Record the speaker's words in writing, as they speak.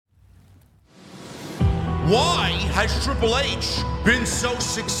Why has Triple H been so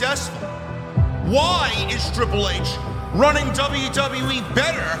successful? Why is Triple H running WWE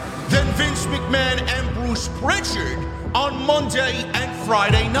better than Vince McMahon and Bruce Pritchard on Monday and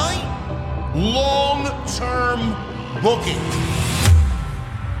Friday night? Long-term booking.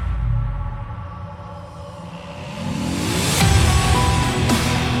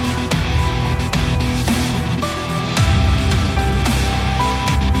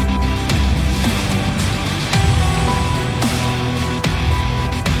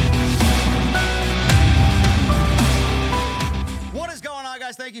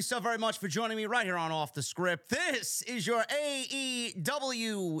 Thank you so very much for joining me right here on Off the Script. This is your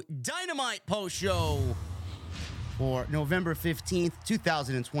AEW Dynamite post show for November 15th,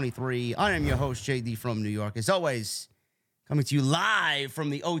 2023. I am your host, JD from New York. As always, coming to you live from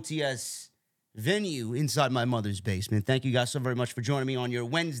the OTS venue inside my mother's basement. Thank you guys so very much for joining me on your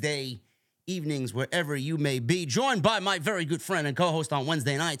Wednesday evenings, wherever you may be. Joined by my very good friend and co-host on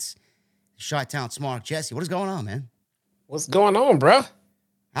Wednesday nights, Chi-Town Smart Jesse. What is going on, man? What's going on, bro?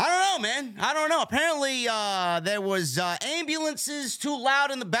 I don't know, man. I don't know. Apparently, there was ambulances too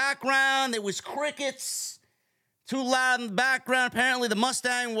loud in the background. There was crickets too loud in the background. Apparently, the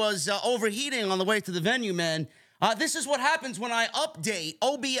Mustang was overheating on the way to the venue, man. This is what happens when I update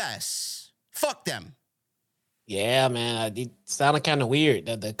OBS. Fuck them. Yeah, man. It sounded kind of weird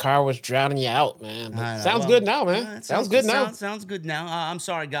that the car was drowning you out, man. Sounds good now, man. Sounds good now. Sounds good now. I'm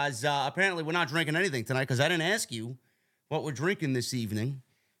sorry, guys. Apparently, we're not drinking anything tonight because I didn't ask you what we're drinking this evening.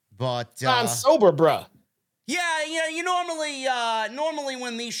 But I'm sober, bruh. Yeah, you normally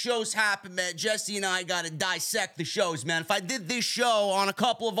when these shows happen, man, Jesse and I got to dissect the shows, man. If I did this show on a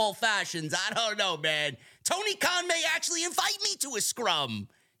couple of old fashions, I don't know, man. Tony Khan may actually invite me to a scrum,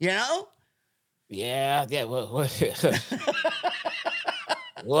 you know? Yeah.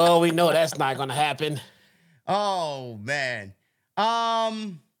 Well, we know that's not going to happen. Oh, man.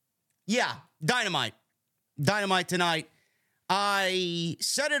 Yeah, Dynamite tonight. I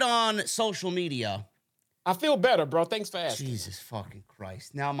said it on social media. I feel better, bro. Thanks for asking. Jesus fucking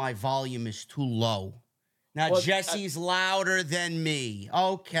Christ. Now my volume is too low. Now Jesse's louder than me.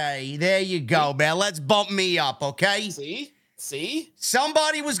 Okay, there you go, man. Let's bump me up, okay? See?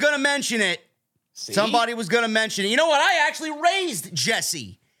 Somebody was going to mention it. Somebody was going to mention it. You know what? I actually raised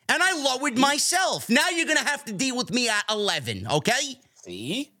Jesse, and I lowered myself. Now you're going to have to deal with me at 11, okay?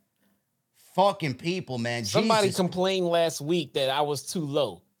 See? Fucking people, man. Somebody Jesus. complained last week that I was too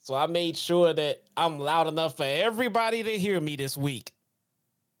low. So I made sure that I'm loud enough for everybody to hear me this week.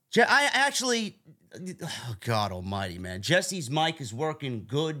 I actually, oh God almighty, man. Jesse's mic is working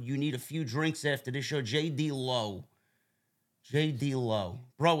good. You need a few drinks after this show. JD low.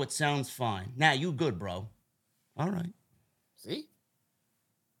 Bro, it sounds fine. Now, you good, bro. All right. See?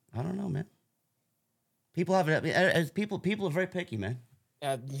 I don't know, man. People are very picky, man.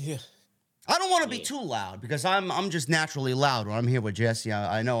 Yeah. I don't want to be too loud because I'm just naturally loud when I'm here with Jesse.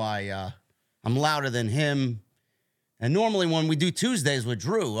 I know I'm louder than him, and normally when we do Tuesdays with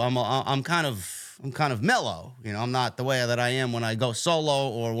Drew, I'm kind of mellow. You know, I'm not the way that I am when I go solo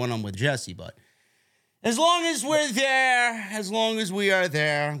or when I'm with Jesse. But as long as we're there, as long as we are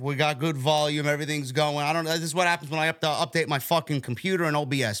there, we got good volume, everything's going. I don't know. This is what happens when I have to update my fucking computer and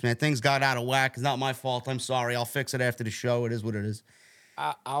OBS, man. Things got out of whack. It's not my fault. I'm sorry. I'll fix it after the show. It is what it is.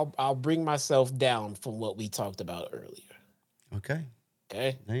 I'll bring myself down from what we talked about earlier. Okay.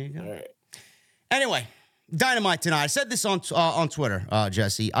 There you go. All right. Anyway, Dynamite tonight. I said this on Twitter,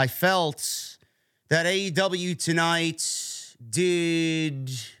 Jesse. I felt that AEW tonight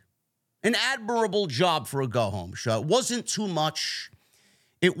did an admirable job for a go-home show. It wasn't too much.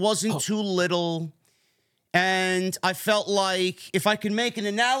 It wasn't too little. And I felt like if I could make an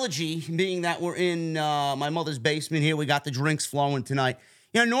analogy, being that we're in my mother's basement here, we got the drinks flowing tonight.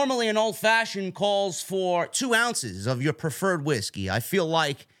 You know, normally an old-fashioned calls for 2 ounces of your preferred whiskey. I feel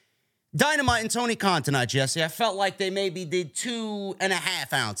like Dynamite and Tony Khan tonight, Jesse, I felt like they maybe did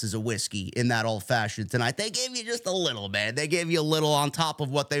 2.5 ounces of whiskey in that old-fashioned tonight. They gave you just a little, man. They gave you a little on top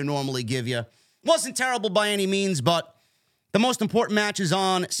of what they normally give you. Wasn't terrible by any means, but the most important matches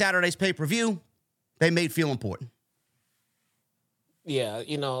on Saturday's pay-per-view, they made feel important. Yeah,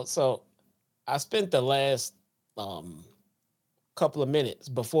 so I spent the last couple of minutes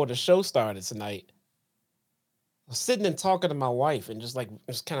before the show started tonight. I was sitting and talking to my wife and just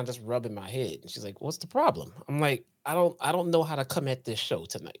kind of rubbing my head. And she's like, "What's the problem?" I'm like, I don't know how to come at this show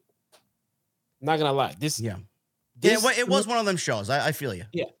tonight. I'm not gonna lie. It was one of them shows. I feel you.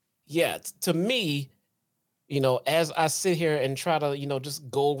 Yeah. To me, as I sit here and try to,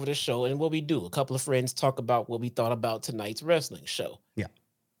 just go over the show and what we do, a couple of friends talk about what we thought about tonight's wrestling show. Yeah.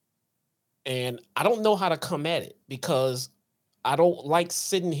 And I don't know how to come at it because I don't like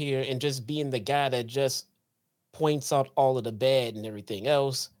sitting here and just being the guy that just points out all of the bad and everything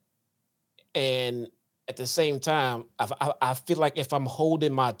else. And at the same time, I feel like if I'm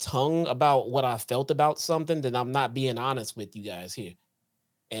holding my tongue about what I felt about something, then I'm not being honest with you guys here.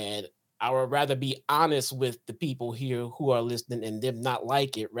 And I would rather be honest with the people here who are listening and them not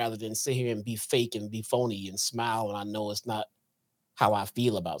like it rather than sit here and be fake and be phony and smile. And I know it's not how I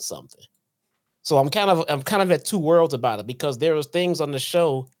feel about something. So I'm kind of at two worlds about it because there was things on the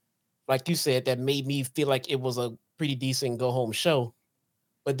show, like you said, that made me feel like it was a pretty decent go home show.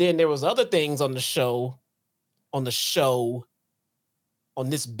 But then there was other things on this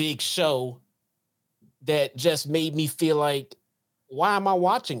big show that just made me feel like, why am I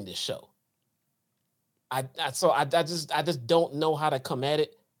watching this show? I just don't know how to come at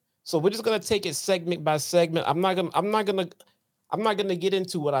it. So we're just gonna take it segment by segment. I'm not gonna get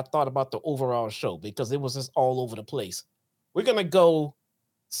into what I thought about the overall show because it was just all over the place. We're gonna go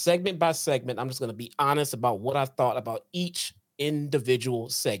segment by segment. I'm just gonna be honest about what I thought about each individual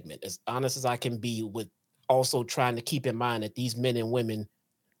segment, as honest as I can be, with also trying to keep in mind that these men and women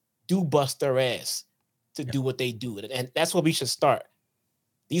do bust their ass to do what they do. And that's where we should start.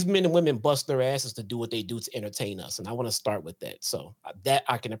 These men and women bust their asses to do what they do to entertain us. And I want to start with that. So that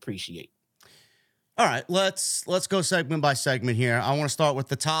I can appreciate. All right, let's go segment by segment here. I want to start with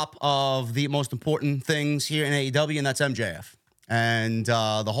the top of the most important things here in AEW, and that's MJF. And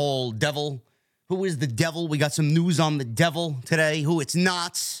the whole devil. Who is the devil? We got some news on the devil today, who it's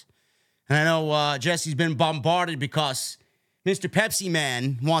not. And I know Jesse's been bombarded because Mr. Pepsi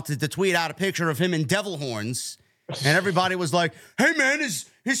Man wanted to tweet out a picture of him in devil horns. And everybody was like, hey, man, is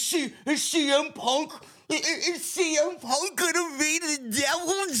CM Punk... Is CM Punk gonna be the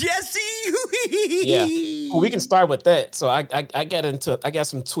devil, Jesse? Yeah, well, we can start with that. So I got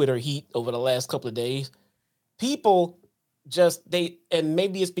some Twitter heat over the last couple of days. People and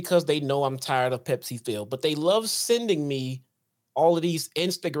maybe it's because they know I'm tired of Pepsi Phil, but they love sending me all of these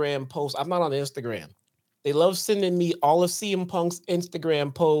Instagram posts. I'm not on Instagram. They love sending me all of CM Punk's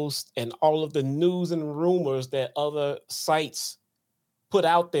Instagram posts and all of the news and rumors that other sites put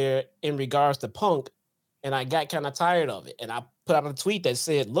out there in regards to Punk. And I got kind of tired of it. And I put out a tweet that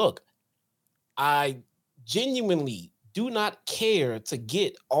said, look, I genuinely do not care to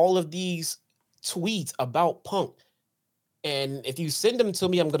get all of these tweets about Punk. And if you send them to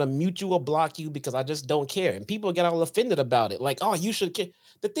me, I'm going to mute you or block you because I just don't care. And people get all offended about it. Like, oh, you should care.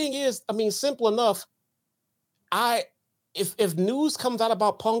 The thing is, I mean, simple enough. If news comes out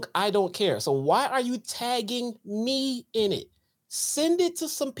about Punk, I don't care. So why are you tagging me in it? Send it to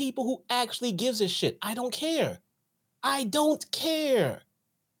some people who actually gives a shit. I don't care. I don't care.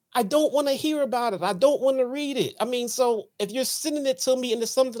 I don't want to hear about it. I don't want to read it. I mean, so if you're sending it to me and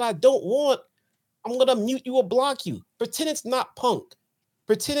it's something I don't want, I'm going to mute you or block you. Pretend it's not Punk.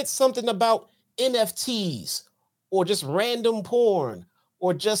 Pretend it's something about NFTs or just random porn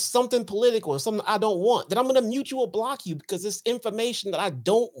or just something political or something I don't want. Then I'm going to mute you or block you because it's information that I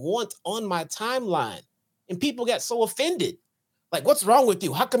don't want on my timeline. And people get so offended. Like, what's wrong with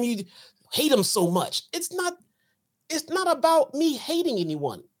you? How come you hate him so much? It's not about me hating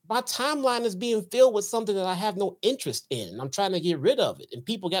anyone. My timeline is being filled with something that I have no interest in. And I'm trying to get rid of it. And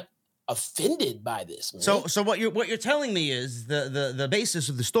people get offended by this, man. So what you're telling me is the basis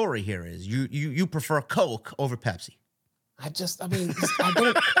of the story here is you prefer Coke over Pepsi. I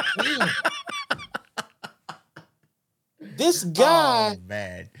don't.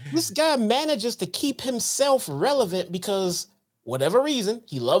 Man. This guy manages to keep himself relevant because whatever reason,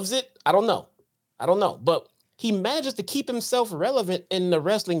 he loves it. I don't know. But he manages to keep himself relevant in the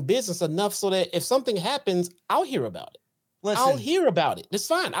wrestling business enough so that if something happens, I'll hear about it. I'll hear about it. It's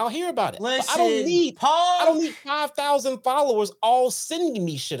fine. I'll hear about it. Listen, I don't need 5,000 followers all sending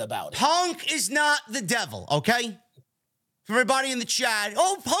me shit about it. Punk is not the devil, okay? For everybody in the chat,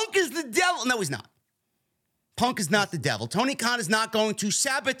 oh, Punk is the devil. No, he's not. Punk is not the devil. Tony Khan is not going to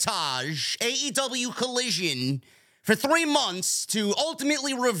sabotage AEW Collision for 3 months to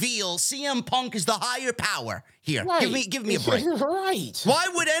ultimately reveal CM Punk is the higher power here. Right. Give me a break. Right. Why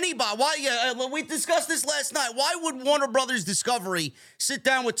would anybody? We discussed this last night. Why would Warner Brothers Discovery sit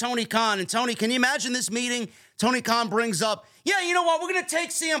down with Tony Khan? And Tony, can you imagine this meeting? Tony Khan brings up, yeah, you know what? We're going to take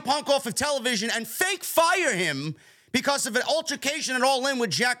CM Punk off of television and fake fire him because of an altercation at All In with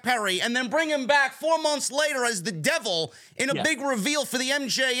Jack Perry, and then bring him back 4 months later as the devil in a big reveal for the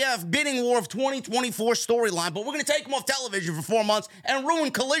MJF Bidding War of 2024 storyline. But we're going to take him off television for 4 months and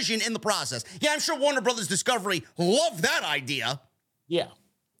ruin Collision in the process. Yeah, I'm sure Warner Brothers Discovery loved that idea. Yeah.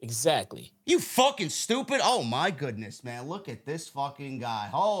 Exactly. You fucking stupid. Oh my goodness, man. Look at this fucking guy.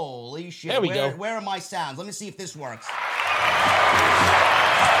 Holy shit. There we go. Where are my sounds? Let me see if this works.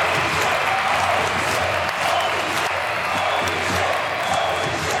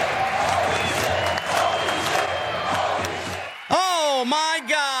 Oh my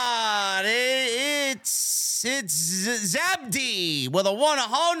God. It's Zabdi with a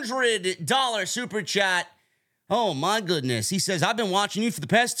 $100 super chat. Oh, my goodness. He says, I've been watching you for the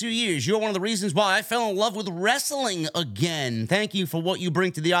past 2 years. You're one of the reasons why I fell in love with wrestling again. Thank you for what you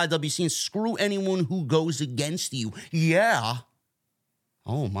bring to the IWC, and screw anyone who goes against you. Yeah.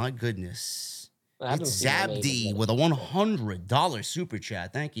 Oh, my goodness. It's Zabdi with a $100 super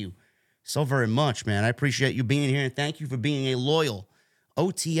chat. Thank you so very much, man. I appreciate you being here, and thank you for being a loyal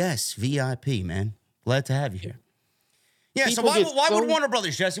OTS VIP, man. Glad to have you here. Yeah, so why would Warner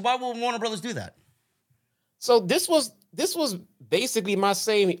Brothers, Jesse? Why would Warner Brothers do that? So this was basically my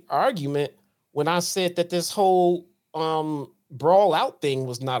same argument when I said that this whole brawl out thing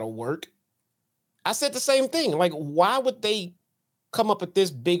was not a work. I said the same thing. Like, why would they come up with this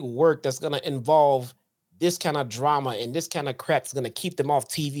big work that's going to involve this kind of drama and this kind of crap that's going to keep them off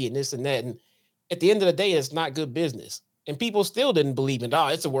TV and this and that? And at the end of the day, it's not good business. And people still didn't believe it. Oh,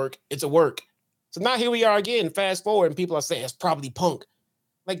 it's a work. It's a work. So now here we are again, fast forward, and people are saying it's probably Punk.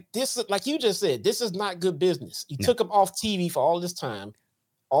 Like this, like you just said, this is not good business. You took him off TV for all this time,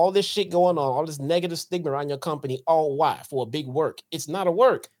 all this shit going on, all this negative stigma around your company. All why? For a big work. It's not a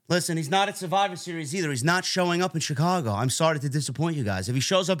work. Listen, he's not at Survivor Series either. He's not showing up in Chicago. I'm sorry to disappoint you guys. If he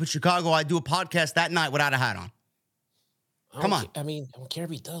shows up in Chicago, I do a podcast that night without a hat on. Come on. I mean, I don't care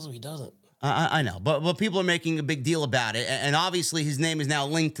if he does or he doesn't. I know, but people are making a big deal about it, and obviously his name is now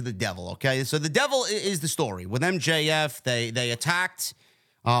linked to the devil, okay? So the devil is the story. With MJF, they attacked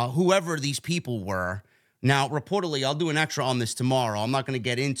whoever these people were. Now, reportedly, I'll do an extra on this tomorrow. I'm not going to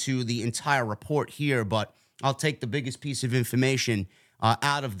get into the entire report here, but I'll take the biggest piece of information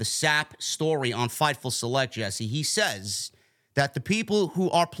out of the SAP story on Fightful Select, Jesse. He says that the people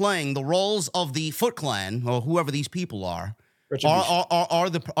who are playing the roles of the Foot Clan, or whoever these people are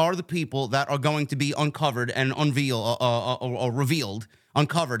the people that are going to be uncovered and revealed,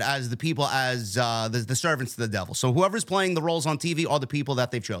 uncovered as the people, as the servants to the devil. So whoever's playing the roles on TV are the people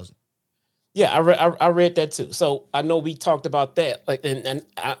that they've chosen. Yeah, I read that too. So I know we talked about that, like, and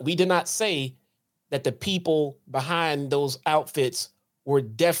we did not say that the people behind those outfits were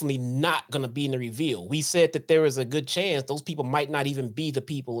definitely not going to be in the reveal. We said that there is a good chance those people might not even be the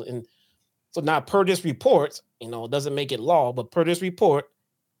people. And so now, per this report, it doesn't make it law, but per this report,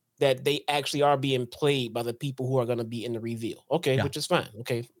 that they actually are being played by the people who are going to be in the reveal. Okay, yeah. Which is fine.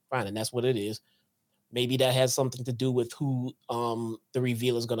 Okay, fine. And that's what it is. Maybe that has something to do with who the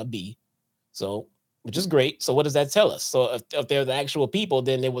reveal is going to be. So, which is great. So what does that tell us? So if they're the actual people,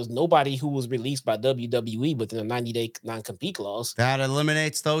 then there was nobody who was released by WWE within a 90-day non-compete clause. That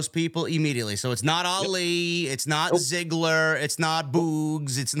eliminates those people immediately. So it's not Ali, it's not Ziggler, it's not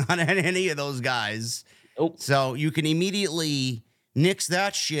Boogs, it's not any of those guys. So you can immediately nix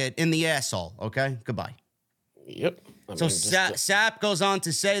that shit in the asshole, okay? Goodbye. Yep. SAP goes on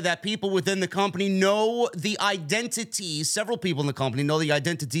to say that people within the company know the identities, several people in the company know the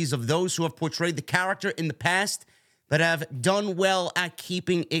identities of those who have portrayed the character in the past but have done well at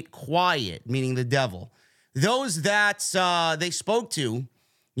keeping it quiet, meaning the devil. Those that they spoke to,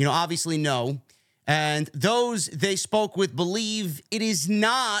 obviously know, and those they spoke with believe it is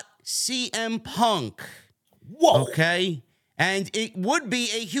not CM Punk. Whoa. Okay? And it would be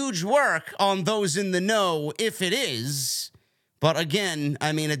a huge work on those in the know if it is. But again,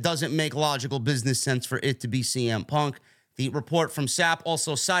 it doesn't make logical business sense for it to be CM Punk. The report from SAP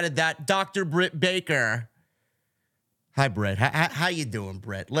also cited that Dr. Britt Baker. Hi, Britt. How you doing,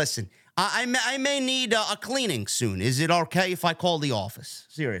 Britt? Listen, I may need a cleaning soon. Is it okay if I call the office?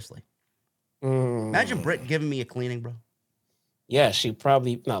 Seriously. Imagine Britt giving me a cleaning, bro. Yeah, she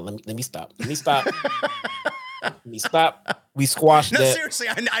probably... No, let me stop. Let me stop. Let me stop. We squashed that. No, seriously,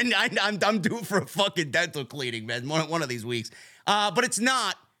 I'm due for a fucking dental cleaning, man. One of these weeks. But it's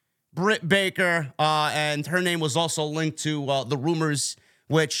not Britt Baker, and her name was also linked to the rumors,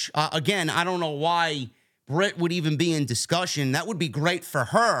 which, again, I don't know why Britt would even be in discussion. That would be great for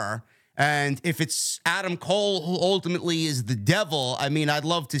her. And if it's Adam Cole who ultimately is the devil, I'd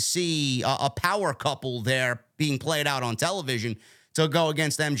love to see a power couple there being played out on television to go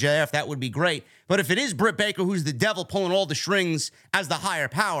against MJF. That would be great. But if it is Britt Baker who's the devil pulling all the strings as the higher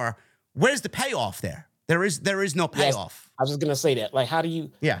power, where's the payoff there? There is no payoff. Yes, I was just gonna say that. Like, how do you?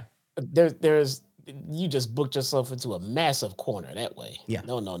 Yeah. There's you just booked yourself into a massive corner that way. Yeah.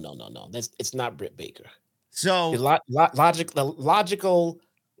 No. It's not Britt Baker. So the logical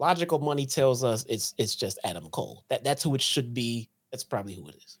Logical money tells us it's just Adam Cole. That's who it should be. That's probably who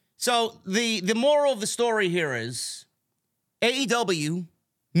it is. So the moral of the story here is AEW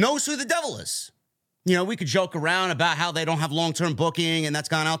knows who the devil is. You know, we could joke around about how they don't have long-term booking and that's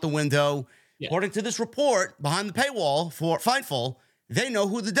gone out the window. Yeah. According to this report behind the paywall for Fightful, they know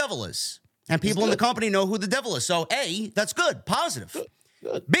who the devil is. And people in the company know who the devil is. So A, that's good, positive.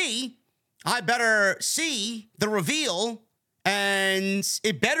 Good. B, I better see the reveal and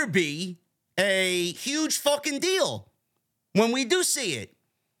it better be a huge fucking deal when we do see it.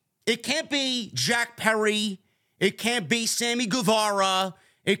 It can't be Jack Perry. It can't be Sammy Guevara.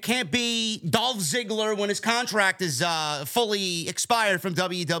 It can't be Dolph Ziggler when his contract is fully expired from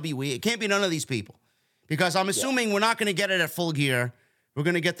WWE. It can't be none of these people because I'm assuming we're not going to get it at Full Gear. We're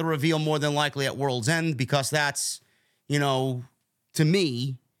going to get the reveal more than likely at World's End because that's, you know, to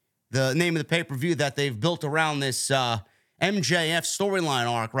me, the name of the pay-per-view that they've built around this MJF storyline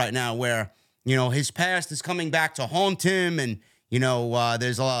arc right now where, you know, his past is coming back to haunt him and, you know,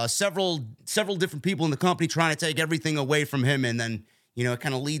 there's several different people in the company trying to take everything away from him and then, you know, it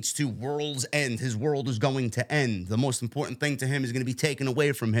kind of leads to World's End. His world is going to end. The most important thing to him is going to be taken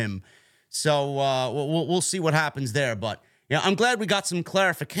away from him. So we'll see what happens there. But yeah, I'm glad we got some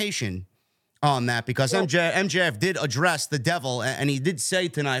clarification on that because MJF did address the devil, and he did say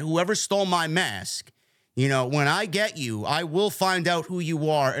tonight, whoever stole my mask, you know, when I get you, I will find out who you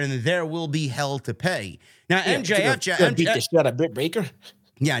are, and there will be hell to pay. Now, MJF beat the shit out of Britt Baker.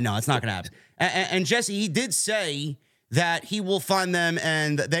 Yeah, no, it's not going to happen. And Jesse, he did say that he will find them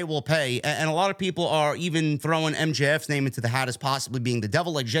and they will pay. And a lot of people are even throwing MJF's name into the hat as possibly being the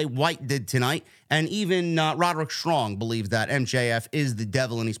devil, like Jay White did tonight. And even Roderick Strong believes that MJF is the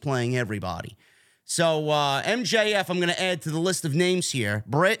devil and he's playing everybody. So MJF, I'm going to add to the list of names here.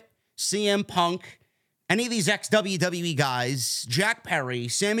 Britt, CM Punk, any of these ex-WWE guys, Jack Perry,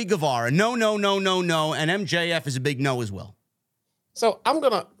 Sammy Guevara, no. And MJF is a big no as well. So I'm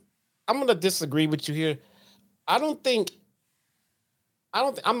gonna disagree with you here. I'm not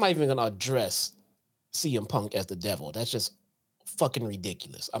even gonna address CM Punk as the devil. That's just fucking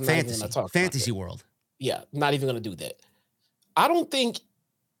ridiculous. I'm not even gonna talk fantasy world. Yeah, not even gonna do that. I don't think,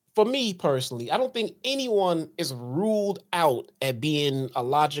 for me personally, I don't think anyone is ruled out at being a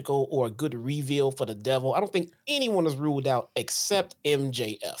logical or a good reveal for the devil. I don't think anyone is ruled out except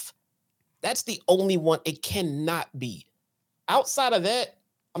MJF. That's the only one it cannot be. Outside of that,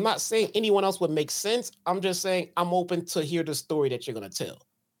 I'm not saying anyone else would make sense. I'm just saying I'm open to hear the story that you're going to tell.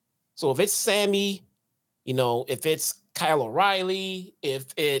 So if it's Sammy, you know, if it's Kyle O'Reilly, if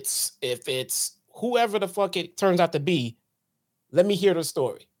it's whoever the fuck it turns out to be, let me hear the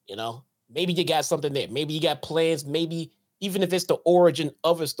story, you know? Maybe you got something there. Maybe you got plans. Maybe even if it's the origin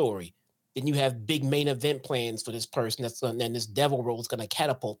of a story, then you have big main event plans for this person and this devil role is going to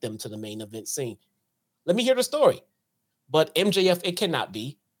catapult them to the main event scene. Let me hear the story. But MJF, it cannot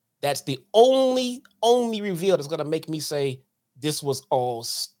be. That's the only reveal that's going to make me say this was all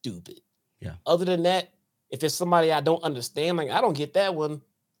stupid. Yeah. Other than that, if it's somebody I don't understand, like I don't get that one,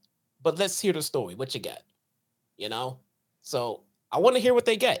 but let's hear the story. What you got? You know? So I want to hear what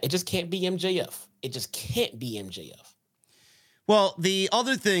they got. It just can't be MJF. It just can't be MJF. Well, the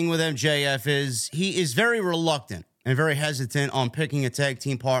other thing with MJF is he is very reluctant and very hesitant on picking a tag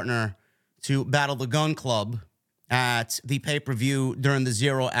team partner to battle the Gun Club at the pay-per-view during the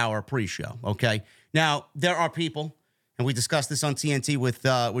 0 hour pre-show, okay? Now, there are people, and we discussed this on TNT with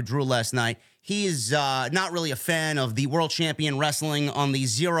Drew last night. He is not really a fan of the World Champion wrestling on the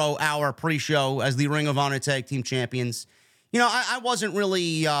 0 hour pre-show as the Ring of Honor Tag Team Champions. You know, I wasn't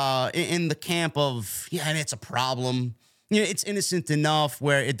really in the camp of, yeah, and it's a problem. You know, it's innocent enough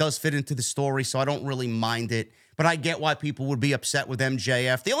where it does fit into the story, so I don't really mind it. But I get why people would be upset with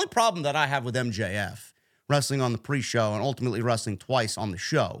MJF. The only problem that I have with MJF wrestling on the pre-show and ultimately wrestling twice on the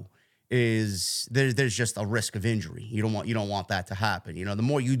show is there's just a risk of injury. You don't want that to happen. You know, the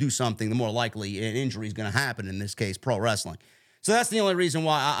more you do something, the more likely an injury is going to happen. In this case, pro wrestling. So that's the only reason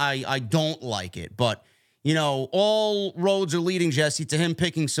why I don't like it. But you know, all roads are leading, Jesse, to him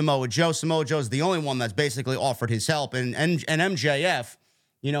picking Samoa Joe. Samoa Joe's the only one that's basically offered his help, and MJF,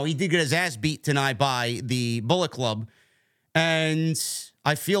 you know, he did get his ass beat tonight by the Bullet Club, and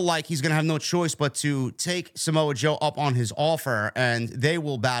I feel like he's going to have no choice but to take Samoa Joe up on his offer, and they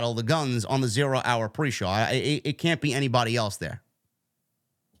will battle the Guns on the 0 hour pre-show. It can't be anybody else there.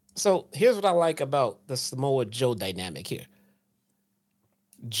 So here's what I like about the Samoa Joe dynamic here.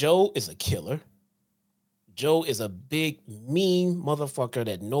 Joe is a killer. Joe is a big, mean motherfucker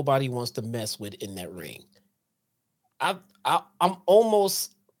that nobody wants to mess with in that ring. I'm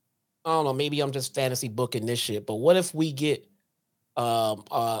almost, I don't know, maybe I'm just fantasy booking this shit, but what if we get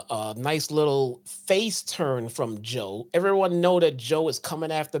A nice little face turn from Joe. Everyone know that Joe is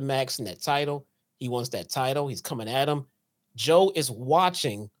coming after Max in that title. He wants that title. He's coming at him. Joe is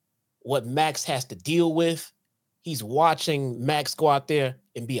watching what Max has to deal with. He's watching Max go out there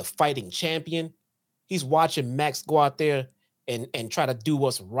and be a fighting champion. He's watching Max go out there and try to do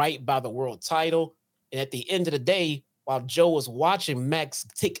what's right by the world title. And at the end of the day, while Joe was watching Max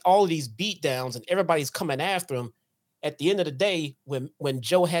take all of these beatdowns and everybody's coming after him, at the end of the day, when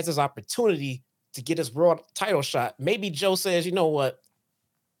Joe has his opportunity to get his world title shot, maybe Joe says, you know what?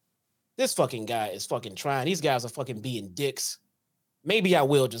 This fucking guy is fucking trying. These guys are fucking being dicks. Maybe I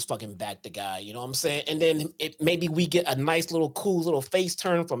will just fucking back the guy. You know what I'm saying? And then maybe we get a nice little cool little face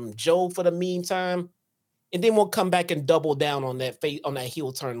turn from Joe for the meantime. And then we'll come back and double down on that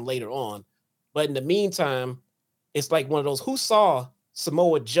heel turn later on. But in the meantime, it's like one of those, who saw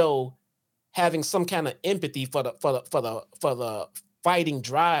Samoa Joe having some kind of empathy for the fighting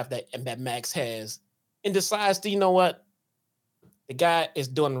drive that Max has, and decides to, you know what, the guy is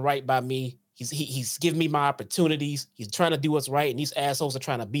doing right by me. He's giving me my opportunities. He's trying to do what's right, and these assholes are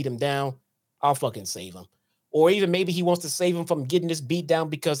trying to beat him down. I'll fucking save him. Or even maybe he wants to save him from getting this beat down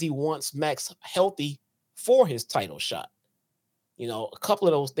because he wants Max healthy for his title shot. You know, a couple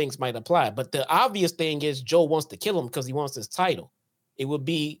of those things might apply, but the obvious thing is Joe wants to kill him because he wants his title. It would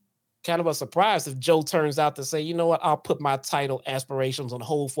be kind of a surprise if Joe turns out to say, you know what, I'll put my title aspirations on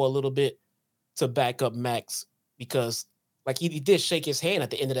hold for a little bit to back up Max, because like he did shake his hand at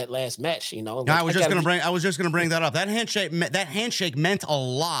the end of that last match, you know. Like, I was just gonna bring that up. That handshake meant a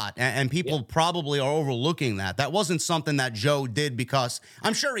lot, and people probably are overlooking that. That wasn't something that Joe did because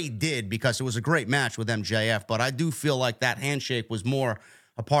I'm sure he did because it was a great match with MJF, but I do feel like that handshake was more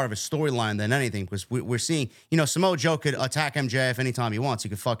a part of a storyline than anything, because we're seeing, you know, Samoa Joe could attack MJF anytime he wants. He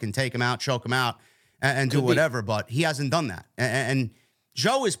could fucking take him out, choke him out, and do whatever, but he hasn't done that. And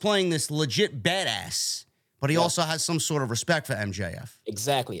Joe is playing this legit badass, but he also has some sort of respect for MJF.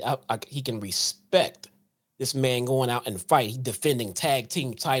 Exactly. He can respect this man going out and fight. He's defending tag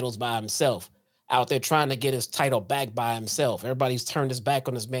team titles by himself, out there trying to get his title back by himself. Everybody's turned his back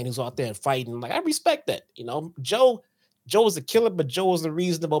on this man who's out there fighting. Like, I respect that. You know, Joe is a killer, but Joe is a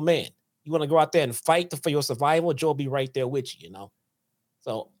reasonable man. You want to go out there and fight for your survival, Joe will be right there with you, you know?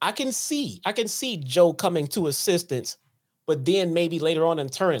 So I can see Joe coming to assistance, but then maybe later on in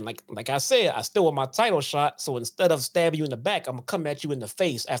turn, like I said, I still want my title shot. So instead of stabbing you in the back, I'm gonna come at you in the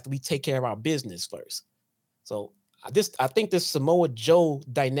face after we take care of our business first. So I think this Samoa Joe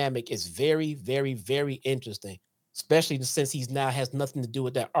dynamic is very, very, very interesting, especially since he's now has nothing to do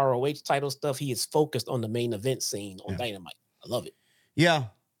with that ROH title stuff. He is focused on the main event scene on Dynamite. I love it. Yeah.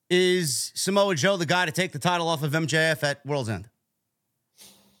 Is Samoa Joe the guy to take the title off of MJF at World's End?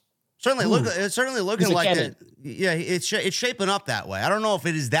 It's certainly looking like it. Yeah, it's shaping up that way. I don't know if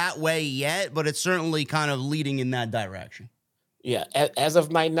it is that way yet, but it's certainly kind of leading in that direction. Yeah, as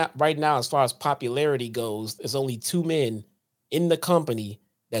of right now, as far as popularity goes, there's only two men in the company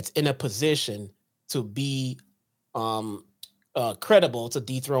that's in a position to be credible to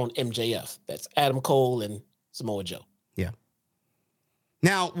dethrone MJF. That's Adam Cole and Samoa Joe. Yeah.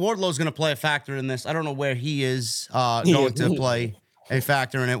 Now, Wardlow's going to play a factor in this. I don't know where he is going to play a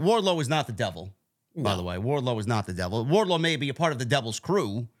factor in it. Wardlow is not the devil, by the way. Wardlow is not the devil. Wardlow may be a part of the devil's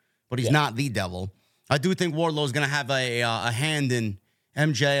crew, but he's not the devil. I do think Wardlow is going to have a hand in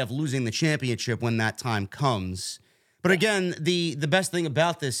MJF losing the championship when that time comes. But again, the best thing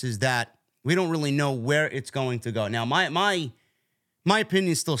about this is that we don't really know where it's going to go. Now, my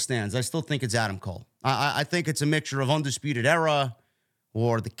opinion still stands. I still think it's Adam Cole. I think it's a mixture of Undisputed Era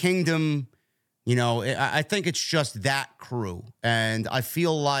or the Kingdom. You know, I think it's just that crew. And I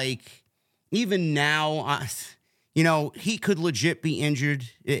feel like even now, he could legit be injured.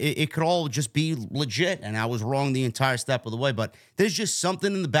 It could all just be legit. And I was wrong the entire step of the way. But there's just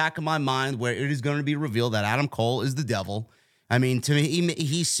something in the back of my mind where it is going to be revealed that Adam Cole is the devil. I mean, to me,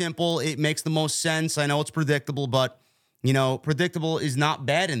 he's simple. It makes the most sense. I know it's predictable, but, predictable is not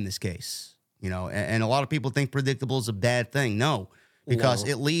bad in this case. And a lot of people think predictable is a bad thing. No. Because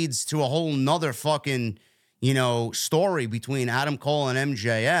it leads to a whole nother fucking, story between Adam Cole and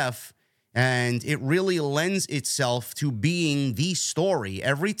MJF. And it really lends itself to being the story.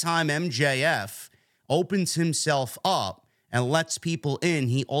 Every time MJF opens himself up and lets people in,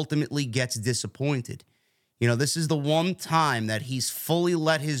 he ultimately gets disappointed. This is the one time that he's fully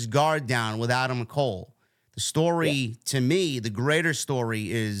let his guard down with Adam Cole. The story, to me, the greater story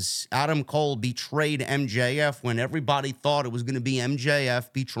is Adam Cole betrayed MJF when everybody thought it was going to be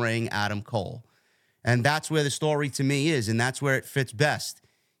MJF betraying Adam Cole. And that's where the story, to me, is, and that's where it fits best.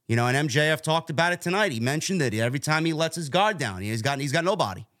 You know, and MJF talked about it tonight. He mentioned that every time he lets his guard down, he's got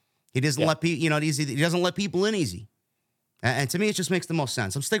nobody. He doesn't let people, he doesn't let people in easy. And to me, it just makes the most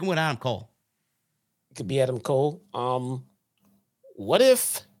sense. I'm sticking with Adam Cole. It could be Adam Cole. What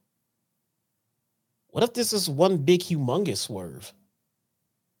if this is one big humongous swerve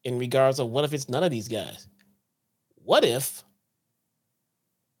in regards of what if it's none of these guys? What if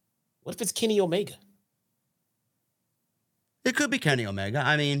it's Kenny Omega? It could be Kenny Omega.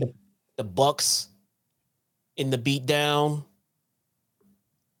 I mean, the Bucks in the beatdown.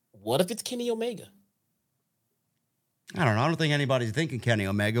 What if it's Kenny Omega? I don't know. I don't think anybody's thinking Kenny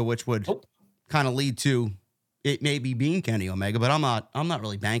Omega, which would kind of lead to it maybe being Kenny Omega, but I'm not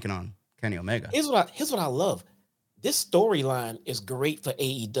really banking on Kenny Omega. Here's what I love. This storyline is great for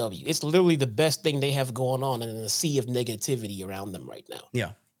AEW. It's literally the best thing they have going on in a sea of negativity around them right now.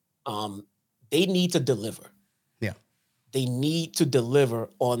 Yeah. They need to deliver. Yeah. They need to deliver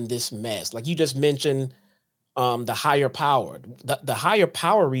on this mess. Like you just mentioned, the higher power. The higher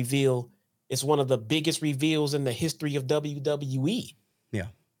power reveal is one of the biggest reveals in the history of WWE. Yeah.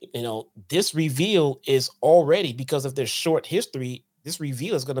 You know, this reveal is already, because of their short history, this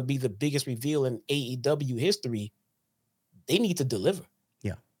reveal is going to be the biggest reveal in AEW history. They need to deliver.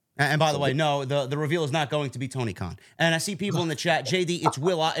 Yeah. And by the way, no, the reveal is not going to be Tony Khan. And I see people in the chat, JD, it's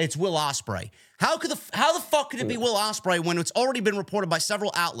Will Ospreay. How the fuck could it be Will Ospreay when it's already been reported by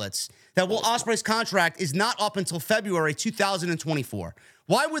several outlets that Will Ospreay's contract is not up until February 2024?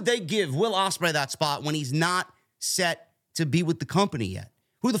 Why would they give Will Ospreay that spot when he's not set to be with the company yet?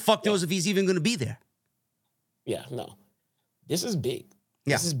 Who the fuck knows if he's even going to be there? Yeah, no. This is big.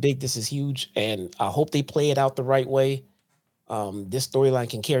 Yeah. This is big. This is huge. And I hope they play it out the right way. This storyline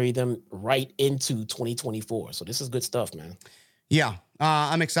can carry them right into 2024. So this is good stuff, man. Yeah,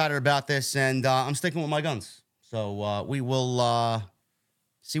 I'm excited about this, and I'm sticking with my guns. So we will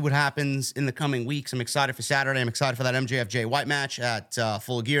see what happens in the coming weeks. I'm excited for Saturday. I'm excited for that MJF Jay White match at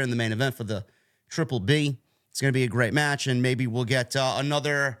Full Gear in the main event for the Triple B. It's going to be a great match, and maybe we'll get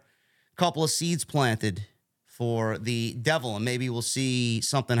another couple of seeds planted for the Devil, and maybe we'll see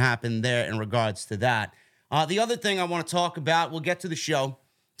something happen there in regards to that. The other thing I want to talk about, we'll get to the show.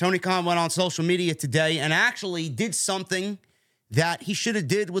 Tony Khan went on social media today and actually did something that he should have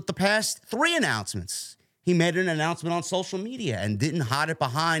did with the past 3 announcements. He made an announcement on social media and didn't hide it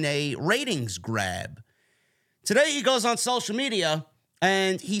behind a ratings grab. Today he goes on social media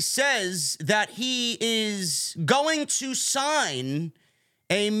and he says that he is going to sign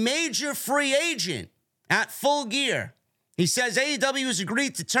a major free agent at Full Gear. He says AEW has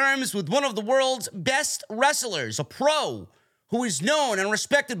agreed to terms with one of the world's best wrestlers, a pro who is known and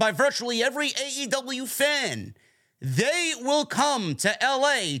respected by virtually every AEW fan. They will come to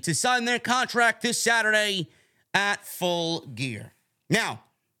LA to sign their contract this Saturday at Full Gear. Now,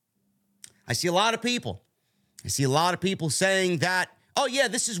 I see a lot of people saying that, oh yeah,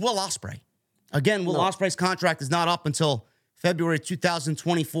 this is Will Ospreay. Again, Will Ospreay's contract is not up until February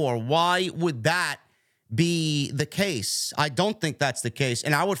 2024. Why would that be the case? I don't think that's the case.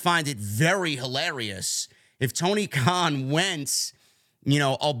 And I would find it very hilarious if Tony Khan went,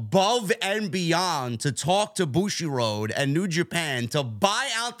 above and beyond to talk to Bushiroad and New Japan to buy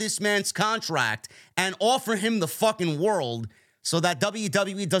out this man's contract and offer him the fucking world so that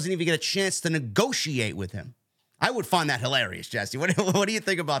WWE doesn't even get a chance to negotiate with him. I would find that hilarious, Jesse. What do you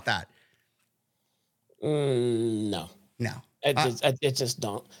think about that? No. I just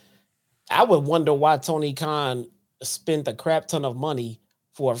don't. I would wonder why Tony Khan spent a crap ton of money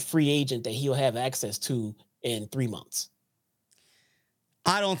for a free agent that he'll have access to in 3 months.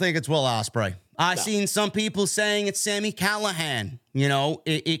 I don't think it's Will Ospreay. I've seen some people saying it's Sami Callihan.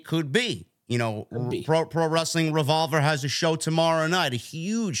 It could be. Pro Wrestling Revolver has a show tomorrow night, a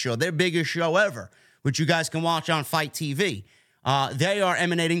huge show, their biggest show ever, which you guys can watch on Fight TV. They are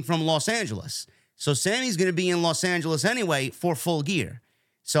emanating from Los Angeles. So Sammy's going to be in Los Angeles anyway for Full Gear.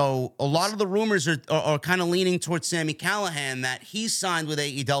 So a lot of the rumors are kind of leaning towards Sami Callihan that he's signed with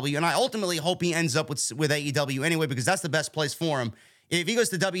AEW, and I ultimately hope he ends up with AEW anyway because that's the best place for him. If he goes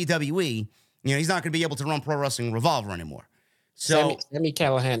to WWE, he's not going to be able to run Pro Wrestling Revolver anymore. So Sami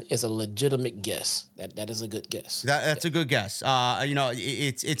Callihan is a legitimate guess. That is a good guess. That's a good guess.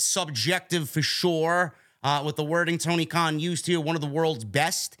 It's subjective for sure with the wording Tony Khan used here, one of the world's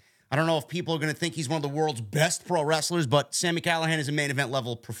best. I don't know if people are going to think he's one of the world's best pro wrestlers, but Sami Callihan is a main event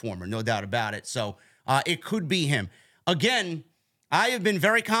level performer, no doubt about it. So it could be him. Again, I have been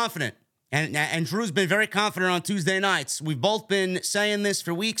very confident, and Drew's been very confident on Tuesday nights. We've both been saying this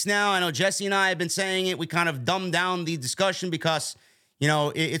for weeks now. I know Jesse and I have been saying it. We kind of dumbed down the discussion because,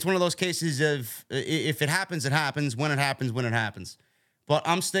 it's one of those cases of if it happens, it happens. When it happens, when it happens. but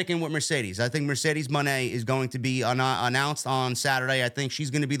I'm sticking with Mercedes. I think Mercedes Moné is going to be announced on Saturday. I think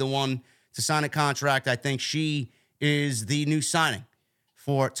she's going to be the one to sign a contract. I think she is the new signing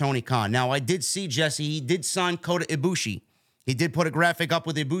for Tony Khan. Now, I did see, Jesse, he did sign Kota Ibushi. He did put a graphic up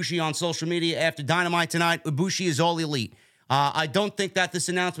with Ibushi on social media after Dynamite tonight. Ibushi is all elite. I don't think that this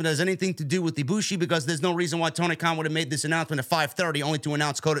announcement has anything to do with Ibushi because there's no reason why Tony Khan would have made this announcement at 5:30 only to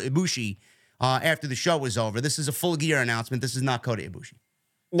announce Kota Ibushi after the show was over. This is a full gear announcement. This is not Kota Ibushi.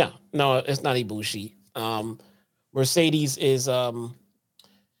 No, it's not Ibushi. Mercedes is no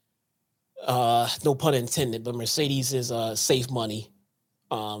pun intended, but Mercedes is safe money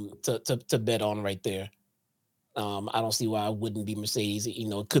to bet on right there. I don't see why it wouldn't be Mercedes.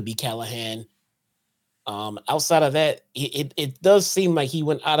 It could be Callahan. Outside of that, it does seem like he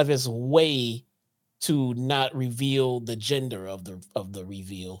went out of his way to not reveal the gender of the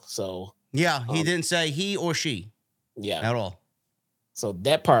reveal. So yeah, he didn't say he or she. Yeah, at all. So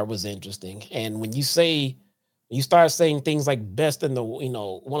that part was interesting. And when you start saying things like best in the,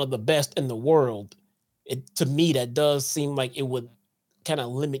 one of the best in the world, to me that does seem like it would kind of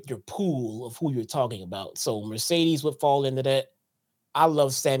limit your pool of who you're talking about. So Mercedes would fall into that. I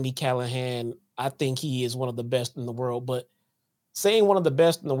love Sami Callihan. I think he is one of the best in the world, but saying one of the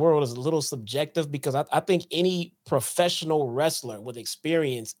best in the world is a little subjective because I think any professional wrestler with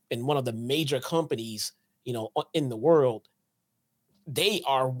experience in one of the major companies, in the world, they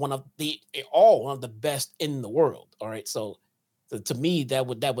are one of the best in the world. All right. So to me, that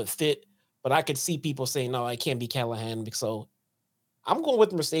would fit, but I could see people saying, no, I can't be Callahan. So I'm going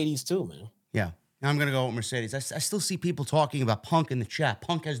with Mercedes too, man. Yeah, I'm going to go with Mercedes. I still see people talking about Punk in the chat.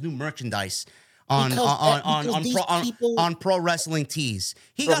 Punk has new merchandise on Pro Wrestling Tees.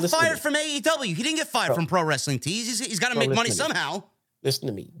 He got fired from AEW. He didn't get fired from Pro Wrestling Tees. He's got to make money somehow. Listen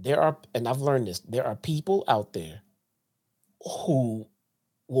to me. And I've learned this, there are people out there who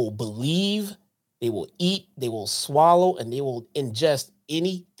will believe, they will eat, they will swallow, and they will ingest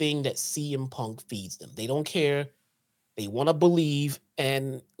anything that CM Punk feeds them. They don't care. They want to believe,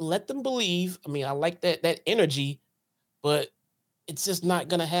 and let them believe. I mean, I like that energy, but it's just not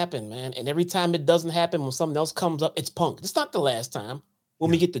going to happen, man. And every time it doesn't happen, when something else comes up, it's Punk. It's not the last time.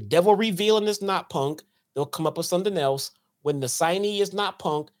 When we get the devil reveal and it's not Punk, they'll come up with something else. When the signee is not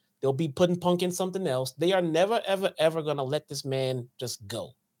Punk, they'll be putting Punk in something else. They are never, ever, ever going to let this man just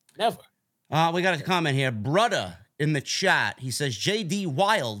go. Never. We got a comment here. Brudda in the chat, he says, JD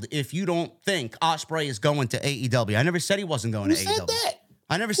Wild, if you don't think Ospreay is going to AEW. I never said he wasn't going to AEW. Said that?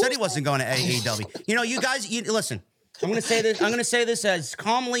 I never said he wasn't going to AEW. You guys, listen, I'm going to say this as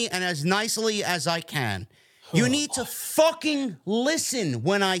calmly and as nicely as I can. You need to fucking listen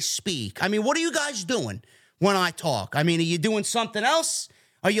when I speak. I mean, what are you guys doing when I talk? I mean, are you doing something else?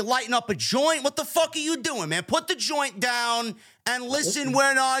 Are you lighting up a joint? What the fuck are you doing, man? Put the joint down and listen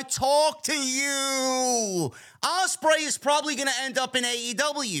when I talk to you. Ospreay is probably going to end up in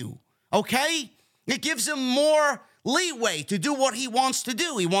AEW, okay? It gives him more leeway to do what he wants to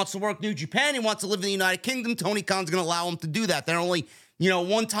do. He wants to work New Japan. He wants to live in the United Kingdom. Tony Khan's going to allow him to do that. They're only,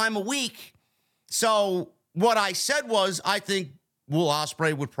 one time a week. So what I said was I think Will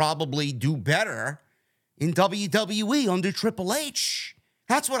Ospreay would probably do better in WWE under Triple H.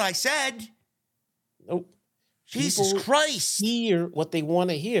 That's what I said. Nope. Jesus People Christ. Hear what they want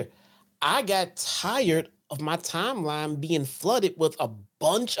to hear. I got tired of my timeline being flooded with a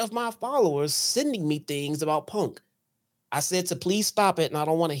bunch of my followers sending me things about Punk. I said to please stop it, and I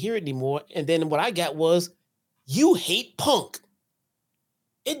don't want to hear it anymore. And then what I got was, you hate Punk.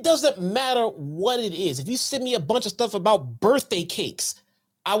 It doesn't matter what it is. If you send me a bunch of stuff about birthday cakes,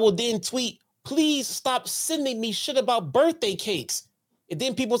 I will then tweet, please stop sending me shit about birthday cakes. And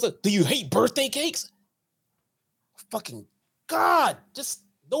then people say, do you hate birthday cakes? Fucking God, just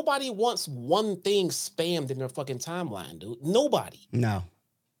nobody wants one thing spammed in their fucking timeline, dude. Nobody. No.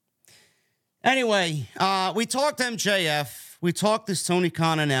 Anyway, we talked MJF. We talked this Tony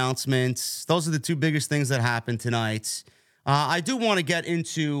Khan announcement. Those are the two biggest things that happened tonight. I do want to get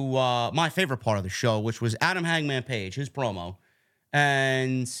into my favorite part of the show, which was Adam Hangman Page, his promo,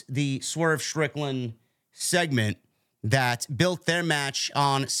 and the Swerve Strickland segment that built their match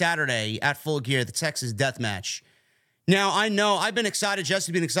on Saturday at Full Gear, the Texas Death Match. Now, I know I've been excited.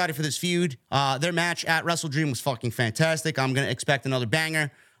 Jesse's been excited for this feud. Their match at Wrestle Dream was fucking fantastic. I'm going to expect another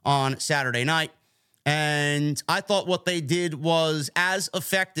banger on Saturday night. And I thought what they did was as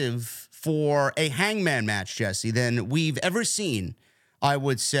effective for a Hangman match, Jesse, than we've ever seen, I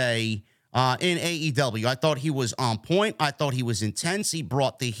would say, in AEW. I thought he was on point. I thought he was intense. He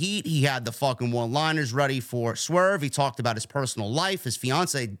brought the heat. He had the fucking one-liners ready for Swerve. He talked about his personal life. His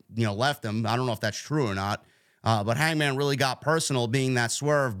fiance, left him. I don't know if that's true or not. But Hangman really got personal, being that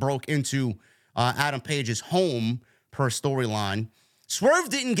Swerve broke into Adam Page's home per storyline. Swerve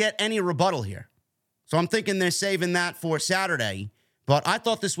didn't get any rebuttal here. So I'm thinking they're saving that for Saturday. But I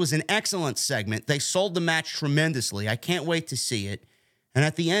thought this was an excellent segment. They sold the match tremendously. I can't wait to see it. And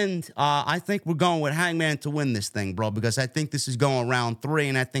at the end, I think we're going with Hangman to win this thing, bro, because I think this is going round 3,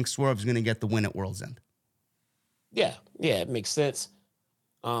 and I think Swerve's going to get the win at World's End. Yeah, it makes sense.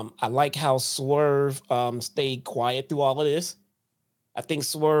 I like how Swerve stayed quiet through all of this. I think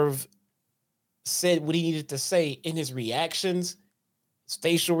Swerve said what he needed to say in his reactions, his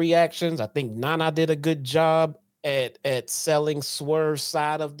facial reactions. I think Nana did a good job at selling Swerve's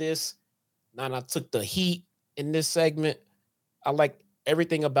side of this. Nana took the heat in this segment. I like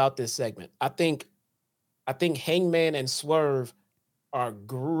everything about this segment. I think Hangman and Swerve are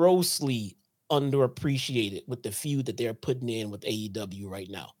grossly underappreciated with the feud that they're putting in with AEW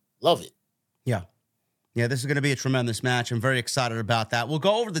right now. Love it. Yeah, this is going to be a tremendous match. I'm very excited about that. We'll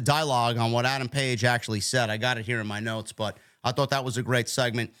go over the dialogue on what Adam Page actually said. I got it here in my notes, but I thought that was a great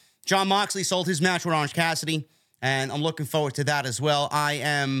segment. Jon Moxley sold his match with Orange Cassidy, and I'm looking forward to that as well.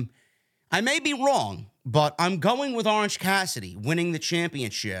 I may be wrong, but I'm going with Orange Cassidy winning the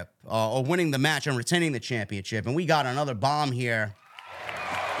championship, or winning the match and retaining the championship. And we got another bomb here.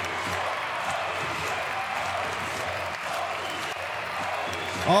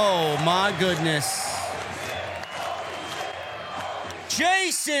 Oh, my goodness.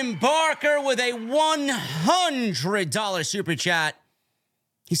 Jason Barker with a $100 super chat.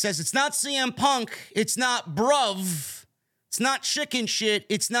 He says, it's not CM Punk. It's not bruv. It's not chicken shit.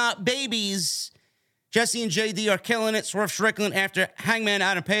 It's not babies. Jesse and JD are killing it. Swerve Strickland after Hangman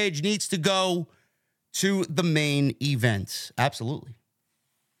Adam Page needs to go to the main event. Absolutely.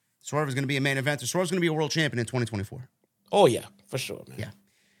 Swerve is going to be a main eventer. Swerve's going to be a world champion in 2024. Oh, yeah, for sure, man. Yeah.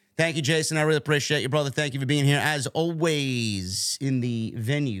 Thank you, Jason. I really appreciate you, brother. Thank you for being here, as always, in the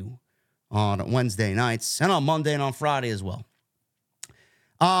venue on Wednesday nights and on Monday and on Friday as well.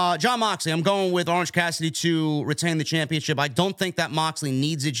 Jon Moxley, I'm going with Orange Cassidy to retain the championship. I don't think that Moxley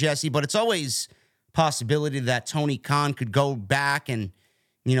needs it, Jesse, but it's always a possibility that Tony Khan could go back and,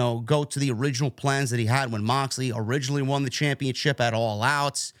 go to the original plans that he had when Moxley originally won the championship at All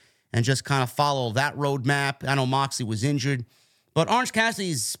Out and just kind of follow that roadmap. I know Moxley was injured, but Orange Cassidy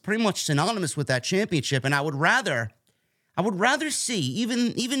is pretty much synonymous with that championship, and I would rather see,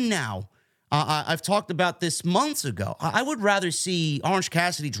 even now, I've talked about this months ago. I would rather see Orange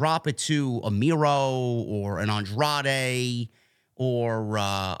Cassidy drop it to a Miro or an Andrade or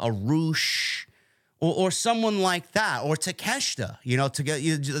a Roosh or someone like that, or Takeshita.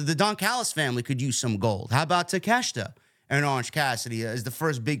 The Don Callis family could use some gold. How about Takeshita and Orange Cassidy as the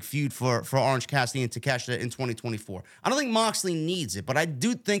first big feud for Orange Cassidy and Takeshita in 2024? I don't think Moxley needs it, but I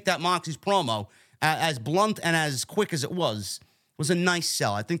do think that Moxley's promo, as blunt and as quick as it was a nice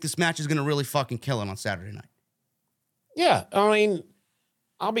sell. I think this match is going to really fucking kill it on Saturday night. Yeah, I mean,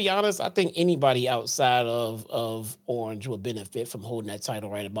 I'll be honest. I think anybody outside of Orange would benefit from holding that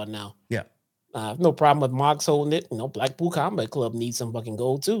title right about now. Yeah. No problem with Mox holding it. Blackpool Combat Club needs some fucking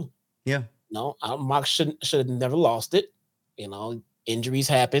gold too. Yeah. Mox should have never lost it. Injuries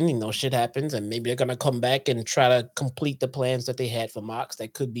happen. Shit happens, and maybe they're gonna come back and try to complete the plans that they had for Mox.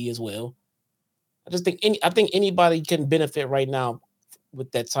 That could be as well. I think anybody can benefit right now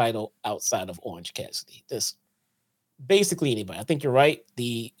with that title outside of Orange Cassidy. Just basically anybody. I think you're right.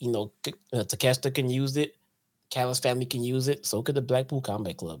 Takeshita can use it. Callis family can use it. So could the Blackpool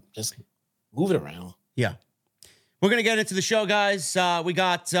Combat Club. Just move it around. Yeah. We're going to get into the show, guys. We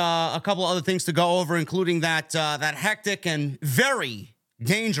got a couple other things to go over, including that hectic and very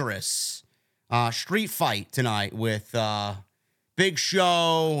dangerous street fight tonight with Big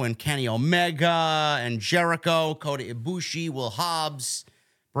Show and Kenny Omega and Jericho, Kota Ibushi, Will Hobbs,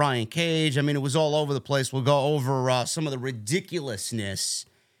 Brian Cage. I mean, it was all over the place. We'll go over some of the ridiculousness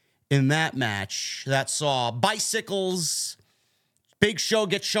in that match that saw bicycles, Big Show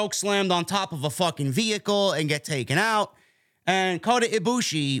get choke slammed on top of a fucking vehicle and get taken out, and Kota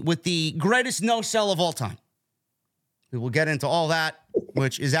Ibushi with the greatest no-sell of all time. We will get into all that,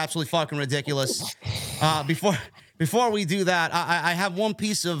 which is absolutely fucking ridiculous. Before we do that, I have one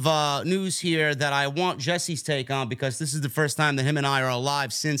piece of news here that I want Jesse's take on, because this is the first time that him and I are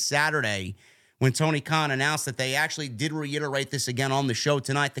alive since Saturday when Tony Khan announced that they actually did reiterate this again on the show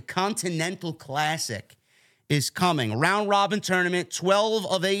tonight. The Continental Classic is coming. Round-robin tournament, 12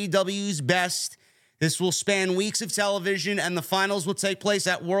 of AEW's best. This will span weeks of television, and the finals will take place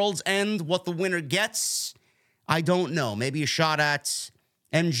at World's End. What the winner gets, I don't know. Maybe a shot at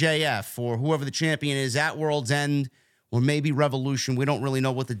MJF or whoever the champion is at World's End. or maybe Revolution. We don't really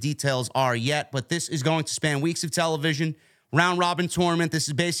know what the details are yet, but this is going to span weeks of television, round-robin tournament. This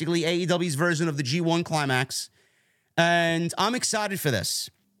is basically AEW's version of the G1 Climax, and I'm excited for this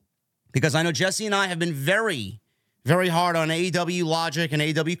because I know Jesse and I have been very, very hard on AEW Logic and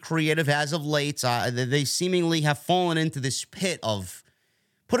AEW Creative as of late. They seemingly have fallen into this pit of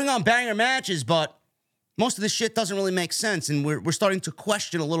putting on banger matches, but most of this shit doesn't really make sense, and we're starting to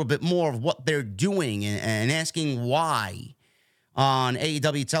question a little bit more of what they're doing and asking why on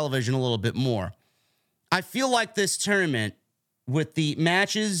AEW television a little bit more. I feel like this tournament, with the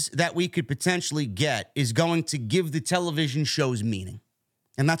matches that we could potentially get, is going to give the television shows meaning.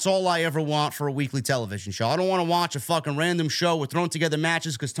 And that's all I ever want for a weekly television show. I don't want to watch a fucking random show with thrown together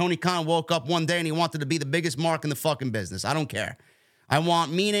matches because Tony Khan woke up one day and he wanted to be the biggest mark in the fucking business. I don't care. I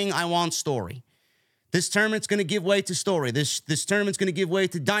want meaning. I want story. This tournament's going to give way to story. This tournament's going to give way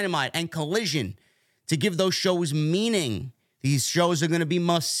to Dynamite and Collision to give those shows meaning. These shows are going to be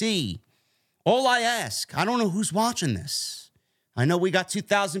must-see. All I ask, I don't know who's watching this. I know we got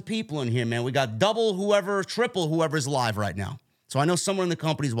 2,000 people in here, man. We got double whoever, triple whoever's live right now. So I know someone in the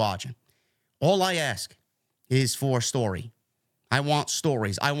company's watching. All I ask is for story. I want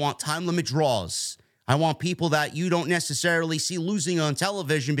stories. I want time limit draws. I want people that you don't necessarily see losing on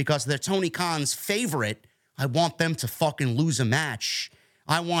television because they're Tony Khan's favorite. I want them to fucking lose a match.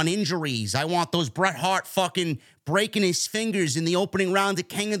 I want injuries. I want those Bret Hart fucking breaking his fingers in the opening round at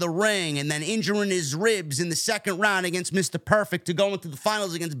King of the Ring and then injuring his ribs in the second round against Mr. Perfect to go into the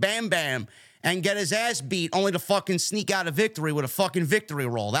finals against Bam Bam and get his ass beat only to fucking sneak out a victory with a fucking victory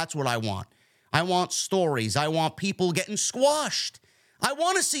roll. That's what I want. I want stories. I want people getting squashed. I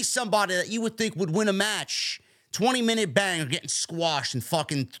want to see somebody that you would think would win a match, 20-minute banger, getting squashed in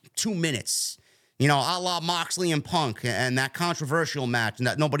fucking 2 minutes. You know, a la Moxley and Punk and that controversial match and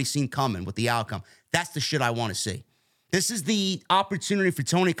that nobody's seen coming with the outcome. That's the shit I want to see. This is the opportunity for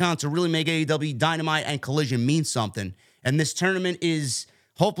Tony Khan to really make AEW Dynamite and Collision mean something. And this tournament is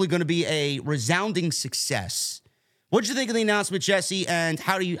hopefully going to be a resounding success. What did you think of the announcement, Jesse? And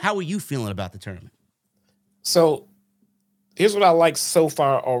how are you feeling about the tournament? So here's what I like so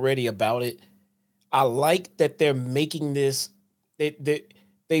far already about it. I like that they're making this.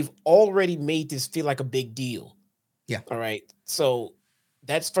 They've already made this feel like a big deal. Yeah. All right. So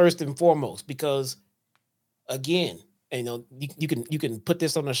that's first and foremost, because again, you know, you can put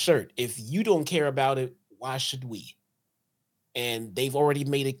this on a shirt. If you don't care about it, why should we? And they've already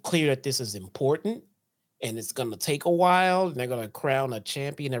made it clear that this is important and it's going to take a while and they're going to crown a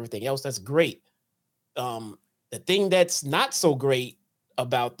champion and everything else. That's great. The thing that's not so great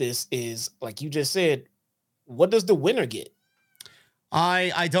about this is, like you just said, what does the winner get?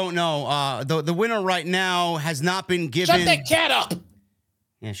 I don't know. The winner right now has not been given. Shut that cat up.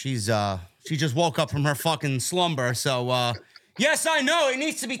 Yeah, she just woke up from her fucking slumber. So yes, I know it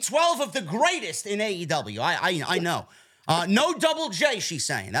needs to be 12 of the greatest in AEW. I know. No Double J, she's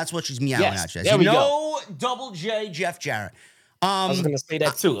saying. That's what she's meowing at. Jesse. There we go. Double J, Jeff Jarrett. I was going to say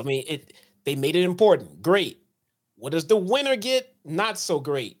that too. I mean, they made it important. Great. What does the winner get? Not so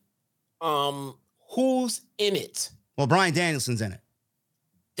great. Who's in it? Well, Bryan Danielson's in it.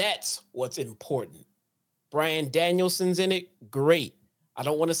 That's what's important. Bryan Danielson's in it. Great. I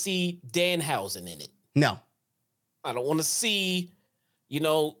don't want to see Danhausen in it. No. I don't want to see, you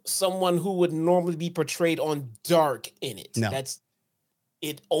know, someone who would normally be portrayed on Dark in it. No.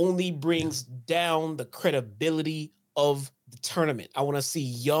 It only brings down the credibility of the tournament. I want to see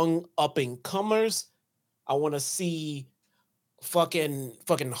young up-and-comers. I want to see fucking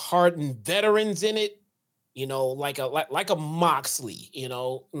hardened veterans in it. You know, like a Moxley, you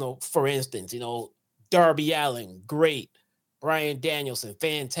know, for instance, you know, Darby Allin, great. Bryan Danielson,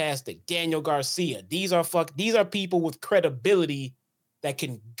 fantastic. Daniel Garcia. These are people with credibility that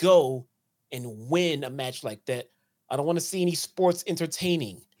can go and win a match like that. I don't want to see any sports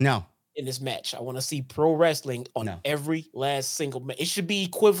entertaining. No. In this match. I want to see pro wrestling on every last single match. It should be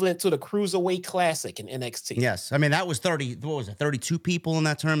equivalent to the Cruiserweight Classic in NXT. Yes. I mean, that was 32 people in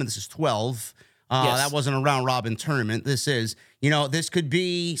that tournament. This is 12. Yes. That wasn't a round robin tournament. This is, this could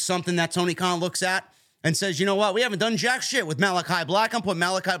be something that Tony Khan looks at and says, you know what? We haven't done jack shit with Malachi Black. I'm putting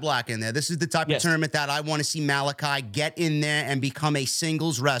Malachi Black in there. This is the type of tournament that I want to see Malachi get in there and become a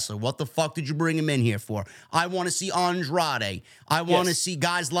singles wrestler. What the fuck did you bring him in here for? I want to see Andrade. I want to see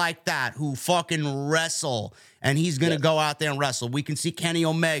guys like that who fucking wrestle, and he's going to go out there and wrestle. We can see Kenny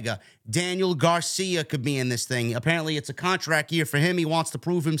Omega. Daniel Garcia could be in this thing. Apparently, it's a contract year for him. He wants to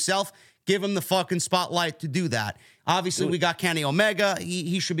prove himself. Give him the fucking spotlight to do that. Obviously, we got Kenny Omega.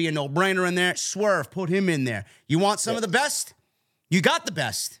 He should be a no-brainer in there. Swerve, put him in there. You want some of the best? You got the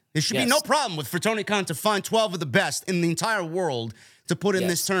best. There should be no problem for Tony Khan to find 12 of the best in the entire world to put in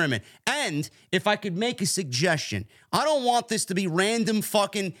this tournament. And if I could make a suggestion, I don't want this to be random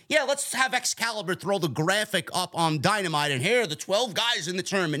fucking, let's have Excalibur throw the graphic up on Dynamite and here are the 12 guys in the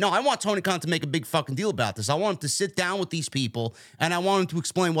tournament. No, I want Tony Khan to make a big fucking deal about this. I want him to sit down with these people and I want him to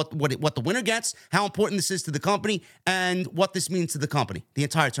explain what the winner gets, how important this is to the company, and what this means to the company, the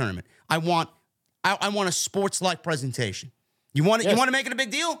entire tournament. I want a sports-like presentation. You want to make it a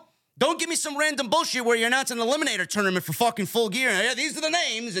big deal? Don't give me some random bullshit where you're announcing an eliminator tournament for fucking Full Gear. Yeah, these are the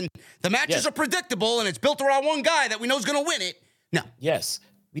names, and the matches are predictable, and it's built around one guy that we know is going to win it. No. Yes.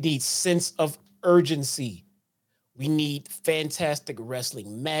 We need sense of urgency. We need fantastic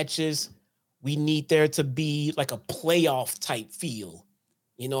wrestling matches. We need there to be like a playoff type feel.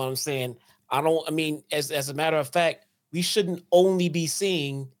 You know what I'm saying? As a matter of fact, we shouldn't only be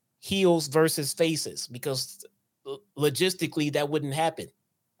seeing heels versus faces because logistically that wouldn't happen.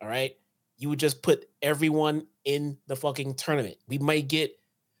 All right. You would just put everyone in the fucking tournament. We might get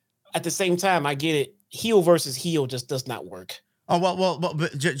at the same time. I get it. Heel versus heel just does not work. Oh,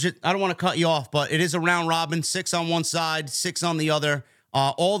 but I don't want to cut you off, but it is a round robin, 6 on one side, 6 on the other.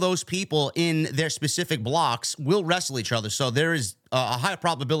 All those people in their specific blocks will wrestle each other. So there is a high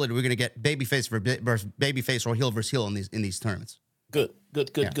probability we're going to get babyface versus babyface or heel versus heel in these tournaments. Good.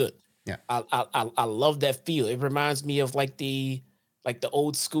 Yeah. I love that feel. It reminds me of like the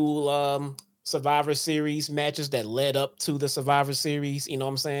old school Survivor Series matches that led up to the Survivor Series. You know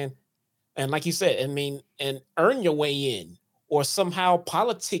what I'm saying? And like you said, and earn your way in or somehow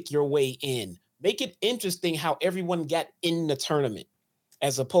politic your way in. Make it interesting how everyone got in the tournament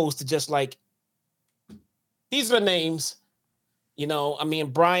as opposed to just like, these are the names.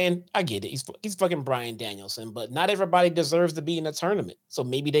 Brian, I get it. He's fucking Brian Danielson, but not everybody deserves to be in a tournament. So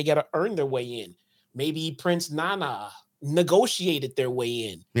maybe they got to earn their way in. Maybe Prince Nana negotiated their way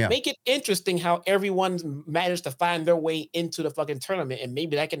in. Yeah. Make it interesting how everyone managed to find their way into the fucking tournament, and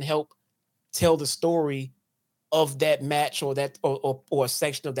maybe that can help tell the story of that match or that or a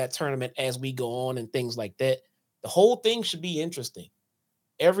section of that tournament as we go on and things like that. The whole thing should be interesting.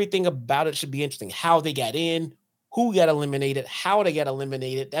 Everything about it should be interesting. How they got in, who got eliminated, how they got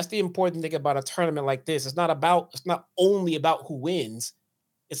eliminated. That's the important thing about a tournament like this. It's not only about who wins.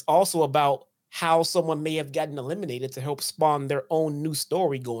 It's also about how someone may have gotten eliminated to help spawn their own new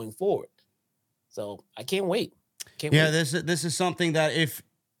story going forward. So I can't wait. This is something that if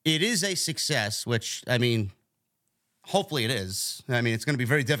it is a success, which, hopefully it is. It's going to be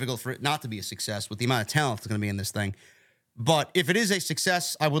very difficult for it not to be a success with the amount of talent that's going to be in this thing. But if it is a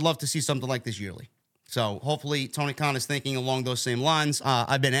success, I would love to see something like this yearly. So hopefully Tony Khan is thinking along those same lines.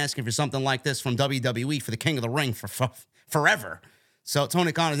 I've been asking for something like this from WWE for the King of the Ring for forever. So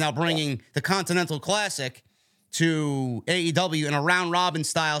Tony Khan is now bringing the Continental Classic to AEW in a round robin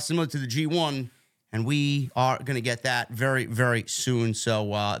style, similar to the G1. And we are going to get that very, very soon.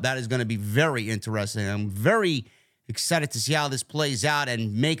 So that is going to be very interesting. I'm very excited to see how this plays out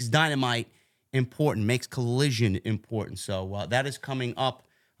and makes Dynamite important, makes Collision important. So that is coming up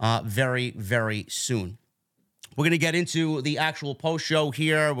very, very soon. We're going to get into the actual post show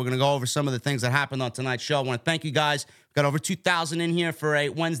here. We're going to go over some of the things that happened on tonight's show. I want to thank you guys. We've got over 2,000 in here for a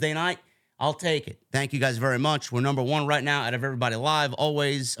Wednesday night. I'll take it. Thank you guys very much. We're number one right now out of everybody live.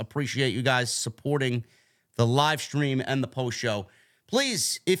 Always appreciate you guys supporting the live stream and the post show.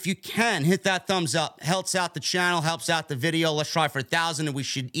 Please, if you can, hit that thumbs up. Helps out the channel, helps out the video. Let's try for 1,000, and we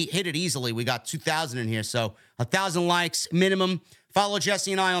should hit it easily. We got 2,000 in here, so 1,000 likes minimum. Follow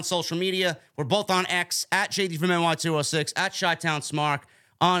Jesse and I on social media. We're both on X, at JD from NY206, at Chi-Town Smark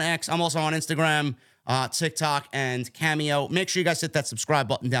on X. I'm also on Instagram, TikTok, and Cameo. Make sure you guys hit that subscribe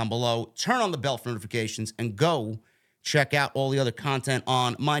button down below. Turn on the bell for notifications, and go check out all the other content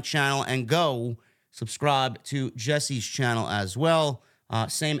on my channel, and go subscribe to Jesse's channel as well.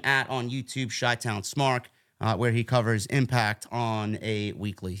 Same on YouTube, Chi-Town Smark, where he covers Impact on a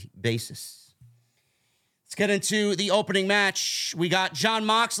weekly basis. Let's get into the opening match. We got Jon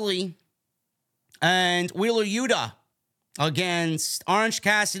Moxley and Wheeler Yuta against Orange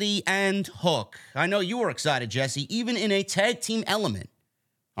Cassidy and Hook. I know you were excited, Jesse, even in a tag team element.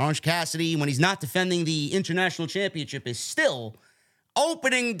 Orange Cassidy, when he's not defending the international championship, is still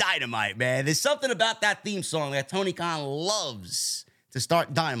opening Dynamite, man. There's something about that theme song that Tony Khan loves to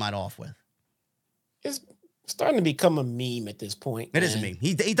start Dynamite off with. It's starting to become a meme at this point. It is a meme.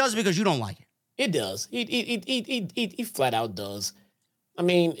 He does it because you don't like it. It does. He flat out does.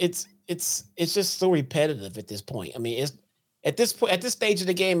 It's just so repetitive at this point. It's at this stage of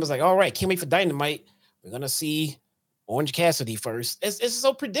the game. It's like, all right, can't wait for Dynamite. We're gonna see Orange Cassidy first. It's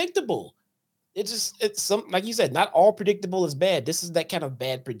so predictable. it's some, like you said, not all predictable is bad. This is that kind of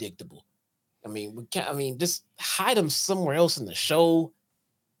bad predictable. I mean, just hide him somewhere else in the show.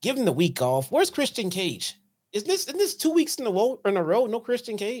 Give him the week off. Where's Christian Cage? Isn't this 2 weeks in a row? No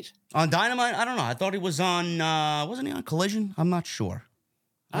Christian Cage on Dynamite. I don't know. I thought he was on. Wasn't he on Collision? I'm not sure.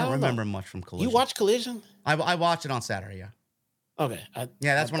 I don't remember much from Collision. You watch Collision? I watched it on Saturday. Yeah. Okay.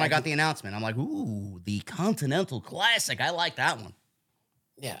 That's when I got the announcement. I'm like, ooh, the Continental Classic. I like that one.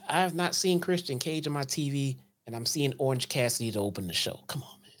 Yeah, I have not seen Christian Cage on my TV, and I'm seeing Orange Cassidy to open the show. Come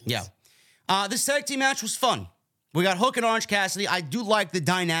on, man. Yeah. This tag team match was fun. We got Hook and Orange Cassidy. I do like the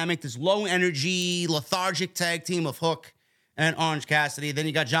dynamic, this low energy, lethargic tag team of Hook and Orange Cassidy. Then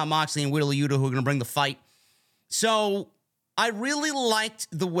you got Jon Moxley and Wheeler Yuta who are going to bring the fight. So I really liked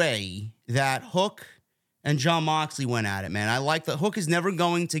the way that Hook and Jon Moxley went at it, man. I like that Hook is never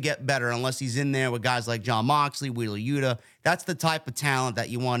going to get better unless he's in there with guys like Jon Moxley, Wheeler Yuta. That's the type of talent that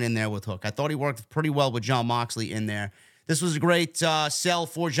you want in there with Hook. I thought he worked pretty well with Jon Moxley in there. This was a great sell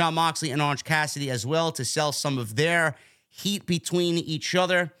for Jon Moxley and Orange Cassidy as well to sell some of their heat between each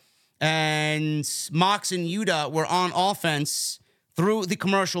other. And Mox and Yuta were on offense through the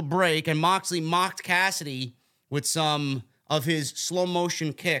commercial break, and Moxley mocked Cassidy with some of his slow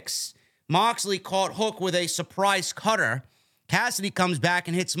motion kicks. Moxley caught Hook with a surprise cutter. Cassidy comes back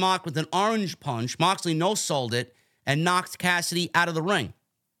and hits Mox with an orange punch. Moxley no-sold it and knocked Cassidy out of the ring.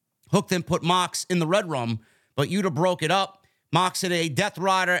 Hook then put Mox in the red room, but Yuta broke it up. Mox hit a Death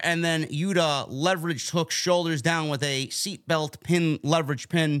Rider, and then Yuta leveraged Hook's shoulders down with a seatbelt pin, leverage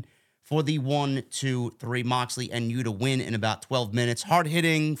pin for the 1, 2, 3. Moxley and Yuta win in about 12 minutes.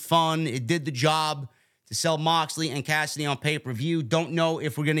 Hard-hitting, fun. It did the job to sell Moxley and Cassidy on pay-per-view. Don't know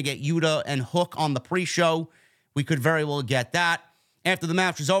if we're going to get Yuta and Hook on the pre-show. We could very well get that. After the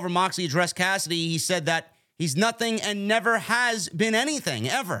match was over, Moxley addressed Cassidy. He said that he's nothing and never has been anything,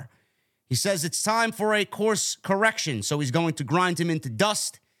 ever. He says it's time for a course correction, so he's going to grind him into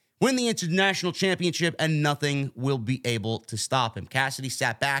dust, win the International Championship, and nothing will be able to stop him. Cassidy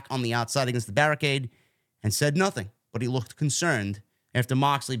sat back on the outside against the barricade and said nothing, but he looked concerned after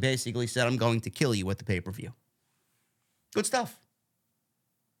Moxley basically said, I'm going to kill you at the pay-per-view. Good stuff.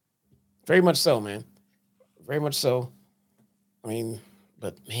 Very much so, man. Very much so. I mean,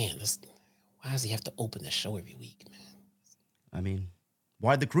 but man, why does he have to open the show every week, man? I mean,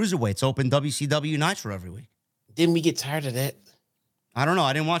 why'd the Cruiserweights open WCW Nitro every week? Didn't we get tired of that? I don't know.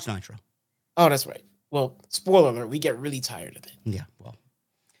 I didn't watch Nitro. Oh, that's right. Well, spoiler alert, we get really tired of it. Yeah, well,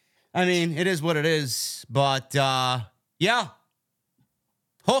 I mean, it is what it is. But, yeah.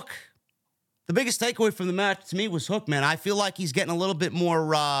 Hook. The biggest takeaway from the match to me was Hook, man. I feel like he's getting a little bit more,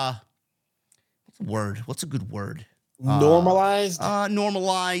 what's the word? What's a good word? Normalized?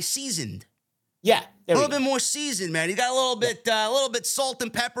 Normalized, seasoned. Yeah. A little bit more seasoned, man. He got a little bit salt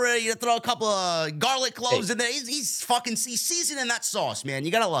and pepper. You throw a couple of garlic cloves in there. He's seasoned in that sauce, man.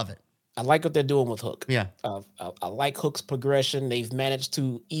 You gotta love it. I like what they're doing with Hook. Yeah. I like Hook's progression. They've managed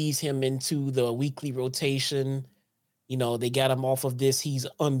to ease him into the weekly rotation. You know, they got him off of this he's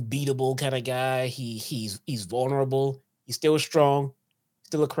unbeatable kind of guy. He's vulnerable. He's still strong.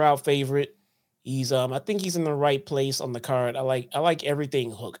 Still a crowd favorite. He's I think he's in the right place on the card. I like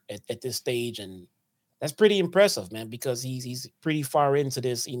everything Hook at this stage, and that's pretty impressive, man, because he's pretty far into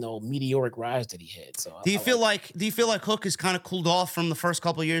this, meteoric rise that he had. So do you feel like Hook has kind of cooled off from the first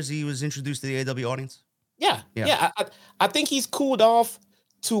couple of years he was introduced to the AEW audience? Yeah. I think he's cooled off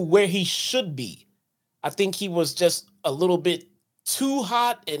to where he should be. I think he was just a little bit too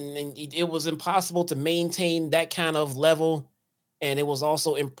hot, and it was impossible to maintain that kind of level. And it was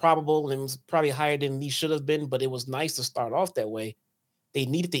also improbable and was probably higher than he should have been, but it was nice to start off that way. They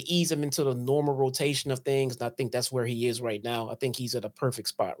needed to ease him into the normal rotation of things, and I think that's where he is right now. I think he's at a perfect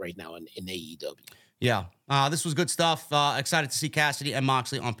spot right now in AEW. Yeah, this was good stuff. Excited to see Cassidy and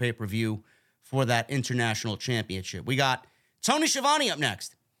Moxley on pay-per-view for that International Championship. We got Tony Schiavone up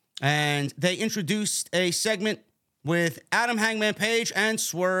next, and they introduced a segment with Adam Hangman Page and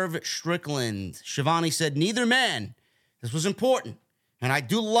Swerve Strickland. Schiavone said, neither man. This was important, and I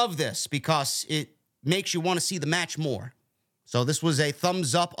do love this because it makes you want to see the match more. So this was a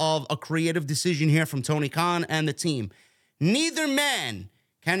thumbs up of a creative decision here from Tony Khan and the team. Neither man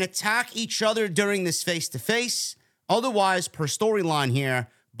can attack each other during this face-to-face. Otherwise, per storyline here,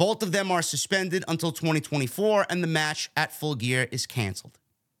 both of them are suspended until 2024, and the match at Full Gear is canceled.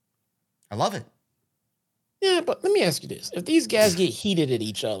 I love it. Yeah, but let me ask you this. If these guys get heated at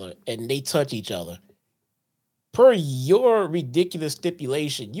each other and they touch each other, per your ridiculous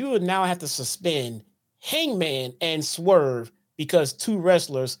stipulation, you would now have to suspend Hangman and Swerve because two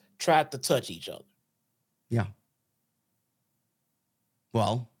wrestlers tried to touch each other. Yeah.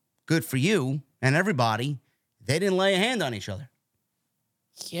 Well, good for you and everybody. They didn't lay a hand on each other.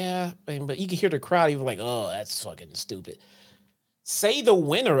 Yeah, but you can hear the crowd even like, oh, that's fucking stupid. Say the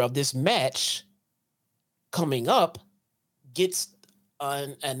winner of this match coming up gets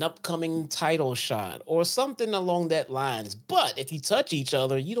an upcoming title shot or something along that lines. But if you touch each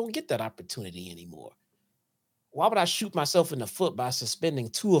other, you don't get that opportunity anymore. Why would I shoot myself in the foot by suspending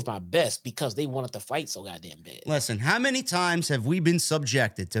two of my best because they wanted to fight so goddamn bad? Listen, how many times have we been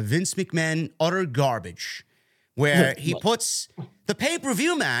subjected to Vince McMahon utter garbage where he puts the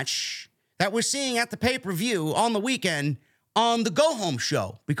pay-per-view match that we're seeing at the pay-per-view on the weekend on the go-home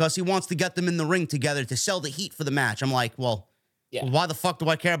show because he wants to get them in the ring together to sell the heat for the match? I'm like, well, why the fuck do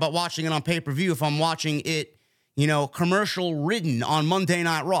I care about watching it on pay-per-view if I'm watching it, commercial-ridden on Monday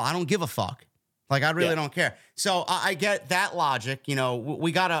Night Raw? I don't give a fuck. Like, I really don't care. So I get that logic.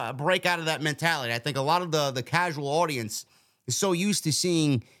 We got to break out of that mentality. I think a lot of the casual audience is so used to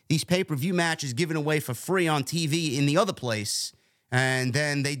seeing these pay-per-view matches given away for free on TV in the other place, and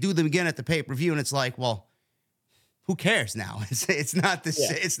then they do them again at the pay-per-view, and it's like, well, who cares now? It's not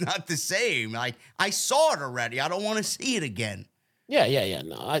it's not the same. Like, I saw it already. I don't want to see it again. Yeah.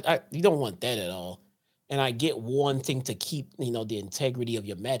 No, you don't want that at all. And I get wanting to keep, the integrity of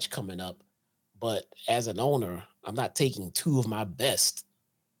your match coming up. But as an owner, I'm not taking two of my best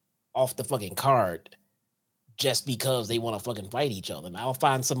off the fucking card just because they want to fucking fight each other. And I'll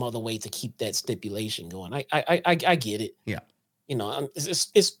find some other way to keep that stipulation going. I get it. Yeah.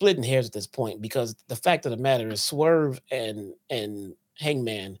 It's splitting hairs at this point because the fact of the matter is Swerve and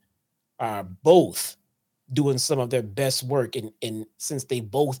Hangman are both doing some of their best work in since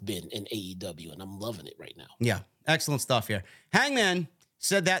they've both been in AEW, and I'm loving it right now. Yeah, excellent stuff here. Hangman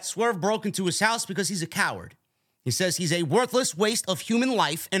said that Swerve broke into his house because he's a coward. He says he's a worthless waste of human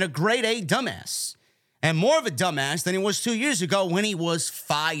life and a grade A dumbass. And more of a dumbass than he was 2 years ago when he was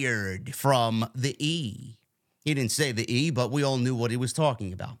fired from the E. He didn't say the E, but we all knew what he was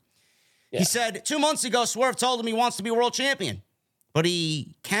talking about. Yeah. He said 2 months ago, Swerve told him he wants to be world champion. But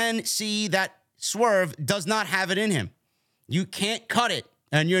he can see that Swerve does not have it in him. You can't cut it,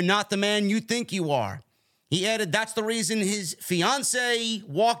 and you're not the man you think you are. He added that's the reason his fiance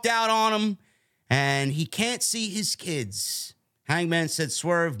walked out on him, and he can't see his kids. Hangman said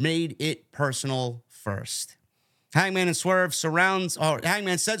Swerve made it personal first. Hangman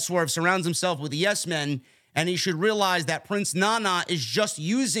said Swerve surrounds himself with yes men, and he should realize that Prince Nana is just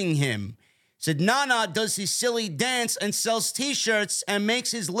using him. Said Nana does his silly dance and sells T-shirts and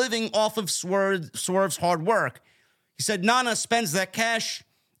makes his living off of Swerve's hard work. He said Nana spends that cash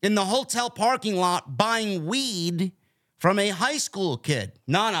in the hotel parking lot buying weed from a high school kid.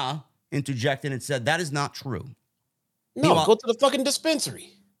 Nana interjected and said that is not true. No, go to the fucking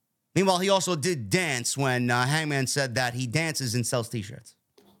dispensary. Meanwhile, he also did dance when Hangman said that he dances and sells T-shirts.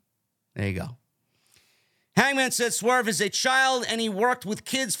 There you go. Hangman said Swerve is a child and he worked with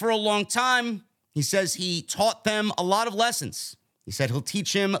kids for a long time. He says he taught them a lot of lessons. He said he'll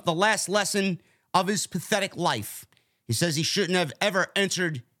teach him the last lesson of his pathetic life. He says he shouldn't have ever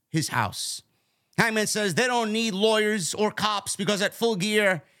entered his house. Hangman says they don't need lawyers or cops because at Full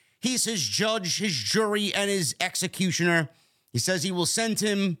Gear, he's his judge, his jury, and his executioner. He says he will send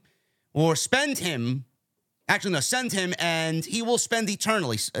him and he will spend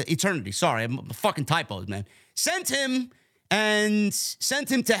eternity. Sorry, I'm fucking typos, man. Send him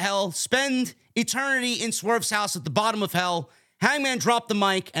to hell, spend eternity in Swerve's house at the bottom of hell. Hangman dropped the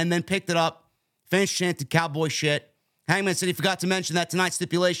mic and then picked it up. Fans chanted cowboy shit. Hangman said he forgot to mention that tonight's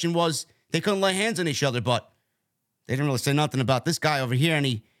stipulation was they couldn't lay hands on each other, but they didn't really say nothing about this guy over here, and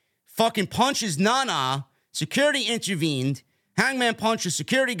he fucking punches Nana. Security intervened. Hangman punched a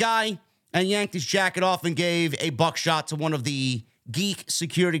security guy and yanked his jacket off and gave a buckshot to one of the geek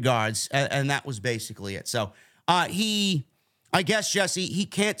security guards, and that was basically it. So I guess, Jesse, he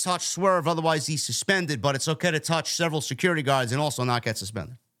can't touch Swerve, otherwise he's suspended, but it's okay to touch several security guards and also not get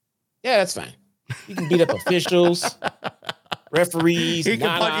suspended. Yeah, that's fine. You can beat up officials, referees. He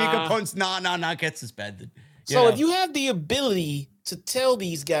can punch Nana, not get suspended. So if you have the ability to tell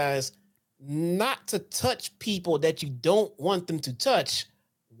these guys not to touch people that you don't want them to touch,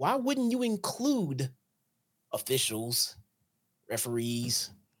 why wouldn't you include officials, referees,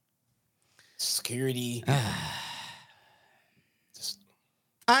 security?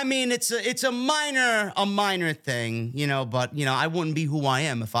 I mean, it's a minor thing, but I wouldn't be who I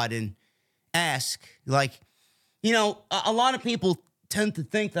am if I didn't ask. Like, a lot of people tend to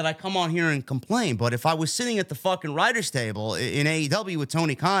think that I come on here and complain, but if I was sitting at the fucking writer's table in AEW with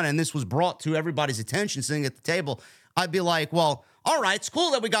Tony Khan and this was brought to everybody's attention sitting at the table, I'd be like, well, all right, it's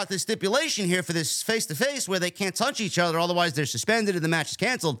cool that we got this stipulation here for this face-to-face where they can't touch each other, otherwise they're suspended and the match is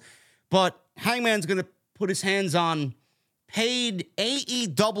canceled. but Hangman's going to put his hands on paid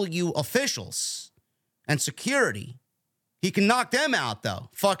AEW officials and security. He can knock them out, though.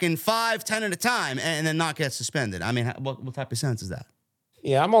 Fucking 5, 10 at a time and then not get suspended. I mean, what type of sense is that?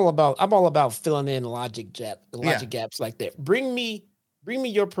 Yeah, I'm all about filling in logic gaps like that. Bring me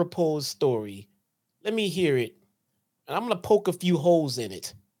your proposed story. Let me hear it. And I'm gonna poke a few holes in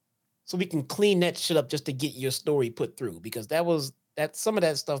it so we can clean that shit up just to get your story put through. Because some of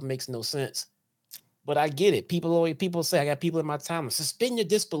that stuff makes no sense. But I get it. People say, I got people in my time, suspend your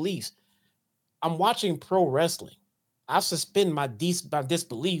disbeliefs. I'm watching pro wrestling. I suspend my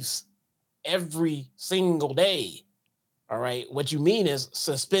disbeliefs every single day. All right. What you mean is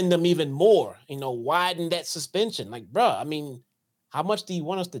suspend them even more, widen that suspension. Like, bruh, I mean, how much do you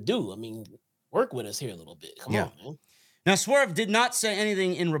want us to do? I mean, work with us here a little bit. Come on, man. Now, Swerve did not say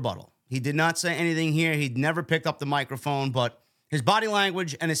anything in rebuttal. He did not say anything here. He'd never picked up the microphone, but his body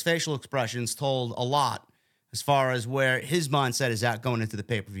language and his facial expressions told a lot as far as where his mindset is at going into the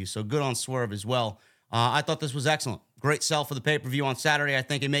pay-per-view. So good on Swerve as well. I thought this was excellent. Great sell for the pay-per-view on Saturday. I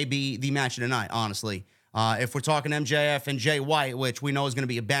think it may be the match of the night, honestly. If we're talking MJF and Jay White, which we know is going to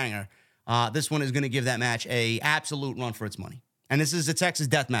be a banger, this one is going to give that match a absolute run for its money. And this is a Texas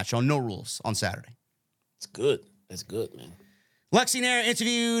death match on no rules on Saturday. It's good. That's good, man. Lexi Nair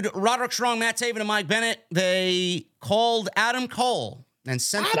interviewed Roderick Strong, Matt Taven, and Mike Bennett. They called Adam Cole and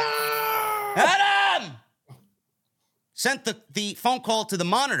sent sent the phone call to the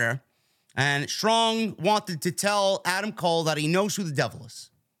monitor, and Strong wanted to tell Adam Cole that he knows who the devil is.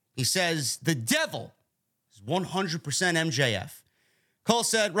 He says, the devil is 100% MJF. Cole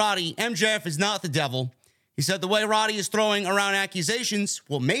said, Roddy, MJF is not the devil. He said, the way Roddy is throwing around accusations,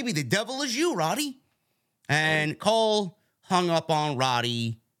 well, maybe the devil is you, Roddy. And Cole hung up on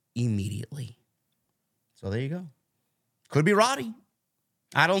Roddy immediately. So there you go. Could be Roddy.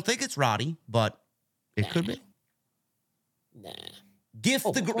 I don't think it's Roddy, but it could be. Nah.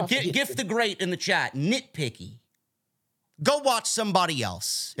 Gift the Great in the chat. Nitpicky. Go watch somebody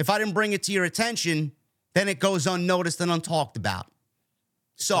else. If I didn't bring it to your attention, then it goes unnoticed and untalked about.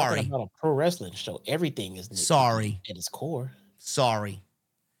 Sorry. Talking about a pro wrestling show. Everything is nitpicky. Sorry. At its core. Sorry.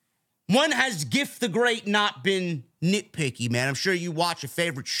 When has Gift the Great not been nitpicky, man? I'm sure you watch a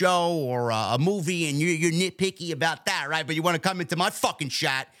favorite show or a movie and you're nitpicky about that, right? But you want to come into my fucking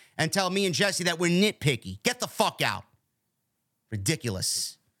chat and tell me and Jesse that we're nitpicky. Get the fuck out.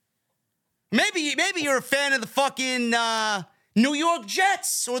 Ridiculous. Maybe you're a fan of the fucking New York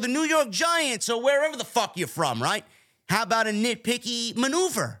Jets or the New York Giants or wherever the fuck you're from, right? How about a nitpicky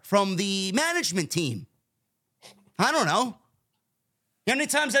maneuver from the management team? I don't know. You know how many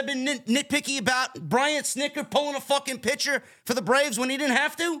times I've been nitpicky about Bryant Snicker pulling a fucking pitcher for the Braves when he didn't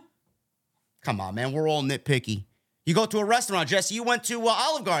have to? Come on, man. We're all nitpicky. You go to a restaurant, Jesse. You went to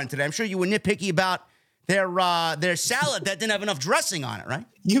Olive Garden today. I'm sure you were nitpicky about their salad that didn't have enough dressing on it, right?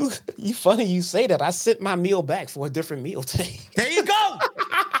 You funny you say that. I sent my meal back for a different meal today. There you go.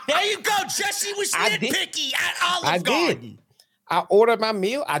 There you go. Jesse was nitpicky at Olive Garden. I ordered my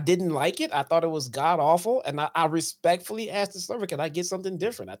meal. I didn't like it. I thought it was god awful, and I respectfully asked the server, "Can I get something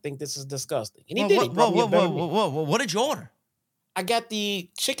different? I think this is disgusting." And he did. What did you order? I got the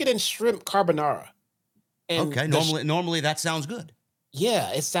chicken and shrimp carbonara. And okay, normally that sounds good.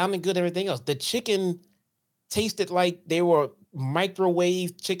 Yeah, it sounded good. Everything else, the chicken tasted like they were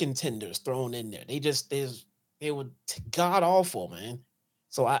microwave chicken tenders thrown in there. They were god awful, man.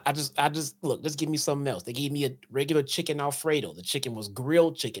 So I just look, just give me something else. They gave me a regular chicken Alfredo. The chicken was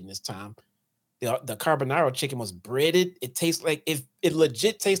grilled chicken this time. The carbonara chicken was breaded. It tastes like it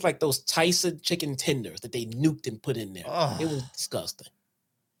legit tastes like those Tyson chicken tenders that they nuked and put in there. Oh. It was disgusting.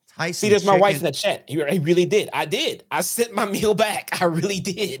 Tyson See, there's my wife in the chat. He really did. I did. I sent my meal back. I really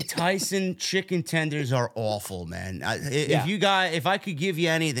did. Tyson chicken tenders are awful, man. If I could give you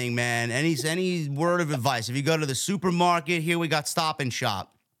anything, man, any word of advice, if you go to the supermarket, here we got Stop and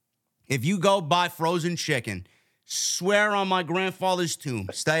Shop. If you go buy frozen chicken, swear on my grandfather's tomb,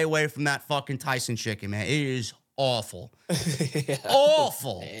 stay away from that fucking Tyson chicken, man. It is awful.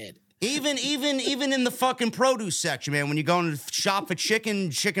 Awful. Man. Even in the fucking produce section, man, when you go to shop for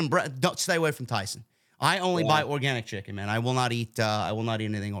chicken breast, don't stay away from Tyson. I only buy organic chicken, man. I will not eat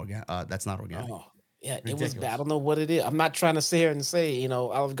anything organic. That's not organic. Oh, yeah, ridiculous. It was bad. I don't know what it is. I'm not trying to sit here and say,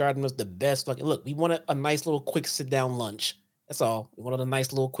 Olive Garden was the best. Look, we wanted a nice little quick sit down lunch. That's all. We wanted a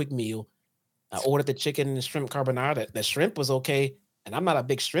nice little quick meal. I ordered the chicken and shrimp carbonara. The shrimp was okay, and I'm not a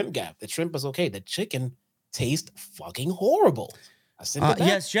big shrimp guy. The shrimp was okay. The chicken tastes fucking horrible.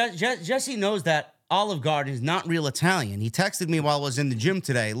 Yes, Jesse knows that Olive Garden is not real Italian. He texted me while I was in the gym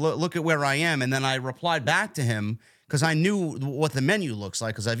today. Look at where I am. And then I replied back to him because I knew what the menu looks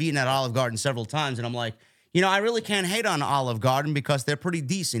like because I've eaten at Olive Garden several times, and I'm like, I really can't hate on Olive Garden because they're pretty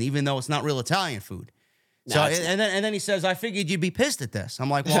decent, even though it's not real Italian food. So and then he says, I figured you'd be pissed at this. I'm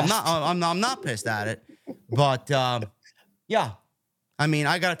like, well, I'm not pissed at it, but yeah, I mean,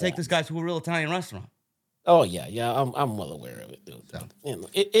 I got to take this guy to a real Italian restaurant. Oh yeah, I'm well aware of it, dude. So.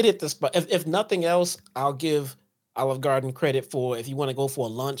 It hit the spot. If nothing else, I'll give Olive Garden credit for if you want to go for a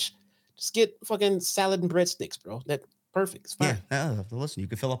lunch, just get fucking salad and breadsticks, bro. That's perfect. It's fine. Yeah, listen, you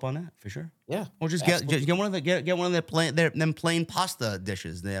can fill up on that for sure. Yeah, or just get one of the plain pasta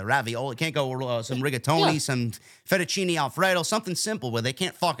dishes, the ravioli. Can't go some rigatoni, some fettuccine alfredo, something simple where they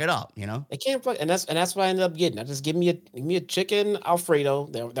can't fuck it up. They can't fuck, and that's what I ended up getting. I just give me a chicken alfredo.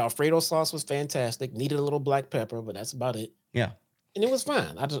 The alfredo sauce was fantastic. Needed a little black pepper, but that's about it. Yeah. And it was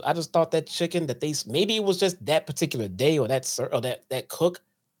fine. I just thought that chicken that maybe it was just that particular day or that cook,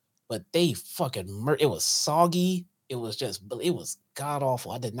 but they fucking it was soggy. It was god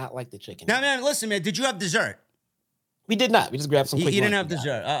awful. I did not like the chicken. Now, man, listen, man. Did you have dessert? We did not. We just grabbed some. You didn't have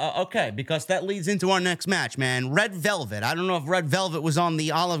dessert. Okay, because that leads into our next match, man. Red Velvet. I don't know if Red Velvet was on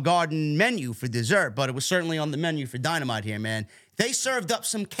the Olive Garden menu for dessert, but it was certainly on the menu for Dynamite here, man. They served up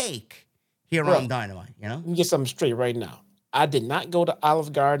some cake here on Dynamite. Let me get something straight right now. I did not go to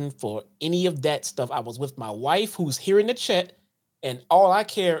Olive Garden for any of that stuff. I was with my wife, who's here in the chat, and all I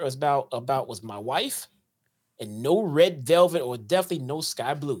care about was my wife. And no Red Velvet or definitely no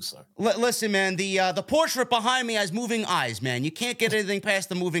Sky Blue, sir. Listen, man, the portrait behind me has moving eyes, man. You can't get anything past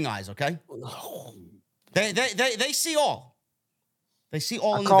the moving eyes, okay? They see all. They see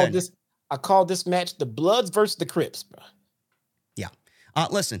all in the venue. I call this match the Bloods versus the Crips, bro. Yeah.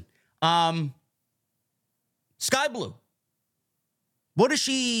 Listen, Sky Blue. What is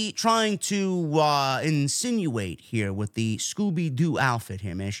she trying to insinuate here with the Scooby-Doo outfit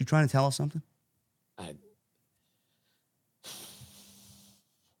here, man? Is she trying to tell us something?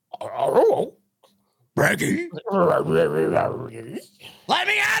 Braggy. Let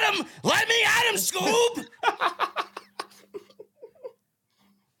me at him! Let me at him, Scoob!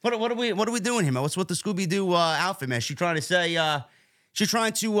 What are we doing here, man? What's with the Scooby-Doo outfit, man? She trying to say she's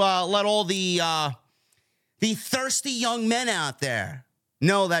trying to let all the thirsty young men out there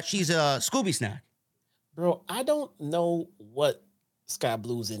know that she's a Scooby snack. Bro, I don't know what Sky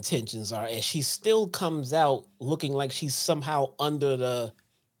Blue's intentions are, and she still comes out looking like she's somehow under the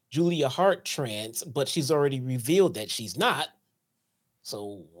Julia Hart trance, but she's already revealed that she's not.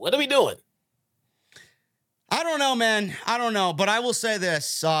 So what are we doing? I don't know, man. I don't know, but I will say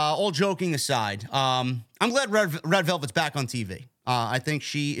this, all joking aside, I'm glad Red Velvet's back on TV. I think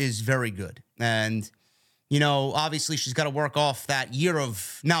she is very good. And, obviously she's got to work off that year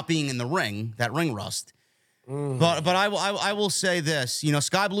of not being in the ring, that ring rust. But I will say this,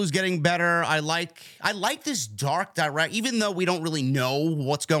 Sky Blue's getting better. I like this dark direct, even though we don't really know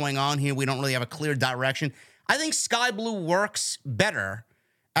what's going on here. We don't really have a clear direction. I think Sky Blue works better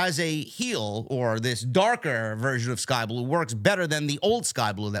as a heel, or this darker version of Sky Blue works better than the old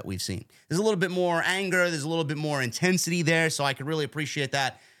Sky Blue that we've seen. There's a little bit more anger. There's a little bit more intensity there. So I could really appreciate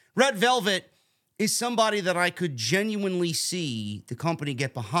that. Red Velvet is somebody that I could genuinely see the company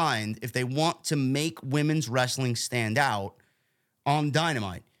get behind if they want to make women's wrestling stand out on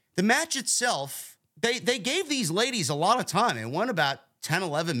Dynamite. The match itself, they gave these ladies a lot of time. It went about 10,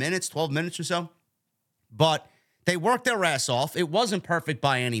 11 minutes, 12 minutes or so. But they worked their ass off. It wasn't perfect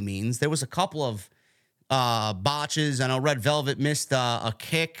by any means. There was a couple of botches. I know Red Velvet missed a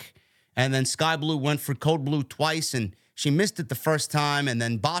kick, and then Sky Blue went for Code Blue twice, and she missed it the first time and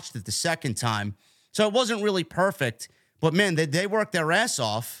then botched it the second time. So it wasn't really perfect, but man, they worked their ass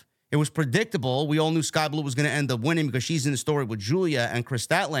off. It was predictable. We all knew Sky Blue was going to end up winning because she's in the story with Julia and Chris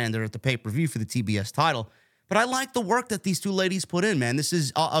Statlander at the pay-per-view for the TBS title. But I like the work that these two ladies put in, man. This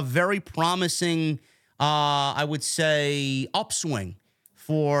is a very promising, I would say, upswing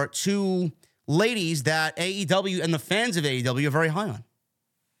for two ladies that AEW and the fans of AEW are very high on.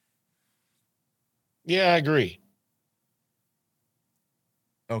 Yeah, I agree.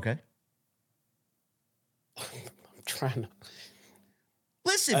 Okay. I'm trying to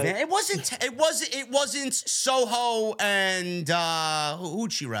listen, man. It wasn't Soho and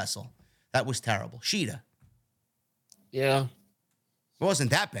who'd she wrestle? That was terrible. Sheeta. Yeah. It wasn't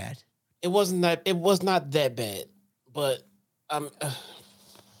that bad. It was not that bad. But all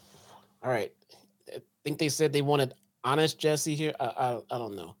right. I think they said they wanted Honest Jesse here. I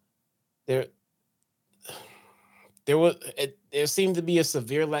don't know. There seemed to be a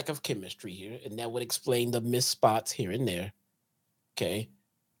severe lack of chemistry here, and that would explain the missed spots here and there. Okay.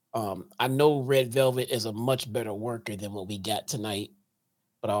 I know Red Velvet is a much better worker than what we got tonight.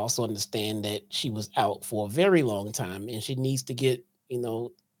 but I also understand that she was out for a very long time and she needs to get, she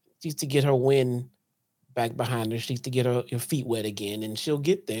needs to get her win back behind her. She needs to get her feet wet again, and she'll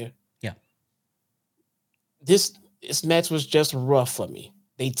get there. Yeah. This match was just rough for me.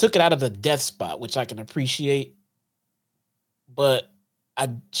 They took it out of the death spot, which I can appreciate. But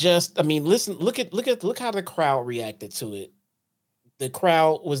listen, look how the crowd reacted to it. The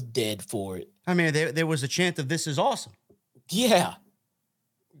crowd was dead for it. I mean, there was a chant of "This is awesome." Yeah.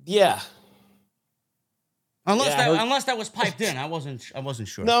 Unless that was piped in, I wasn't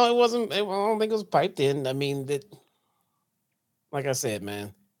sure. No, it wasn't. I don't think it was piped in. I mean, like I said, man,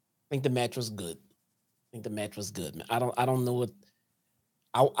 I think the match was good. Man. I don't know what.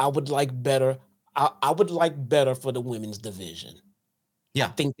 I would like better. I would like better for the women's division. Yeah, I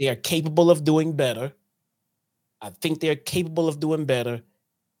think they are capable of doing better. I think they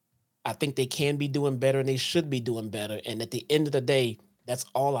can be doing better, and they should be doing better. And at the end of the day, that's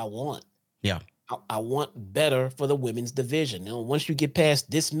all I want. Yeah. I want better for the women's division. Once you get past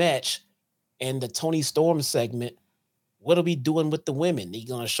this match and the Tony Storm segment, what are we doing with the women? You're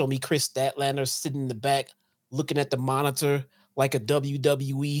going to show me Chris Statlander sitting in the back looking at the monitor like a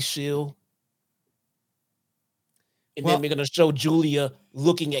WWE shield? And then we're going to show Julia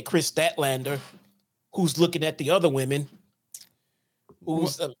looking at Chris Statlander, who's looking at the other women. Bro,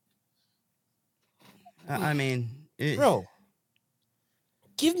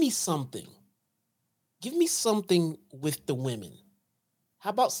 give me something. Give me something with the women. How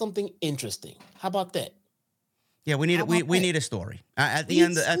about something interesting? How about that? Yeah, we need a story. At the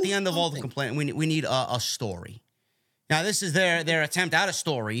end of all the complaining, we need a story. Now, this is their attempt at a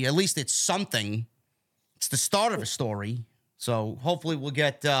story. At least it's something. It's the start of a story. So hopefully we'll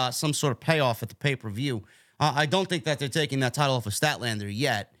get some sort of payoff at the pay-per-view. I don't think that they're taking that title off of Statlander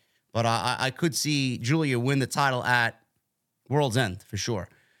yet, but I could see Julia win the title at World's End for sure.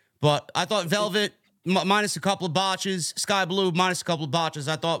 But I thought Velvet, minus a couple of botches, Sky Blue, minus a couple of botches.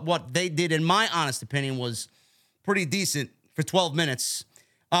 I thought what they did, in my honest opinion, was pretty decent for 12 minutes.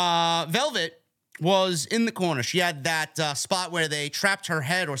 Velvet was in the corner. She had that spot where they trapped her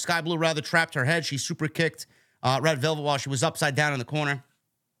head, or Sky Blue rather trapped her head. She super kicked Red Velvet while she was upside down in the corner.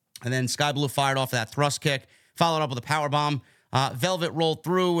 And then Sky Blue fired off that thrust kick, followed up with a power bomb. Velvet rolled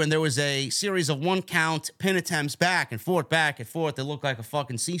through, and there was a series of one-count pin attempts back and forth. It looked like a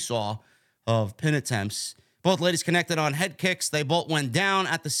fucking seesaw of pin attempts. Both ladies connected on head kicks. They both went down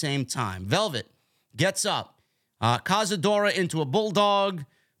at the same time. Velvet gets up. Cazadora into a bulldog.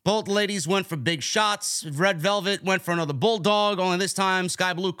 Both ladies went for big shots. Red Velvet went for another bulldog, only this time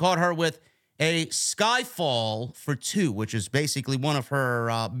Sky Blue caught her with a Skyfall for 2, which is basically one of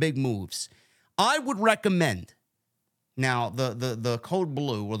her big moves. I would recommend, now, the Code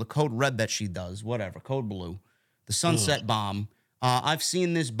Blue, or the Code Red that she does, whatever, Code Blue, the Sunset Bomb. I've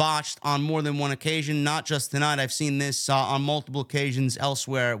seen this botched on more than one occasion, not just tonight. I've seen this on multiple occasions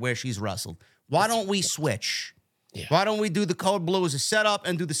elsewhere where she's wrestled. Why don't we switch? Yeah. Why don't we do the Code Blue as a setup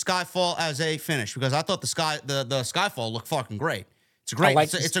and do the Skyfall as a finish? Because I thought the Skyfall looked fucking great.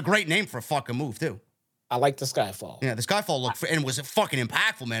 It's a great name for a fucking move too. I like the Skyfall. Yeah, the Skyfall looked and was fucking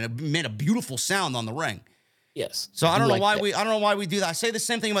impactful, man. It made a beautiful sound on the ring. Yes. So I don't know why we do that. I say the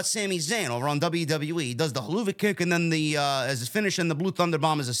same thing about Sami Zayn over on WWE. He does the haluva kick and then the as a finish and the Blue Thunder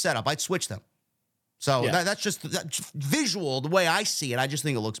Bomb as a setup. I'd switch them. So that's just visual, the way I see it. I just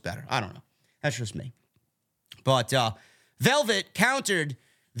think it looks better. I don't know. That's just me. But Velvet countered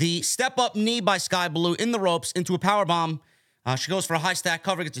the step-up knee by Sky Blue in the ropes into a powerbomb. She goes for a high stack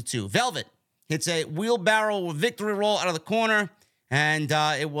cover, gets a 2. Velvet hits a wheelbarrow victory roll out of the corner, and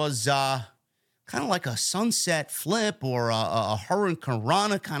it was kind of like a sunset flip or a Hurricane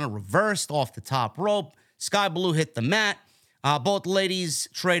Rana kind of reversed off the top rope. Sky Blue hit the mat. Both ladies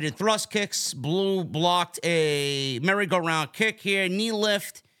traded thrust kicks. Blue blocked a merry-go-round kick here, knee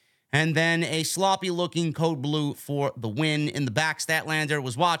lift, and then a sloppy-looking Code Blue for the win. In the back, Statlander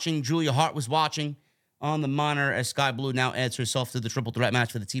was watching. Julia Hart was watching on the monitor as Sky Blue now adds herself to the triple threat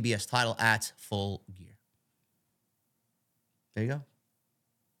match for the TBS title at Full Gear. There you go.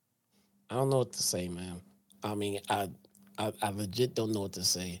 I don't know what to say, man. I mean, I legit don't know what to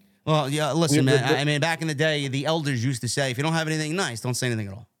say. Well, yeah, listen, man. I mean, back in the day, the elders used to say, if you don't have anything nice, don't say anything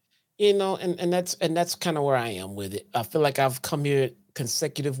at all. You know, and that's kind of where I am with it. I feel like I've come here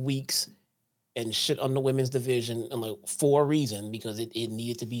consecutive weeks and shit on the women's division for a reason, because it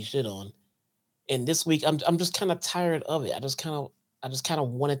needed to be shit on. And this week, I'm just kind of tired of it. I just kind of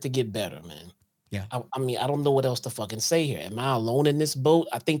want it to get better, man. Yeah. I mean, I don't know what else to fucking say here. Am I alone in this boat?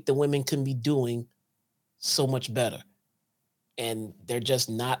 I think the women can be doing so much better. And they're just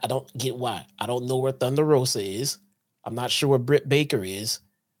not. I don't get why. I don't know where Thunder Rosa is. I'm not sure where Britt Baker is.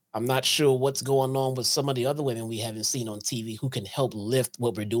 I'm not sure what's going on with some of the other women we haven't seen on TV who can help lift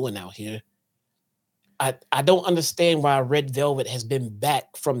what we're doing out here. I don't understand why Red Velvet has been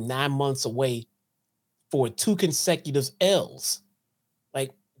back from 9 months away for 2 consecutive L's.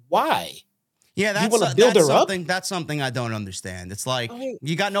 Like, why? Yeah, You want to build her up? that's something I don't understand. It's like I mean,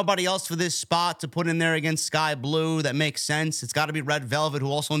 you got nobody else for this spot to put in there against Sky Blue. That makes sense. It's got to be Red Velvet,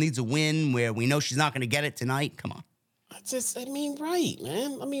 who also needs a win, where we know she's not going to get it tonight. Come on. right,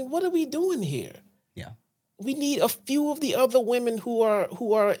 man. I mean, what are we doing here? Yeah. We need a few of the other women who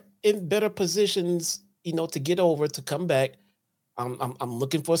are in better positions, to get over, to come back. I'm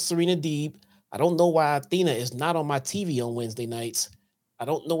looking for Serena Deeb. I don't know why Athena is not on my TV on Wednesday nights. I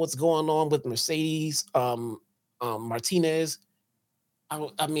don't know what's going on with Mercedes Martinez.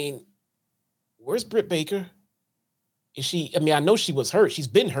 I mean, where's Britt Baker? Is she? I mean, I know she was hurt. She's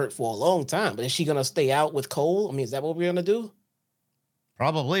been hurt for a long time, but is she gonna stay out with Cole? I mean, is that what we're gonna do?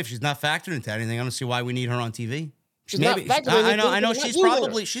 Probably. If she's not factored into anything, I don't see why we need her on TV. She's not factored into I know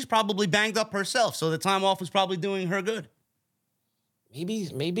she's probably banged up herself, so the time off was probably doing her good. Maybe.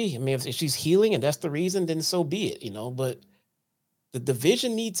 I mean, if she's healing and that's the reason, then so be it, But the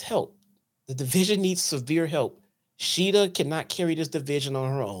division needs help. The division needs severe help. Sheeta cannot carry this division on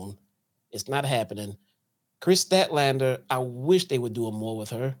her own. It's not happening. Chris Statlander, I wish they would do more with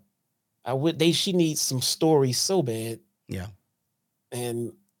her. She needs some stories so bad. Yeah.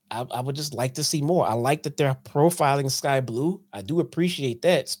 And I would just like to see more. I like that they're profiling Sky Blue. I do appreciate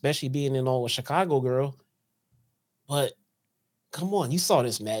that, especially being in all a Chicago girl. But come on, you saw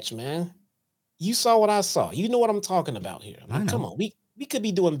this match, man. You saw what I saw. You know what I'm talking about here. I mean, come on, we could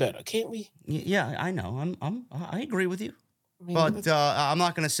be doing better, can't we? Yeah, I know. I agree with you. But I'm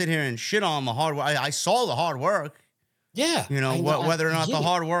not going to sit here and shit on the hard work. I saw the hard work. Yeah. Whether or not the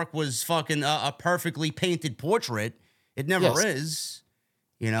hard work was fucking a perfectly painted portrait, it never is.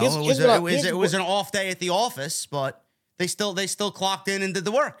 It was an off day at the office, but they still clocked in and did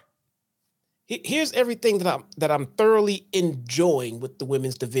the work. Here's everything that I'm thoroughly enjoying with the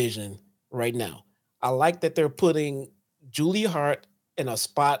women's division right now. I like that they're putting Julia Hart in a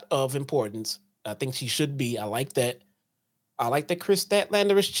spot of importance. I think she should be. I like that. I like that Chris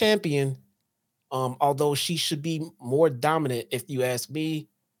Statlander is champion, although she should be more dominant, if you ask me.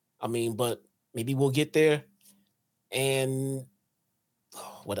 I mean, but maybe we'll get there. And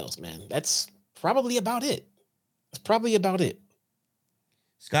what else, man? That's probably about it.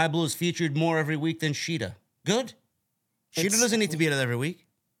 Sky Blue is featured more every week than Sheeta. Good. Sheeta doesn't need to be in it every week.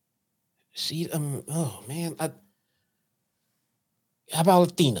 Oh man. How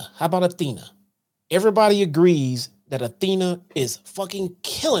about Athena? Everybody agrees that Athena is fucking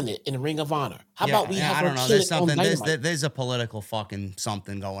killing it in Ring of Honor. How about we have her kill it on Dynamite? There's a political fucking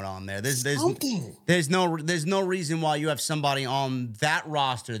something going on there. Something. There's no reason why you have somebody on that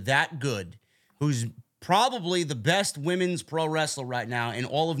roster that good, who's probably the best women's pro wrestler right now in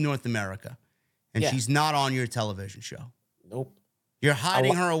all of North America, and she's not on your television show. Nope. You're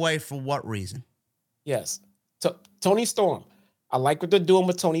hiding her away for what reason? Yes. Toni Storm. I like what they're doing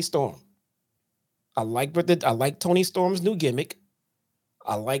with Toni Storm. I like Toni Storm's new gimmick.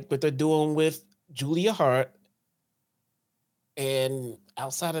 I like what they're doing with Julia Hart. And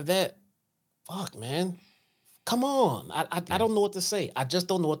outside of that, fuck, man. Come on. I don't know what to say. I just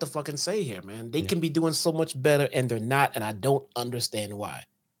don't know what to fucking say here, man. They can be doing so much better, and they're not, and I don't understand why.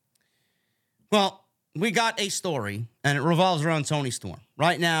 Well, we got a story, and it revolves around Toni Storm.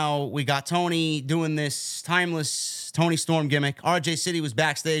 Right now, we got Toni doing this timeless Toni Storm gimmick. RJ City was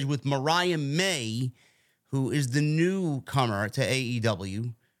backstage with Mariah May, who is the newcomer to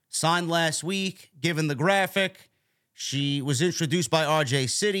AEW. Signed last week, given the graphic. She was introduced by RJ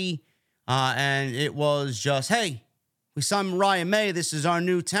City, and it was just, hey, we signed Mariah May. This is our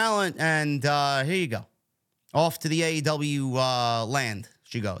new talent, and here you go. Off to the AEW land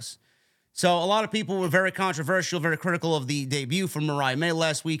she goes. So a lot of people were very controversial, very critical of the debut from Mariah May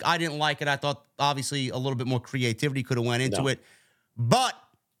last week. I didn't like it. I thought, obviously, a little bit more creativity could have went into it. But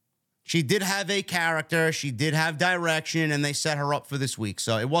she did have a character. She did have direction, and they set her up for this week.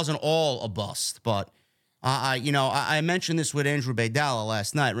 So it wasn't all a bust. But, I mentioned this with Andrew Baydala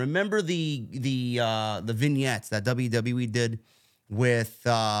last night. Remember the vignettes that WWE did with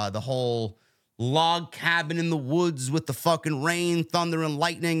the whole log cabin in the woods with the fucking rain, thunder, and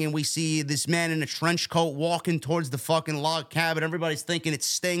lightning, and we see this man in a trench coat walking towards the fucking log cabin. Everybody's thinking it's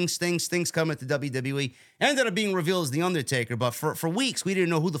Sting's coming to WWE. Ended up being revealed as The Undertaker, but for weeks, we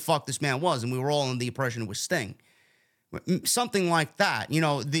didn't know who the fuck this man was, and we were all under the impression it was Sting. Something like that.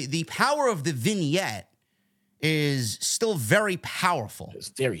 The power of the vignette is still very powerful. It's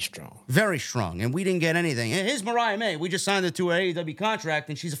very strong. Very strong. And we didn't get anything. And here's Mariah May. We just signed her to an AEW contract,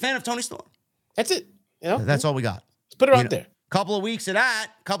 and she's a fan of Toni Storm. That's it. You know? That's all we got. Let's put her out there. Couple of weeks of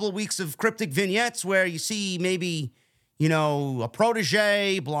that, couple of weeks of cryptic vignettes where you see maybe, a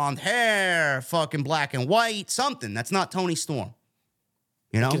protege, blonde hair, fucking black and white, something. That's not Toni Storm.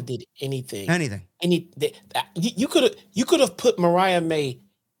 You know? Could have did anything. You could have put Mariah May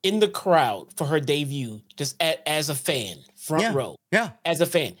in the crowd for her debut, just as a fan, front row. Yeah. As a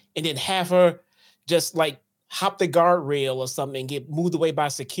fan. And then have her just like hop the guardrail or something and get moved away by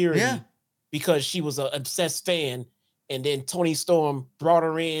security because she was an obsessed fan. And then Toni Storm brought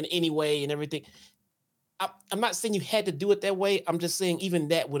her in anyway and everything. I'm not saying you had to do it that way. I'm just saying even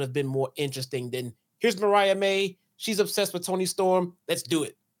that would have been more interesting than here's Mariah May. She's obsessed with Toni Storm. Let's do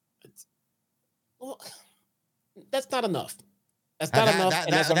it. Well, that's not enough. That's not enough.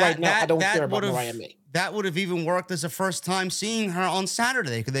 And as of right now, I don't care about Mariah May. That would have even worked as a first time seeing her on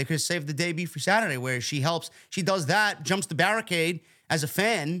Saturday. They could save the debut for Saturday where she does that, jumps the barricade as a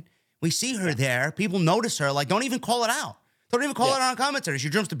fan. We see her there. People notice her. Like, don't even call it out. Don't even call it out on commentary. She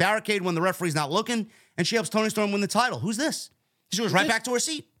jumps the barricade when the referee's not looking, and she helps Toni Storm win the title. Who's this? She goes right back to her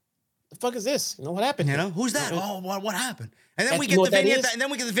seat. The fuck is this? What happened? Who's that? Oh, what happened? And then we get the vignette. And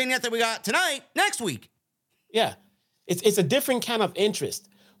then we get the vignette that we got tonight, next week. Yeah, it's a different kind of interest.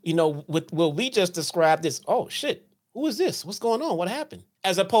 With what we just described this. Oh shit, who is this? What's going on? What happened?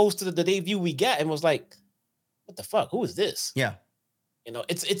 As opposed to the debut we got and was like, what the fuck? Who is this? Yeah,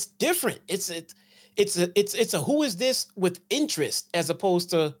 it's different. It's a who is this with interest as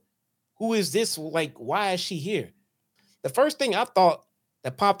opposed to who is this? Like, why is she here? The first thing I thought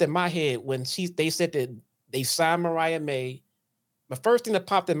that popped in my head when they said that they signed Mariah May, the first thing that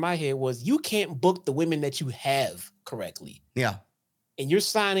popped in my head was you can't book the women that you have correctly. Yeah. And you're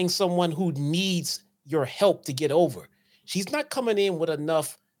signing someone who needs your help to get over. She's not coming in with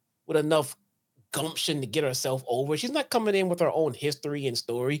enough gumption to get herself over. She's not coming in with her own history and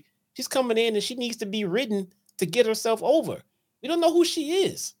story. She's coming in and she needs to be ridden to get herself over. We don't know who she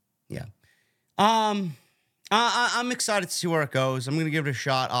is. Yeah. I'm excited to see where it goes. I'm going to give it a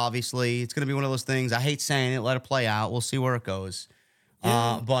shot, obviously. It's going to be one of those things. I hate saying it. Let it play out. We'll see where it goes.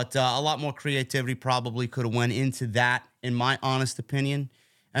 Yeah. But a lot more creativity probably could have went into that, in my honest opinion.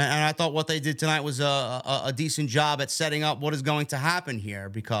 And I thought what they did tonight was a decent job at setting up what is going to happen here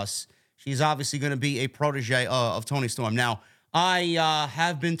because she's obviously going to be a protege of Toni Storm. Now, I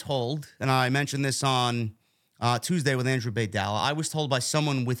have been told, and I mentioned this on Tuesday with Andrew Baydala, I was told by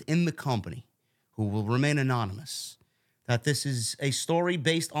someone within the company who will remain anonymous, that this is a story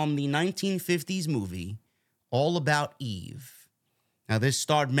based on the 1950s movie All About Eve. Now, this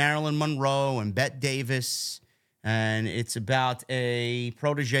starred Marilyn Monroe and Bette Davis, and it's about a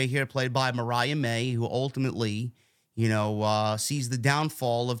protege here played by Mariah May, who ultimately, sees the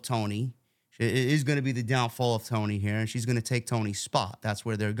downfall of Toni. It is going to be the downfall of Toni here, and she's going to take Toni's spot. That's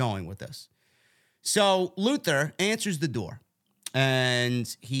where they're going with this. So Luther answers the door.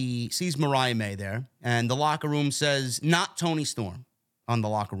 And he sees Mariah May there, and the locker room says, not Toni Storm on the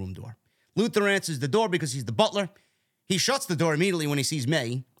locker room door. Luther answers the door because he's the butler. He shuts the door immediately when he sees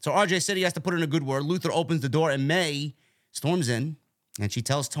May. So RJ said he has to put in a good word. Luther opens the door, and May storms in, and she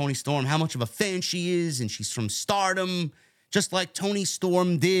tells Toni Storm how much of a fan she is, and she's from Stardom, just like Toni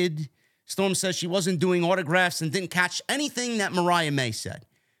Storm did. Storm says she wasn't doing autographs and didn't catch anything that Mariah May said.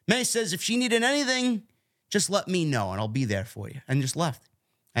 May says if she needed anything, just let me know, and I'll be there for you. And just left.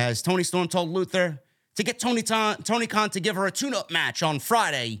 As Toni Storm told Luther to get Tony Khan to give her a tune-up match on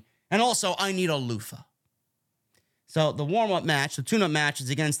Friday. And also, I need a loofah. So the warm-up match, the tune-up match, is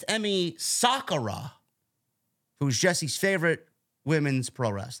against Emi Sakura, who's Jesse's favorite women's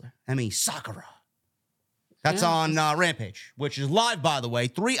pro wrestler. Emi Sakura. That's on Rampage, which is live, by the way.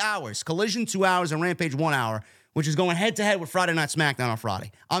 3 hours. Collision, 2 hours, and Rampage, 1 hour, which is going head-to-head with Friday Night SmackDown on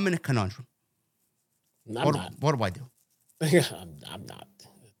Friday. I'm in a conundrum. What do I do? I'm not.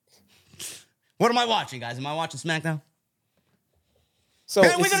 What am I watching, guys? Am I watching SmackDown? So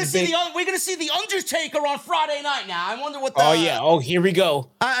man, we're gonna see the Undertaker on Friday night now. I wonder what the. Oh yeah. Oh, here we go.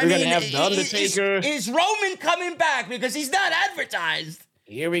 We're gonna have the Undertaker. Is Roman coming back because he's not advertised?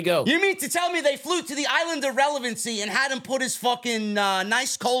 Here we go. You mean to tell me they flew to the island of relevancy and had him put his fucking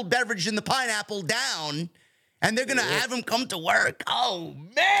nice cold beverage in the pineapple down? And they're going to have him come to work. Oh,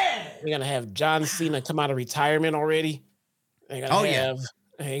 man. We're going to have John Cena come out of retirement already. They're going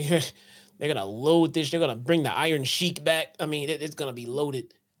to load this. They're going to bring the Iron Sheik back. I mean, it's going to be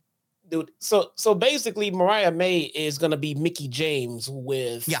loaded. Dude, so basically, Mariah May is going to be Mickie James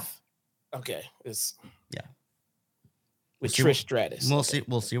with... Yeah. Okay. With We'll Trish Stratus.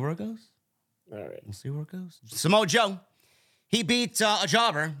 We'll see where it goes. All right. We'll see where it goes. Samoa Joe, he beat a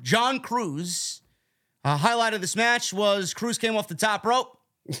jobber, John Cruz. Highlight of this match was Cruz came off the top rope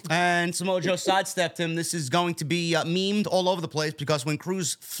and Samoa Joe sidestepped him. This is going to be memed all over the place because when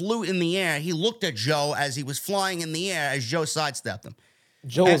Cruz flew in the air, he looked at Joe as he was flying in the air as Joe sidestepped him.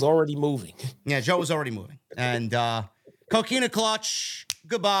 Joe was already moving. Yeah, Joe was already moving. And Coquina clutch,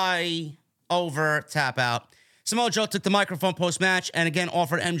 goodbye, over, tap out. Samoa Joe took the microphone post-match and again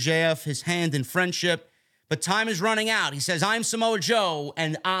offered MJF his hand in friendship. But time is running out. He says, I'm Samoa Joe,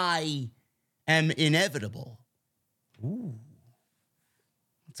 and I am inevitable. Ooh.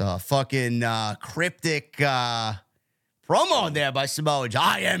 It's a fucking cryptic promo there by Samoa Joe.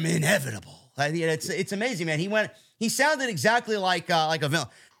 I am inevitable. It's amazing, man. He sounded exactly like a villain.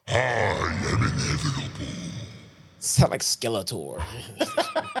 I am inevitable. Sound like Skeletor.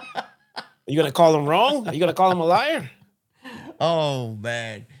 Are you going to call him wrong? Are you going to call him a liar? Oh,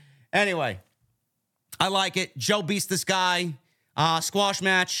 man. Anyway, I like it. Joe beats this guy. Squash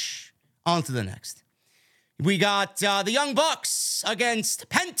match. On to the next. We got the Young Bucks against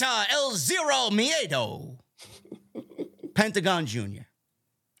Penta El Zero Miedo. Pentagon Jr.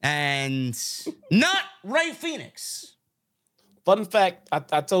 And not Ray Phoenix. Fun fact,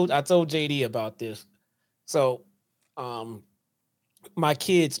 I told JD about this. So, my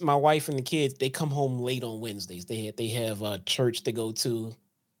wife and the kids, they come home late on Wednesdays. They have a church to go to.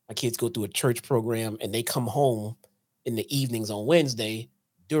 My kids go through a church program, and they come home in the evenings on Wednesday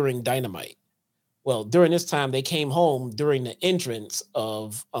during Dynamite. Well, during this time, they came home during the entrance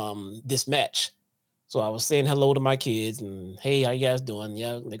of this match. So I was saying hello to my kids and, hey, how you guys doing?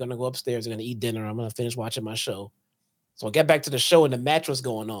 Yeah, they're going to go upstairs. They're going to eat dinner. I'm going to finish watching my show. So I got back to the show and the match was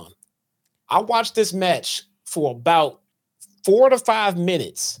going on. I watched this match for about 4 to 5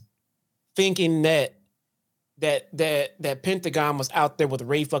 minutes thinking that Pentagon was out there with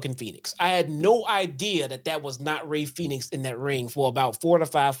Ray fucking Phoenix. I had no idea that was not Ray Phoenix in that ring for about 4 to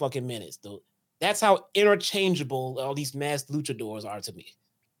 5 fucking minutes, dude. That's how interchangeable all these masked luchadors are to me.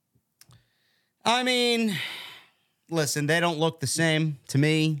 I mean, listen, they don't look the same to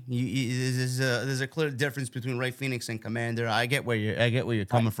me. There's a clear difference between Ray Phoenix and Commander. I get where you're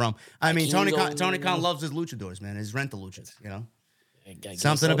coming from. I mean, Tony Khan loves his luchadors, man. His rental luchas, you know.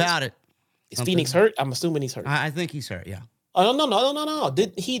 Something so. About it. Is Phoenix hurt? I'm assuming he's hurt. I think he's hurt. Yeah. Oh no!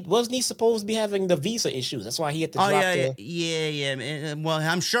 Wasn't he supposed to be having the visa issues? That's why he had to drop. Yeah. Well,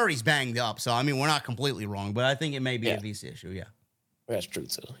 I'm sure he's banged up. So I mean, we're not completely wrong, but I think it may be a visa issue. Yeah. That's true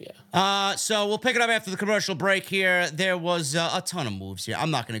too. Yeah. So we'll pick it up after the commercial break. Here, there was a ton of moves here.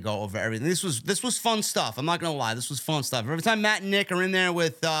 I'm not going to go over everything. This was fun stuff. I'm not going to lie. This was fun stuff. Every time Matt and Nick are in there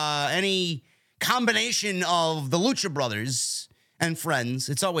with any combination of the Lucha Brothers and friends,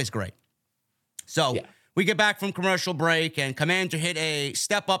 it's always great. So we get back from commercial break, and Commander hit a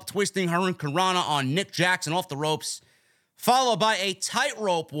step-up twisting Hurricanrana on Nick Jackson off the ropes, followed by a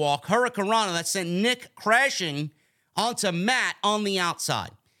tightrope walk Hurricanrana that sent Nick crashing onto Matt on the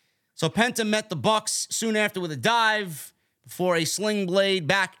outside. So Penta met the Bucks soon after with a dive before a sling blade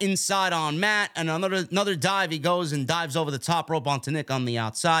back inside on Matt, and another dive. He goes and dives over the top rope onto Nick on the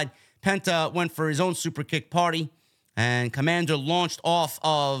outside. Penta went for his own super kick party, and Commander launched off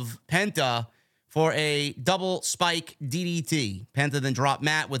of Penta for a double spike DDT. Penta then dropped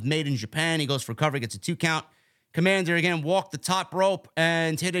Matt with Made in Japan. He goes for cover, gets a 2 count. Commander again walked the top rope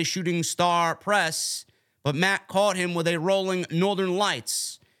and hit a shooting star press, but Matt caught him with a rolling Northern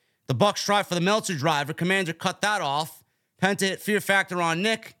Lights. The Bucks tried for the Meltzer driver. Commander cut that off. Penta hit Fear Factor on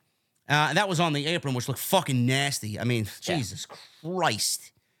Nick. And that was on the apron, which looked fucking nasty. I mean, Jesus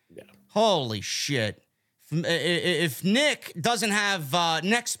Christ. Yeah. Holy shit. If Nick doesn't have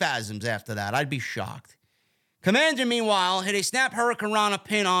neck spasms after that, I'd be shocked. Commander, meanwhile, hit a snap Hurricanrana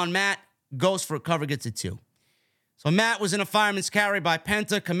pin on Matt. Goes for a cover, gets a 2. So Matt was in a fireman's carry by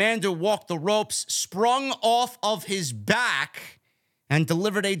Penta. Commander walked the ropes, sprung off of his back, and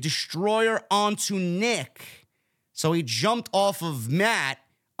delivered a destroyer onto Nick. So he jumped off of Matt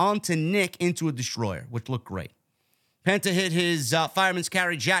onto Nick into a destroyer, which looked great. Penta hit his fireman's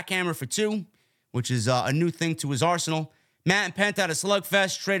carry jackhammer for 2, which is a new thing to his arsenal. Matt and Penta had a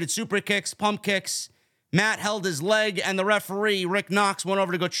slugfest, traded super kicks, pump kicks. Matt held his leg, and the referee, Rick Knox, went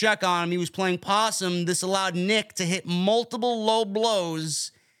over to go check on him. He was playing possum. This allowed Nick to hit multiple low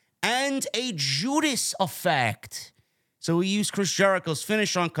blows and a Judas effect. So he used Chris Jericho's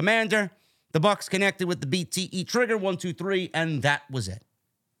finish on Commander. The Bucks connected with the BTE trigger, 1, 2, 3, and that was it.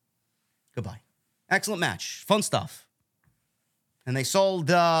 Goodbye. Excellent match. Fun stuff. And they sold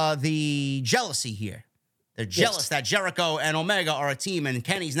the jealousy here. They're jealous that Jericho and Omega are a team and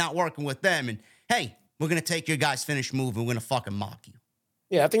Kenny's not working with them. And, hey, we're going to take your guys' finish move and we're going to fucking mock you.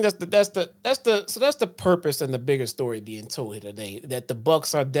 Yeah, I think that's the purpose and the bigger story being told here today. That the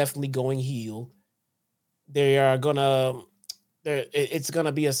Bucks are definitely going heel. They are gonna. It's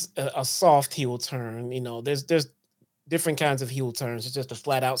gonna be a soft heel turn. You know, there's different kinds of heel turns. It's just a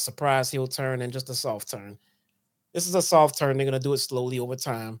flat out surprise heel turn and just a soft turn. This is a soft turn. They're gonna do it slowly over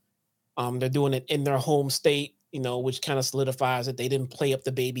time. They're doing it in their home state, which kind of solidifies that they didn't play up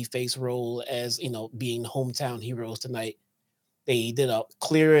the baby face role as being hometown heroes tonight. They did a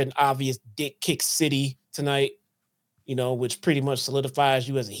clear and obvious dick kick city tonight, which pretty much solidifies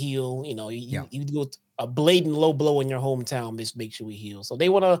you as a heel. You do a blatant low blow in your hometown, this makes you a heel. So they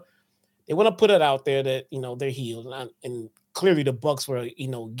wanna put it out there that they're healed, and clearly the Bucks were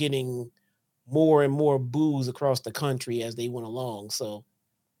getting more and more boos across the country as they went along. So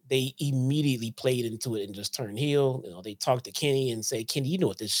they immediately played into it and just turned heel. They talked to Kenny and say, Kenny, you know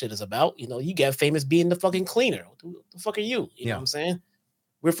what this shit is about. You got famous being the fucking cleaner. Who the fuck are you? You know what I'm saying?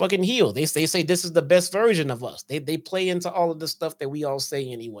 We're fucking heel. They say this is the best version of us. They play into all of the stuff that we all say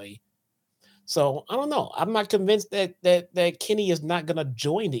anyway. So I don't know. I'm not convinced that Kenny is not gonna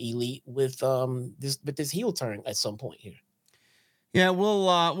join the Elite with this heel turn at some point here. Yeah,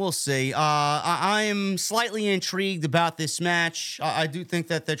 we'll see. I am slightly intrigued about this match. I do think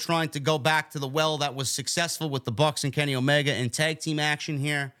that they're trying to go back to the well that was successful with the Bucks and Kenny Omega in tag team action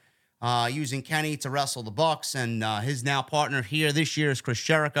here, using Kenny to wrestle the Bucks, and his now partner here this year is Chris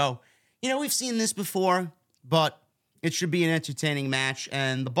Jericho. We've seen this before, but it should be an entertaining match,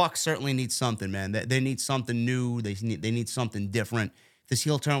 and the Bucks certainly need something, man. They need something new. They need something different. If this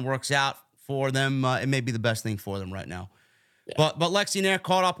heel turn works out for them, it may be the best thing for them right now. Yeah. But Lexi Nair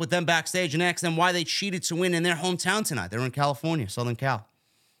caught up with them backstage and asked them why they cheated to win in their hometown tonight. They're in California, Southern Cal.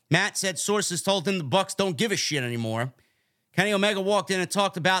 Matt said sources told him the Bucks don't give a shit anymore. Kenny Omega walked in and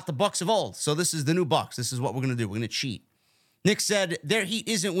talked about the Bucks of old. So this is the new Bucks. This is what we're going to do. We're going to cheat. Nick said their heat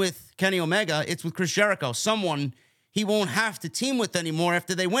isn't with Kenny Omega. It's with Chris Jericho, someone he won't have to team with anymore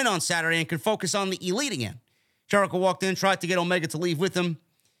after they win on Saturday and can focus on the Elite again. Jericho walked in, tried to get Omega to leave with him.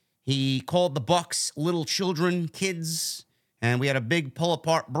 He called the Bucks little children, kids. And we had a big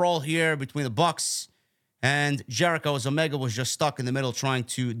pull-apart brawl here between the Bucks and Jericho as Omega was just stuck in the middle trying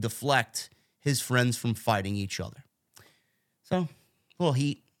to deflect his friends from fighting each other. So, a little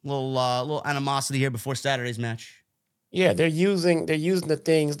heat, little animosity here before Saturday's match. Yeah, they're using the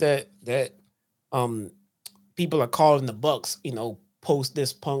things that people are calling the Bucks, post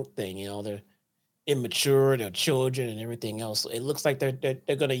this Punk thing. They're immature, they're children, and everything else. So it looks like they're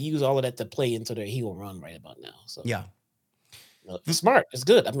going to use all of that to play into their heel run right about now. So yeah. It's smart. It's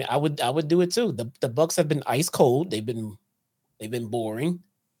good. I mean, I would do it too. The Bucks have been ice cold. They've been boring.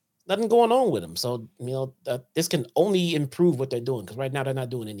 Nothing going on with them. So this can only improve what they're doing, because right now they're not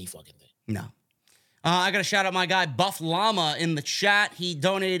doing any fucking thing. No. I got to shout out my guy Buff Llama in the chat. He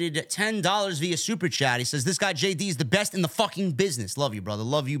donated $10 via Super Chat. He says, this guy JD is the best in the fucking business. Love you, brother.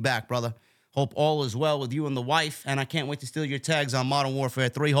 Love you back, brother. Hope all is well with you and the wife. And I can't wait to steal your tags on Modern Warfare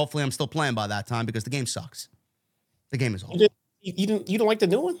 3. Hopefully I'm still playing by that time, because the game sucks. The game is old. You don't like the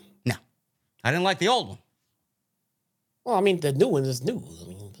new one? No. I didn't like the old one. Well, I mean, the new one is new.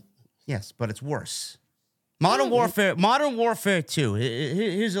 Yes, but it's worse. Modern Warfare 2.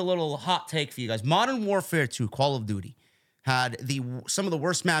 Here's a little hot take for you guys. Modern Warfare 2, Call of Duty, had some of the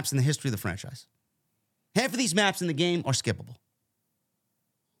worst maps in the history of the franchise. Half of these maps in the game are skippable.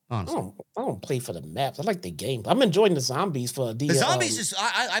 Honestly. I don't play for the maps. I like the game. I'm enjoying the zombies for the zombies.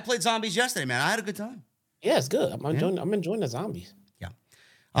 I played zombies yesterday, man. I had a good time. Yeah, it's good. I'm enjoying the zombies. Yeah.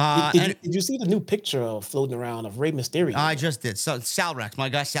 Did you see the new picture floating around of Rey Mysterio? I just did. So Salrex, my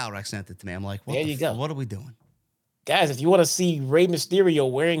guy Salrex sent it to me. I'm like, there you go. What are we doing? Guys, if you want to see Rey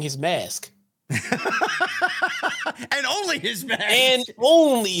Mysterio wearing his mask. And only his mask. And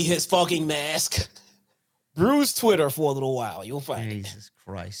only his fucking mask. Bruise Twitter for a little while. You'll find it. Jesus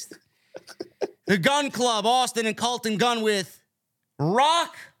Christ. The Gun Club, Austin and Colton Gunn with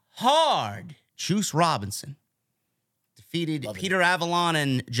Rock Hard. Juice Robinson defeated Peter Avalon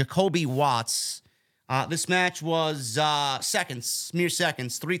and Jacoby Watts. This match was mere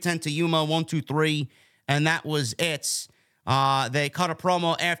seconds. 3:10 to Yuma, 1, 2, 3, and that was it. They cut a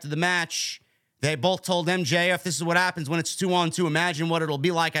promo after the match. They both told MJF, this is what happens when it's 2-on-2. Imagine what it'll be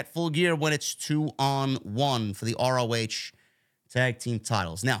like at Full Gear when it's 2-on-1 for the ROH tag team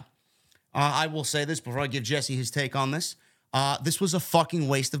titles. Now, I will say this before I give Jesse his take on this. This was a fucking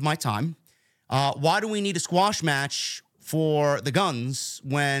waste of my time. Why do we need a squash match for the Guns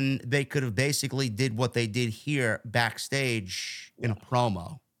when they could have basically did what they did here backstage in a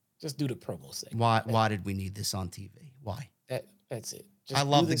promo? Just do the promo segment. Why did we need this on TV? Why? That's it. I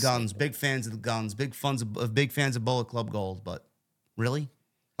love the Guns. Big fans of the Guns. Big fans of Bullet Club Gold. But really?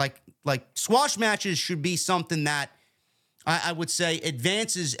 Like squash matches should be something that I would say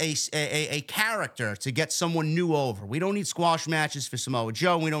advances a character to get someone new over. We don't need squash matches for Samoa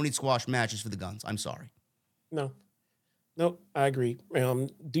Joe. We don't need squash matches for the Guns. I'm sorry. No. Nope, I agree.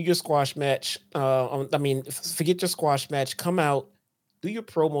 Do your squash match. Forget your squash match. Come out, do your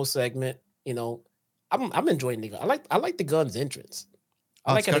promo segment. I'm enjoying the. I like the Guns entrance.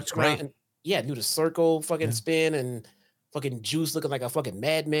 I like how they come out and do the circle, fucking spin, and fucking Juice looking like a fucking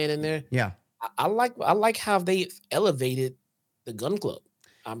madman in there. Yeah. I like how they elevated the Gun Club.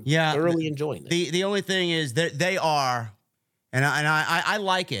 I'm thoroughly enjoying it. The only thing is that they are, and I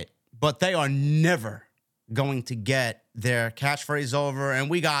like it, but they are never going to get their catchphrase over. And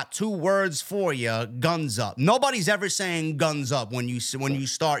we got 2 words for you: guns up. Nobody's ever saying guns up when you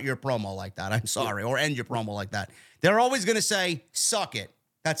start your promo like that. I'm sorry, or end your promo like that. They're always going to say suck it.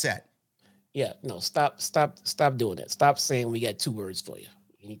 That's it. Yeah, no, stop doing that. Stop saying we got 2 words for you.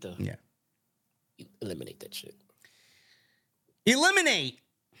 You need to eliminate that shit. Eliminate.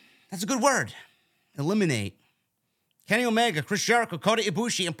 That's a good word. Eliminate. Kenny Omega, Chris Jericho, Kota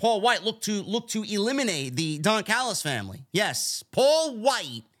Ibushi, and Paul White look to eliminate the Don Callis family. Yes, Paul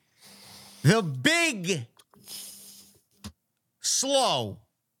White, the big, slow,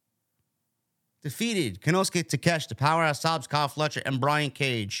 defeated Konosuke Takeshita, Powerhouse Hobbs, Kyle Fletcher, and Brian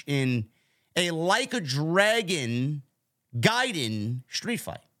Cage in a Like a Dragon Gaiden street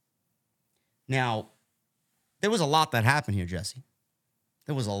fight. Now, there was a lot that happened here, Jesse.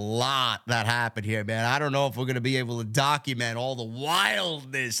 There was a lot that happened here, man. I don't know if we're going to be able to document all the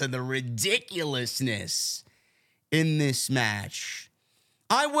wildness and the ridiculousness in this match.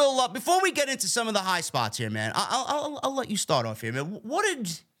 I will, before we get into some of the high spots here, man, I'll let you start off here, man. What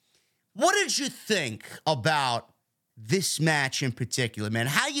did you think about this match in particular, man?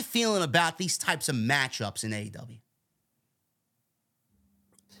 How you feeling about these types of matchups in AEW?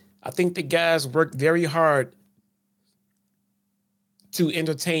 I think the guys worked very hard to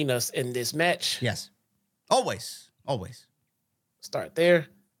entertain us in this match. Yes. Always. Start there.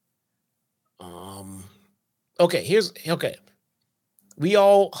 Okay. We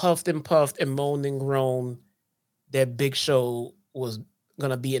all huffed and puffed and moaned and groaned that Big Show was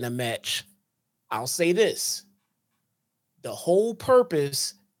going to be in a match. I'll say this. The whole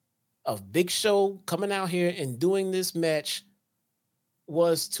purpose of Big Show coming out here and doing this match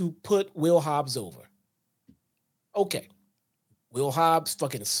was to put Will Hobbs over. Okay. Will Hobbs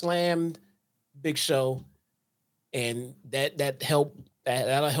fucking slammed Big Show, and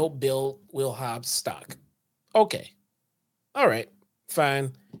that'll help build Will Hobbs' stock. Okay. All right.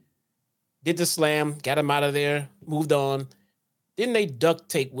 Fine. Did the slam, got him out of there, moved on. Then they duct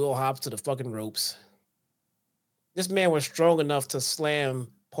tape Will Hobbs to the fucking ropes. This man was strong enough to slam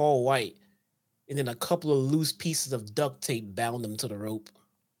Paul White, and then a couple of loose pieces of duct tape bound him to the rope.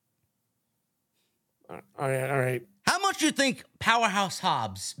 All right. How much do you think Powerhouse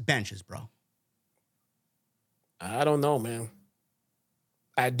Hobbs benches, bro? I don't know, man.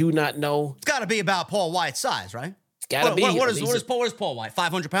 I do not know. It's got to be about Paul White's size, right? It's got to be. What is Paul White?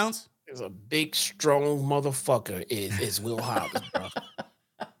 500 pounds? Is a big, strong motherfucker. Is Will Hobbs, bro?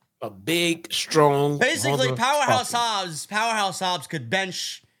 A big, strong. Basically, Powerhouse Hobbs could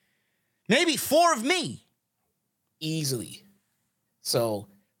bench maybe 4 of me easily. So,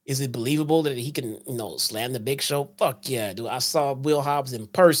 is it believable that he can, slam the Big Show? Fuck yeah, dude! I saw Will Hobbs in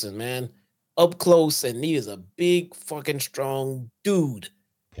person, man, up close, and he is a big, fucking strong dude.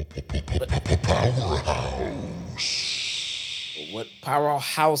 What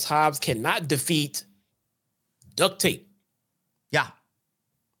Powerhouse Hobbs cannot defeat? Duct tape. Yeah.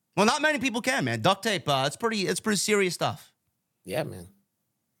 Well, not many people can, man. Duct tape, it's pretty serious stuff. Yeah, man.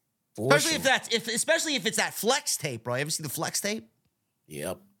 Especially if it's that flex tape, bro. You ever see the flex tape?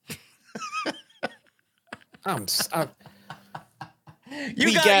 Yep. You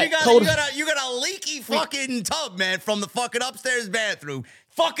got a leaky fucking tub, man, from the fucking upstairs bathroom.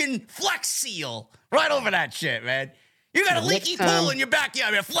 Fucking Flex Seal right over that shit, man. You got a leaky pool in your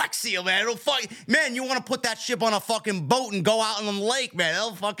backyard, man. Flex Seal, man. Man, you want to put that ship on a fucking boat and go out on the lake, man.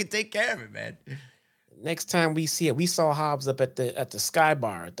 They'll fucking take care of it, man. Next time we see it, we saw Hobbs up at the Sky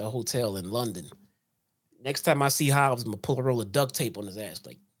Bar at the hotel in London. Next time I see Hobbs, I'm gonna pull a roll of duct tape on his ass.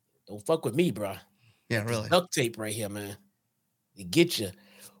 Like, don't fuck with me, bro. Yeah, really. Duct tape right here, man. To get you.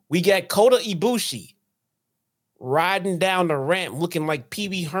 We got Kota Ibushi riding down the ramp, looking like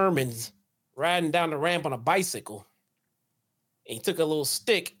Pee-wee Herman's riding down the ramp on a bicycle. And he took a little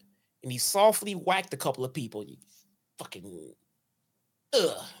stick and he softly whacked a couple of people. You fucking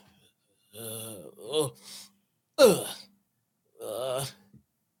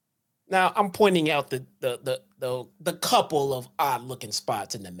Now I'm pointing out the couple of odd looking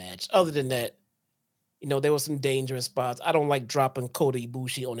spots in the match. Other than that, there were some dangerous spots. I don't like dropping Kota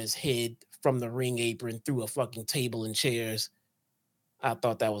Ibushi on his head from the ring apron through a fucking table and chairs. I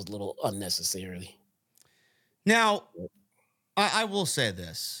thought that was a little unnecessary. Now, I will say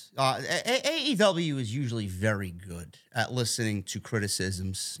this. AEW is usually very good at listening to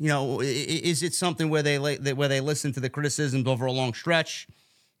criticisms. Is it something where they listen to the criticisms over a long stretch?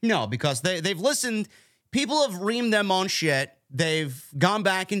 No, because they've listened. People have reamed them on shit. They've gone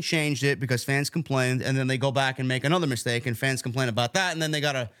back and changed it because fans complained, and then they go back and make another mistake, and fans complain about that, and then they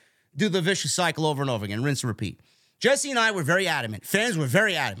got to do the vicious cycle over and over again, rinse and repeat. Jesse and I were very adamant. Fans were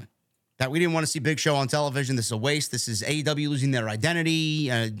very adamant that we didn't want to see Big Show on television. This is a waste. This is AEW losing their identity.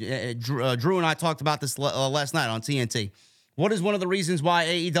 Drew and I talked about this last night on TNT. What is one of the reasons why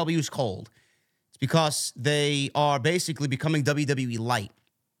AEW is cold? It's because they are basically becoming WWE light.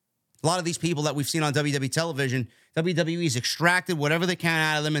 A lot of these people that we've seen on WWE television, WWE's extracted whatever they can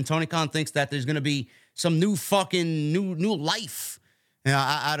out of them, and Tony Khan thinks that there's going to be some new life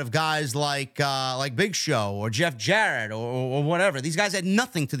out of guys like Big Show or Jeff Jarrett or whatever. These guys had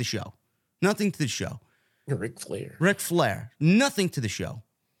nothing to the show. Nothing to the show. Ric Flair. Nothing to the show.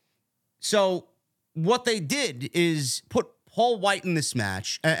 So what they did is put Paul White in this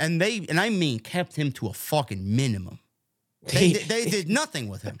match, and I mean kept him to a fucking minimum. They did nothing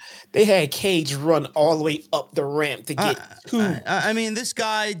with him. They had Cage run all the way up the ramp to get two. I mean, this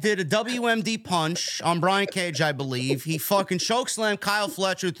guy did a WMD punch on Brian Cage, I believe. He fucking chokeslammed Kyle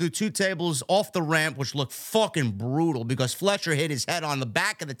Fletcher through 2 tables off the ramp, which looked fucking brutal because Fletcher hit his head on the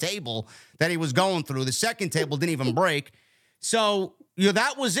back of the table that he was going through. The second table didn't even break. So,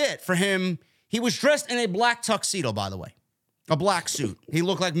 that was it for him. He was dressed in a black tuxedo, by the way. A black suit. He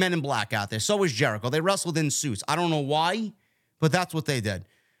looked like Men in Black out there. So was Jericho. They wrestled in suits. I don't know why, but that's what they did.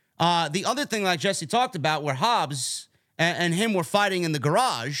 The other thing, like Jesse talked about, where Hobbs and him were fighting in the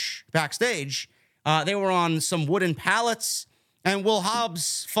garage backstage. They were on some wooden pallets, and Will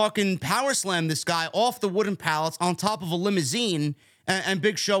Hobbs fucking power slammed this guy off the wooden pallets on top of a limousine, and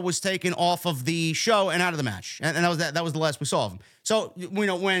Big Show was taken off of the show and out of the match. And that was that. That was the last we saw of him. So,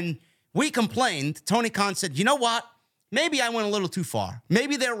 when we complained, Tony Khan said, you know what? Maybe I went a little too far.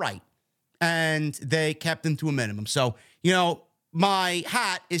 Maybe they're right. And they kept him to a minimum. So, my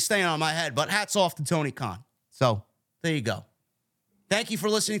hat is staying on my head, but hats off to Tony Khan. So, there you go. Thank you for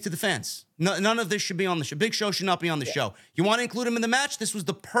listening to the fans. None of this should be on the show. Big Show should not be on the show. You want to include him in the match? This was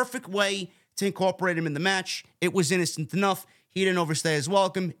the perfect way to incorporate him in the match. It was innocent enough. He didn't overstay his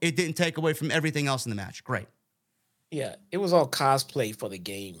welcome. It didn't take away from everything else in the match. Great. Yeah, it was all cosplay for the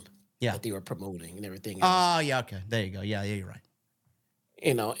game. Yeah. That they were promoting and everything else. Oh, yeah, okay. There you go. Yeah, you're right.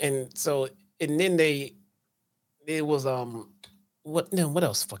 And so, and then it was, what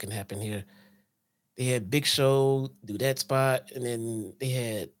else fucking happened here? They had Big Show do that spot, and then they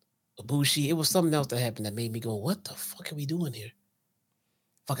had Ibushi. It was something else that happened that made me go, what the fuck are we doing here?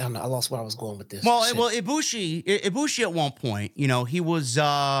 Fuck, I don't know. I lost where I was going with this. Well, Ibushi at one point, he was,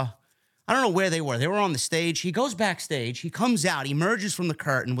 I don't know where they were. They were on the stage. He goes backstage. He comes out. He emerges from the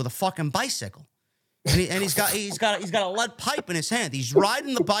curtain with a fucking bicycle, and he's got a lead pipe in his hand. He's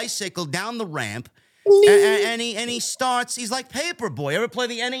riding the bicycle down the ramp, and he starts. He's like Paperboy. Ever play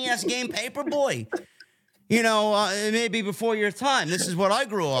the NES game Paperboy? Maybe before your time. This is what I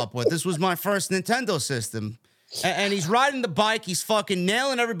grew up with. This was my first Nintendo system, and he's riding the bike. He's fucking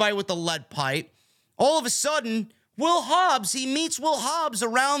nailing everybody with the lead pipe. All of a sudden, he meets Will Hobbs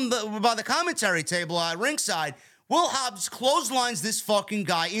by the commentary table at ringside. Will Hobbs clotheslines this fucking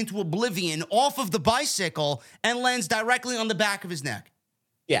guy into oblivion off of the bicycle and lands directly on the back of his neck.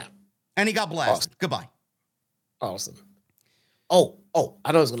 Yeah. And he got blasted. Awesome. Goodbye. Awesome. Oh,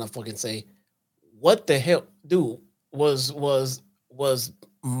 I know I was gonna fucking say, what the hell, dude, was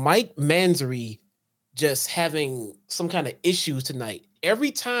Mike Mansory just having some kind of issues tonight?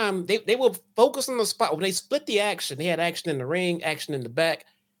 Every time they would focus on the spot. When they split the action, they had action in the ring, action in the back.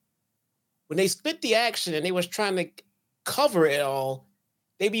 When they split the action and they was trying to cover it all,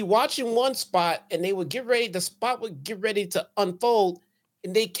 they'd be watching one spot and the spot would get ready to unfold,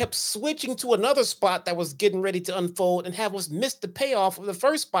 and they kept switching to another spot that was getting ready to unfold and have us miss the payoff of the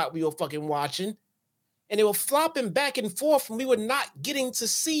first spot we were fucking watching. And they were flopping back and forth, and we were not getting to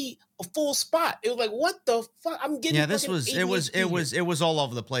see a full spot. It was like, what the fuck? I'm getting. Yeah, it was all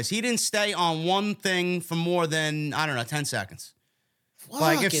over the place. He didn't stay on one thing for more than 10 seconds.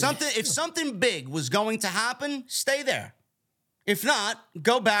 Like if something big was going to happen, stay there. If not,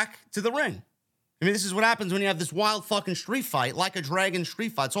 go back to the ring. I mean, this is what happens when you have this wild fucking street fight, like a dragon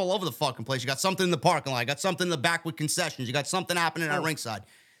street fight. It's all over the fucking place. You got something in the parking lot. You got something in the back with concessions. You got something happening at ringside.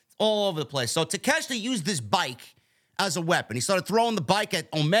 all over the place. So Takeshita used this bike as a weapon. He started throwing the bike at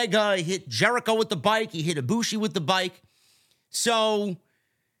Omega. He hit Jericho with the bike. He hit Ibushi with the bike. So,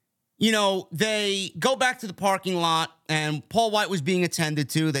 they go back to the parking lot, and Paul White was being attended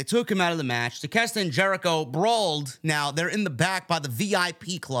to. They took him out of the match. Takeshita and Jericho brawled. Now, they're in the back by the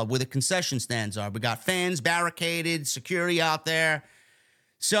VIP club where the concession stands are. We got fans barricaded, security out there.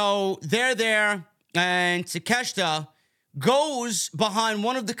 So they're there, and Takeshita goes behind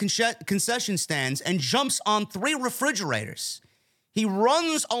one of the concession stands and jumps on 3 refrigerators. He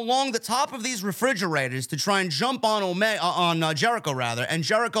runs along the top of these refrigerators to try and jump on Jericho, and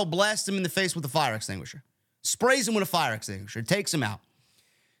Jericho blasts him in the face with a fire extinguisher. Sprays him with a fire extinguisher, takes him out.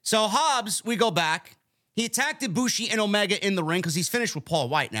 So Hobbs, we go back. He attacked Ibushi and Omega in the ring because he's finished with Paul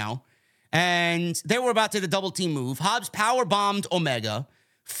White now. And they were about to do the double team move. Hobbs power-bombed Omega.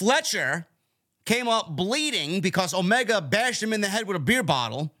 Fletcher came up bleeding because Omega bashed him in the head with a beer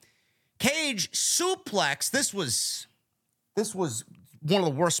bottle. Cage suplex. This was one of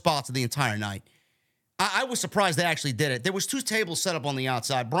the worst spots of the entire night. I was surprised they actually did it. There was 2 tables set up on the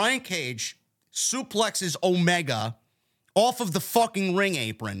outside. Brian Cage suplexes Omega off of the fucking ring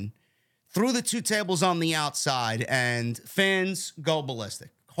apron through the 2 tables on the outside, and fans go ballistic.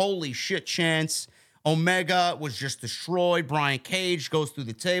 Holy shit chants. Omega was just destroyed. Brian Cage goes through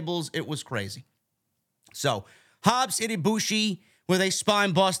the tables. It was crazy. So, Hobbs hit Ibushi with a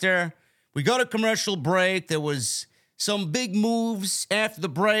spine buster. We go to commercial break. There was some big moves after the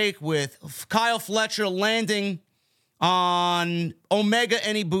break with Kyle Fletcher landing on Omega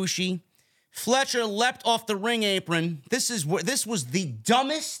and Ibushi. Fletcher leapt off the ring apron. This was the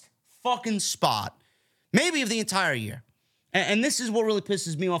dumbest fucking spot, maybe of the entire year. And this is what really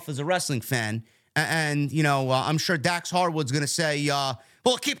pisses me off as a wrestling fan. And I'm sure Dax Harwood's going to say,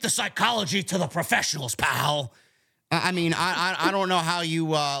 well, keep the psychology to the professionals, pal. I mean, I don't know how you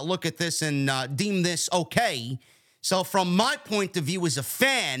look at this and deem this okay. So from my point of view as a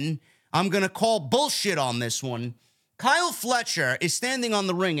fan, I'm going to call bullshit on this one. Kyle Fletcher is standing on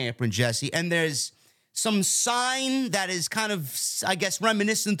the ring apron, Jesse, and there's some sign that is kind of, I guess,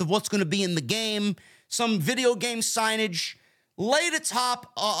 reminiscent of what's going to be in the game, some video game signage, laid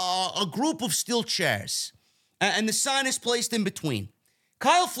atop a group of steel chairs, and the sign is placed in between.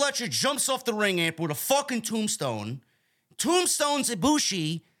 Kyle Fletcher jumps off the ring apron with a fucking tombstones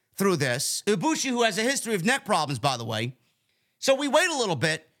Ibushi through this. Ibushi, who has a history of neck problems, by the way. So we wait a little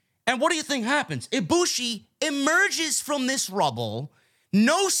bit, and what do you think happens? Ibushi emerges from this rubble,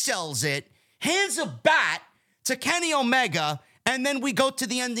 no-sells it, hands a bat to Kenny Omega, and then we go to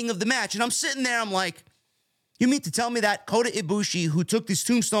the ending of the match. And I'm sitting there, I'm like, you mean to tell me that Kota Ibushi, who took this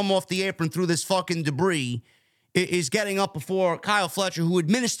tombstone off the apron through this fucking debris, is getting up before Kyle Fletcher, who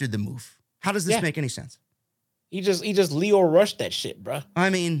administered the move? How does this make any sense? He just Leo rushed that shit, bro. I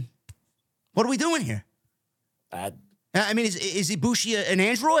mean, what are we doing here? I mean, is Ibushi an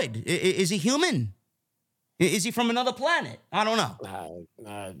android? Is he human? Is he from another planet? I don't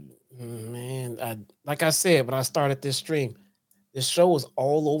know. Man, like I said, when I started this stream, this show was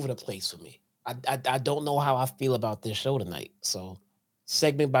all over the place for me. I don't know how I feel about this show tonight. So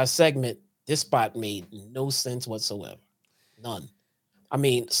segment by segment, this spot made no sense whatsoever. None. I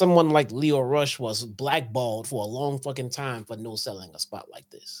mean, someone like Leo Rush was blackballed for a long fucking time for no selling a spot like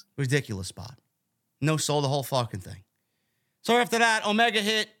this. Ridiculous spot. No sold the whole fucking thing. So after that, Omega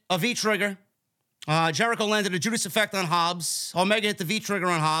hit a V-trigger. Jericho landed a Judas effect on Hobbs. Omega hit the V-trigger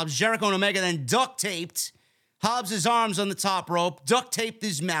on Hobbs. Jericho and Omega then duct-taped Hobbs' arms on the top rope, duct-taped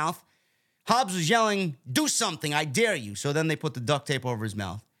his mouth. Hobbs was yelling, do something, I dare you. So then they put the duct tape over his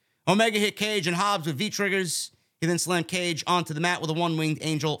mouth. Omega hit Cage and Hobbs with V-triggers. He then slammed Cage onto the mat with a one-winged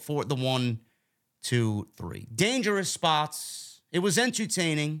angel for the 1, 2, 3. Dangerous spots. It was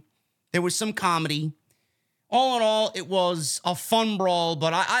entertaining. There was some comedy. All in all, it was a fun brawl,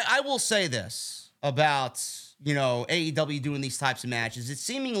 but I will say this about, AEW doing these types of matches. It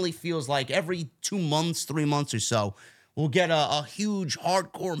seemingly feels like every 2 months, 3 months or so, we'll get a huge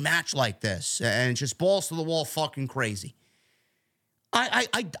hardcore match like this, and just balls to the wall fucking crazy.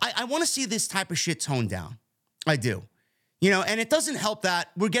 I want to see this type of shit toned down. I do. And it doesn't help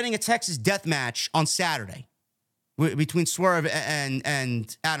that we're getting a Texas death match on Saturday between Swerve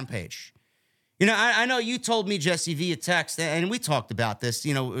and Adam Page. I know you told me, Jesse, via text, and we talked about this,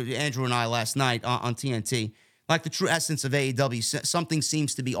 Andrew and I last night on TNT, like the true essence of AEW, something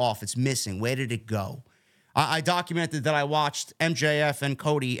seems to be off. It's missing. Where did it go? I documented that I watched MJF and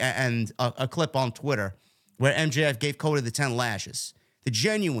Cody and a clip on Twitter where MJF gave Cody the 10 lashes. The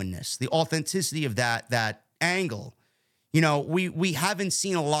genuineness, the authenticity of that angle, You know, we haven't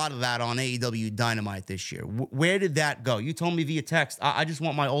seen a lot of that on AEW Dynamite this year. Where did that go? You told me via text, I just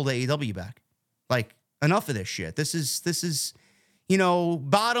want my old AEW back. Like, enough of this shit. This is, you know,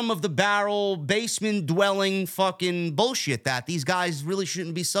 bottom of the barrel, basement dwelling fucking bullshit that these guys really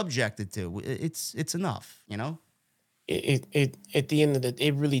shouldn't be subjected to. It's enough, you know? It at the end of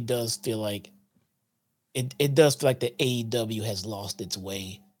it really does feel like it does feel like the AEW has lost its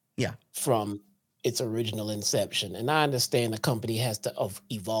way. Yeah. From its original inception. And I understand the company has to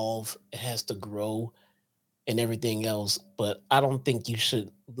evolve, it has to grow and everything else, but I don't think you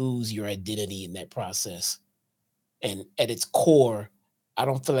should lose your identity in that process. And at its core, I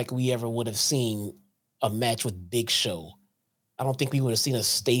don't feel like we ever would have seen a match with Big Show. I don't think we would have seen a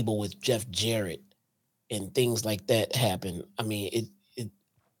stable with Jeff Jarrett and things like that happen. I mean, it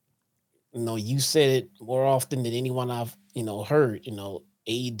you know, you said it more often than anyone I've, you know, heard, you know,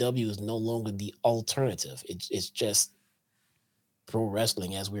 AEW is no longer the alternative. It's just pro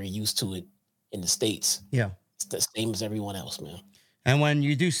wrestling as we're used to it in the States. Yeah. It's the same as everyone else, man. And when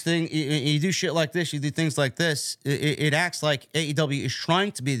you do shit like this, you do things like this, it acts like AEW is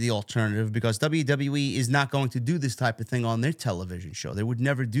trying to be the alternative because WWE is not going to do this type of thing on their television show. They would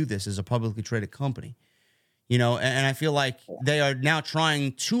never do this as a publicly traded company. You know, and I feel like they are now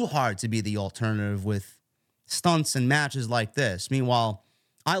trying too hard to be the alternative with stunts and matches like this. Meanwhile,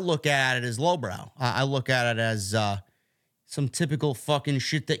 I look at it as lowbrow. I look at it as some typical fucking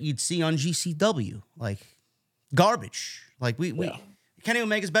shit that you'd see on GCW, like garbage. Like Kenny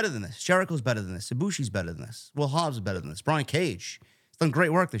Omega's better than this. Jericho's better than this. Ibushi's better than this. Will Hobbs is better than this. Brian Cage has done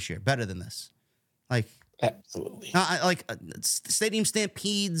great work this year. Better than this. Like absolutely. Stadium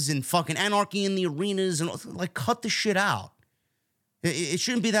Stampedes and fucking anarchy in the arenas and like cut the shit out. It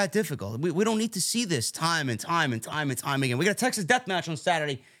shouldn't be that difficult. We don't need to see this time and time again. We got a Texas death match on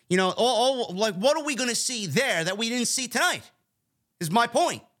Saturday. You know, like what are we going to see there that we didn't see tonight? Is my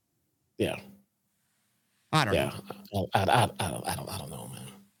point. Yeah. I don't know. I don't know, man.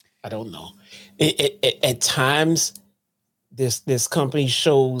 I don't know. At times, this company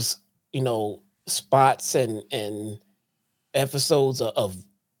shows, you know, spots and episodes of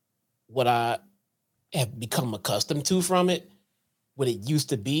what I have become accustomed to from it. What it used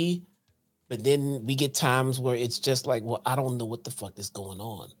to be, but then we get times where it's just like, well, I don't know what the fuck is going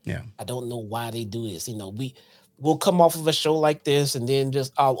on. Yeah, I don't know why they do this. You know, we'll come off of a show like this, and then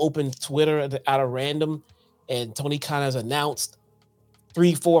I'll open Twitter out of random, and Tony Khan has announced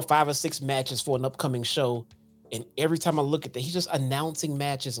 3, 4, 5, or 6 matches for an upcoming show, and every time I look at that, he's just announcing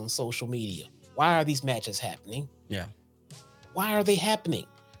matches on social media. Why are these matches happening? Yeah, why are they happening?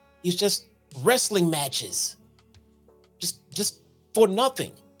 It's just wrestling matches, just. For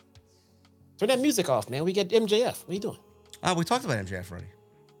nothing. Turn that music off, man. We get MJF. What are you doing? We talked about MJF already.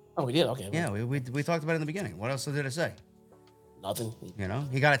 Oh, we did? Okay. Yeah, we talked about it in the beginning. What else did I say? Nothing. You know,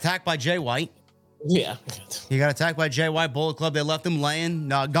 he got attacked by Jay White. Yeah. He got attacked by Jay White, Bullet Club. They left him laying,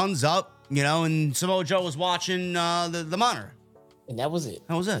 guns up, you know, and Samoa Joe was watching the monitor. And that was it.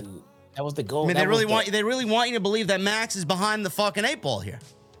 That was it. And that was the goal. I mean, they really want you to believe that Max is behind the fucking 8 ball here.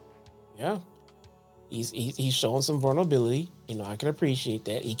 Yeah. He's showing some vulnerability. You know, I can appreciate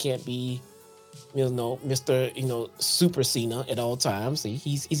that. He can't be, you know, Mr. You know, Super Cena at all times.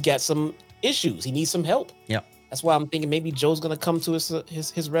 He's got some issues. He needs some help. Yeah. That's why I'm thinking maybe Joe's gonna come to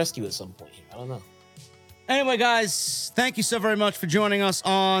his rescue at some point here. I don't know. Anyway, guys, thank you so very much for joining us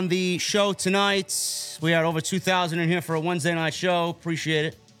on the show tonight. We had over 2,000 in here for a Wednesday night show. Appreciate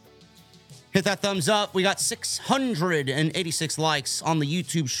it. Hit that thumbs up. We got 686 likes on the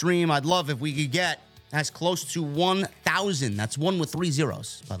YouTube stream. I'd love if we could get as close to 1,000. That's 1 with 3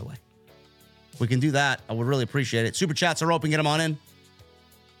 zeros, by the way. If we can do that, I would really appreciate it. Super chats are open. Get them on in.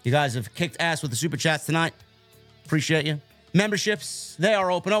 You guys have kicked ass with the super chats tonight. Appreciate you. Memberships, they are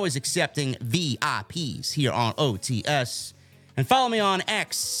open. Always accepting VIPs here on OTS. And follow me on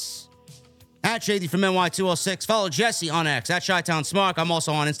X at JD from NY206. Follow Jesse on X at Chi-Town Smart. I'm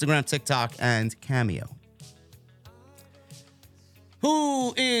also on Instagram, TikTok, and Cameo.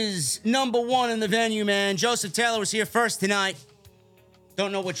 Who is number 1 in the venue, man? Joseph Taylor was here first tonight.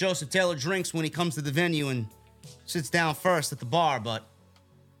 Don't know what Joseph Taylor drinks when he comes to the venue and sits down first at the bar, but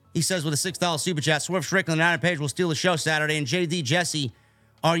he says with a $6 super chat, Swerve Strickland and Adam Page will steal the show Saturday. And JD, Jesse,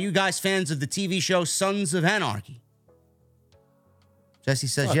 are you guys fans of the TV show Sons of Anarchy? Jesse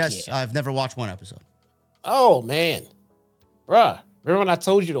says, Fuck yes, yeah. I've never watched one episode. Oh, man. Bruh, remember when I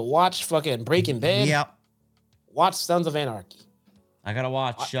told you to watch fucking Breaking Bad? Yep. Watch Sons of Anarchy. I got to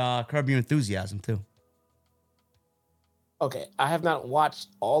watch Curb Your Enthusiasm, too. Okay, I have not watched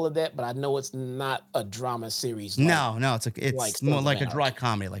all of that, but I know it's not a drama series. No, it's like more Sons like of a dry Anarchy.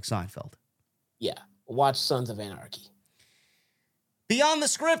 comedy like Seinfeld. Yeah, watch Sons of Anarchy. Beyond the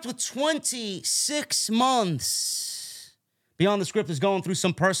Script with 26 months. Beyond the Script is going through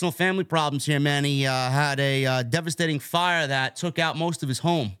some personal family problems here, man. He had a devastating fire that took out most of his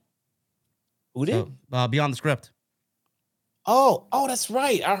home. Who did? Beyond the Script. Oh, that's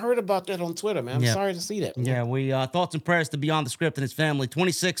right. I heard about that on Twitter, man. I'm sorry to see that. Man. Yeah, we thoughts and prayers to Beyond the Script and his family.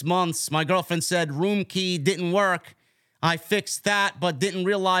 26 months. My girlfriend said room key didn't work. I fixed that, but didn't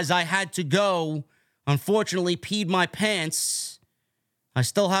realize I had to go. Unfortunately, peed my pants. I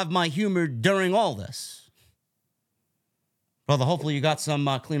still have my humor during all this. Brother, hopefully you got some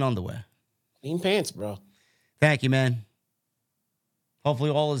clean underwear. Clean pants, bro. Thank you, man. Hopefully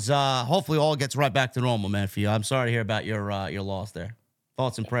all gets right back to normal, man, for you. I'm sorry to hear about your loss there.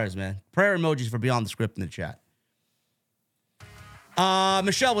 Thoughts and prayers, man. Prayer emojis for Beyond the Script in the chat.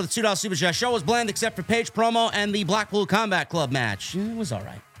 Michelle with a $2 super chat. Show was bland except for Page promo and the Blackpool Combat Club match. It was all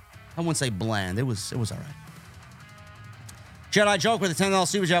right. I wouldn't say bland. It was all right. Jedi Joke with a $10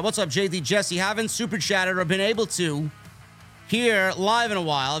 super chat. What's up, JD Jesse? Haven't super chatted or been able to here live in a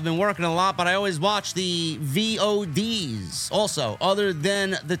while. I've been working a lot, but I always watch the VODs. Also, other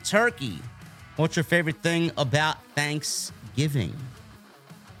than the turkey, what's your favorite thing about Thanksgiving?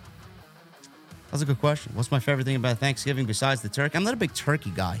 That's a good question. What's my favorite thing about Thanksgiving besides the turkey? I'm not a big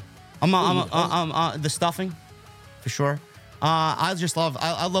turkey guy. I'm the stuffing, for sure. I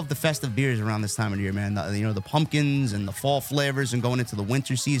love the festive beers around this time of the year, man. The pumpkins and the fall flavors and going into the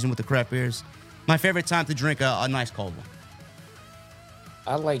winter season with the craft beers. My favorite time to drink a nice cold one.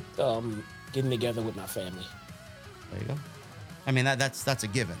 I like getting together with my family. There you go. I mean, that's a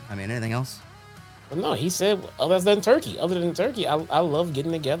given. I mean, anything else? Well, no, he said other than turkey, I love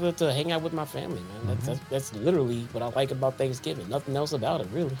getting together to hang out with my family, man. That's literally what I like about Thanksgiving. Nothing else about it,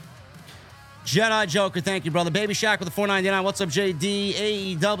 really. Jedi Joker, thank you, brother. Baby Shaq with the $4.99. What's up,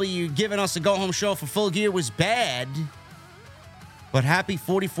 JD? AEW giving us a go-home show for Full Gear was bad. But happy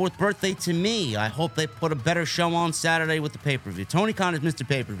 44th birthday to me. I hope they put a better show on Saturday with the pay-per-view. Tony Khan is Mr.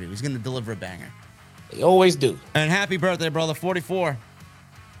 Pay-per-view. He's going to deliver a banger. They always do. And happy birthday, brother. 44.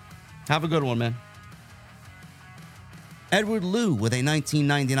 Have a good one, man. Edward Liu with a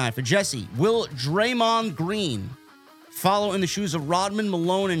 $19.99 for Jesse. Will Draymond Green follow in the shoes of Rodman,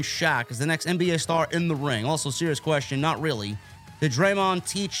 Malone, and Shaq as the next NBA star in the ring? Also, serious question, not really. Did Draymond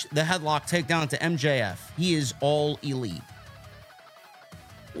teach the headlock takedown to MJF? He is all elite.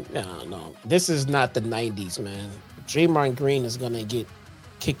 No. This is not the 90s, man. Draymond Green is going to get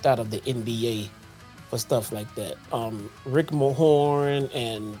kicked out of the NBA for stuff like that. Rick Mahorn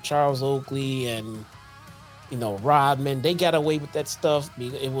and Charles Oakley and, Rodman, they got away with that stuff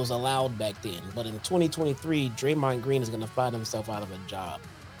because it was allowed back then. But in 2023, Draymond Green is going to find himself out of a job,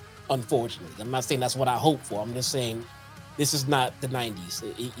 unfortunately. I'm not saying that's what I hope for. I'm just saying this is not the 90s.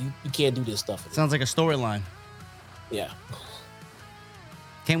 You can't do this stuff. Sounds like a storyline. Yeah.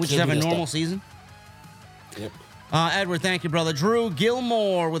 Can't we just have a normal season? Yep. Edward, thank you, brother. Drew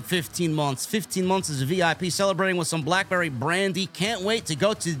Gilmore with 15 months. 15 months as a VIP, celebrating with some Blackberry brandy. Can't wait to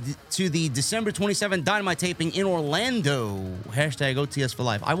go to the December 27th Dynamite taping in Orlando. Hashtag OTS for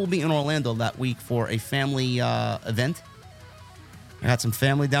life. I will be in Orlando that week for a family event. I got some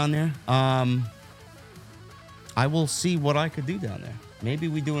family down there. I will see what I could do down there. Maybe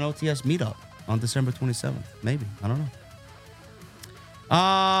we do an OTS meetup on December 27th. Maybe. I don't know.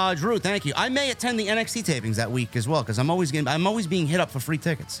 Drew, thank you. I may attend the NXT tapings that week as well because I'm always being hit up for free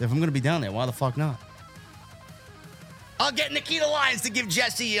tickets. If I'm going to be down there, why the fuck not? I'll get Nikita Lyons to give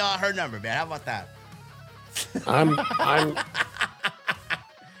Jesse her number, man. How about that?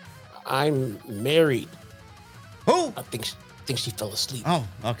 I'm married. Who? I think she fell asleep. Oh,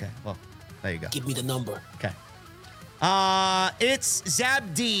 okay. Well, there you go. Give me the number. Okay. It's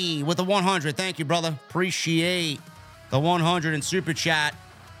Zabd with the 100. Thank you, brother. Appreciate the 100 in Super Chat.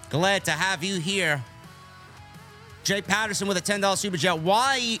 Glad to have you here. Jay Patterson with a $10 Super Chat.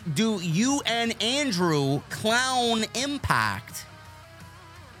 Why do you and Andrew clown Impact?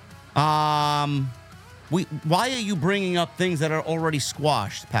 Why are you bringing up things that are already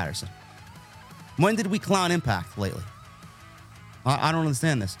squashed, Patterson? When did we clown Impact lately? I don't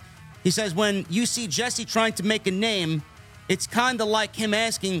understand this. He says, when you see Jesse trying to make a name, it's kind of like him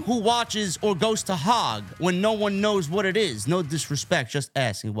asking who watches or goes to Hog when no one knows what it is. No disrespect, just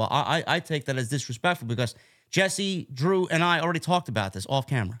asking. Well, I take that as disrespectful because Jesse, Drew, and I already talked about this off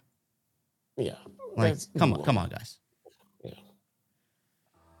camera. Yeah. Like, come on, guys. Yeah.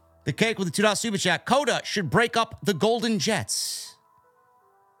 The Cake with the $2 Super Chat. Coda should break up the Golden Jets.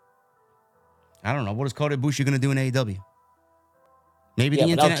 I don't know. What is Kota Ibushi going to do in AEW? Maybe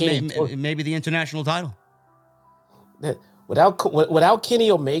maybe the international title. Without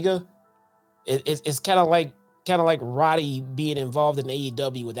Kenny Omega, it's kind of like kind of like Roddy being involved in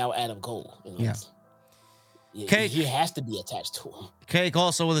AEW without Adam Cole. You know? Yeah. Cake. He has to be attached to him. Cake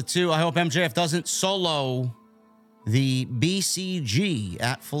also with a 2. I hope MJF doesn't solo the BCG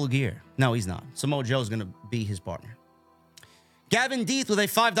at Full Gear. No, he's not. Samoa Joe's going to be his partner. Gavin Deeth with a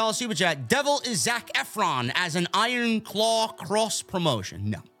 $5 super chat. Devil is Zac Efron as an Iron Claw cross promotion.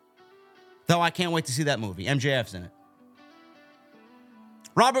 No. Though I can't wait to see that movie. MJF's in it.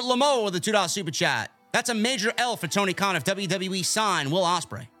 Robert Lameau with a $2 super chat. That's a major L for Tony Khan if WWE sign Will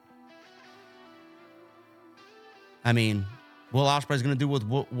Ospreay. I mean, Will Ospreay's going to do with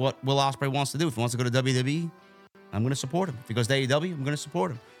what Will Ospreay wants to do. If he wants to go to WWE, I'm going to support him. If he goes to AEW, I'm going to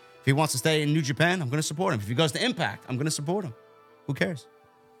support him. If he wants to stay in New Japan, I'm going to support him. If he goes to Impact, I'm going to support him. Who cares?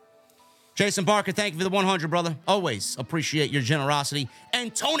 Jason Barker, thank you for the 100, brother. Always appreciate your generosity.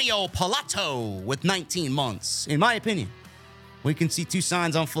 Antonio Palato with 19 months. In my opinion, we can see 2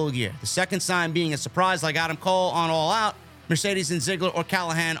 signs on Full Gear. The second sign being a surprise like Adam Cole on All Out. Mercedes and Ziggler or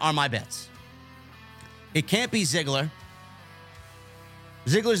Callahan are my bets. It can't be Ziggler.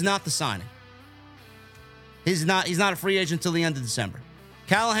 Ziggler's not the signing. He's not a free agent until the end of December.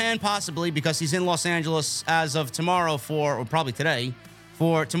 Callahan possibly because he's in Los Angeles as of tomorrow or probably today,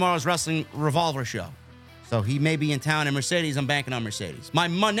 for tomorrow's Wrestling Revolver show. So he may be in town. And Mercedes, I'm banking on Mercedes. My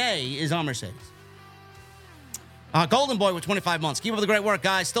money is on Mercedes. Golden Boy with 25 months. Keep up the great work,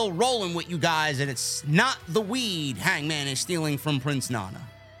 guys. Still rolling with you guys. And it's not the weed Hangman is stealing from Prince Nana.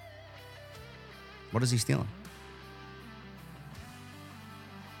 What is he stealing?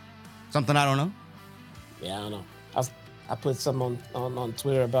 Something I don't know? Yeah, I don't know. I put something on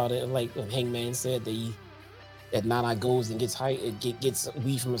Twitter about it. Like when Hangman said that Nana goes and gets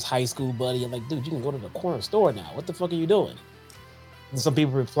weed from his high school buddy. I'm like, dude, you can go to the corner store now. What the fuck are you doing? And some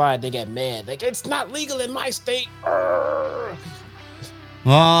people replied, they got mad. Like, it's not legal in my state.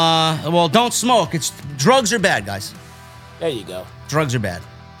 Well, don't smoke. Drugs are bad, guys. There you go. Drugs are bad.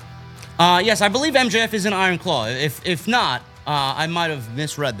 Yes, I believe MJF is an Iron Claw. If not, I might have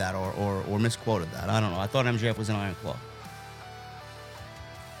misread that or misquoted that. I don't know. I thought MJF was an Iron Claw.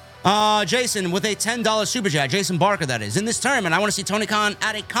 Jason with a $10 super chat. Jason Barker, that is. In this tournament, I want to see Tony Khan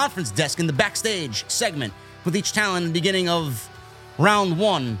at a conference desk in the backstage segment with each talent in the beginning of round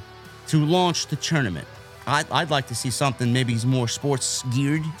 1 to launch the tournament. I'd like to see something maybe more sports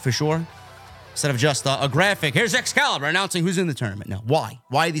geared for sure. Instead of just a graphic. Here's Excalibur announcing who's in the tournament. Now, why?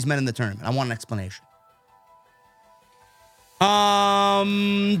 Why are these men in the tournament? I want an explanation.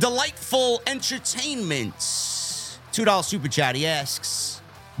 Delightful Entertainment. $2 super chat. He asks,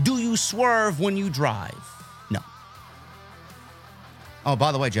 do you swerve when you drive? No. Oh,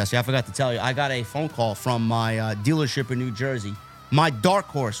 by the way, Jesse, I forgot to tell you, I got a phone call from my dealership in New Jersey. My Dark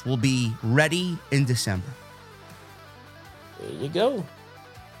Horse will be ready in December. There you go.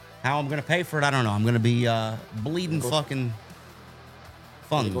 How I'm going to pay for it, I don't know. I'm going to be bleeding fucking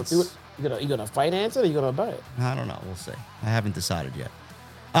funds. You gonna finance it or you gonna buy it? I don't know. We'll see. I haven't decided yet.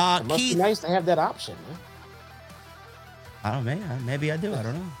 It must be nice to have that option, man. I don't know. Maybe I do. I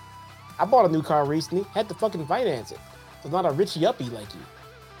don't know. I bought a new car recently. Had to fucking finance it. So I'm not a richie uppie like you.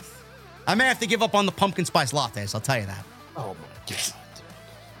 I may have to give up on the pumpkin spice lattes. I'll tell you that. Oh my god.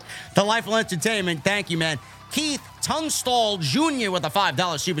 Delightful Entertainment. Thank you, man. Keith Tunstall Jr. with a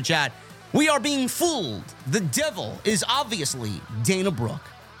 $5 super chat. We are being fooled. The devil is obviously Dana Brooke.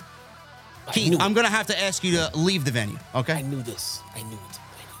 Keith, I'm going to have to ask you to leave the venue, okay? I knew this. I knew it.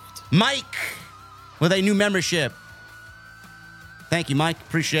 Mike with a new membership. Thank you, Mike.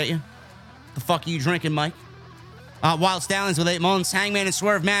 Appreciate you. The fuck are you drinking, Mike? Wild Stallions with 8 months. Hangman and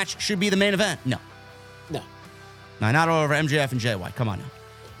Swerve match should be the main event. No, not over MJF and JY. Come on now.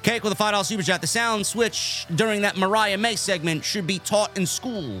 Cake with a $5 super chat. The sound switch during that Mariah May segment should be taught in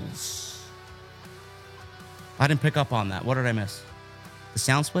schools. I didn't pick up on that. What did I miss? The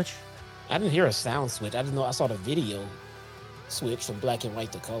sound switch? I didn't hear a sound switch. I didn't know. I saw the video switch from black and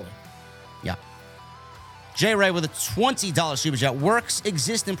white to color. Yeah. J Ray with a $20 super chat. Works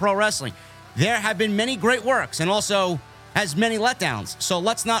exist in pro wrestling. There have been many great works and also as many letdowns. So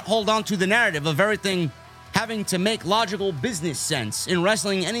let's not hold on to the narrative of everything having to make logical business sense. In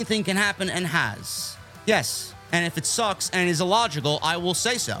wrestling, anything can happen and has. Yes. And if it sucks and is illogical, I will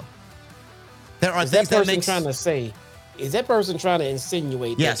say so. There are things that make trying to say. Is that person trying to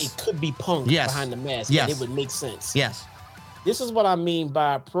insinuate that it could be Punk behind the mask and it would make sense? Yes. This is what I mean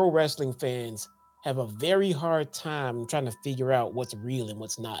by pro wrestling fans have a very hard time trying to figure out what's real and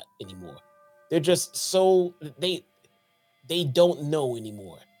what's not anymore. They're just so they don't know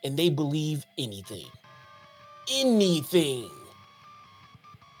anymore and they believe anything. Anything.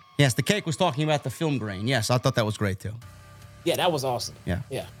 Yes, the Cake was talking about the film grain. Yes, I thought that was great too. Yeah, that was awesome. Yeah.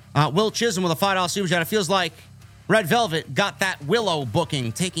 Will Chisholm with a $5 super chat. It feels like Red Velvet got that Willow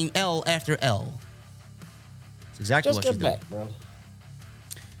booking, taking L after L. That's exactly what she's doing. Just get back,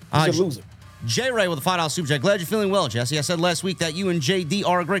 bro. He's a loser. J-Ray with a $5 super chat. Glad you're feeling well, Jesse. I said last week that you and JD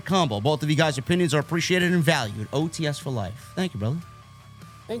are a great combo. Both of you guys' opinions are appreciated and valued. OTS for life. Thank you, brother.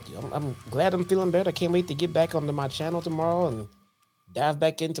 Thank you. I'm glad I'm feeling better. I can't wait to get back onto my channel tomorrow and dive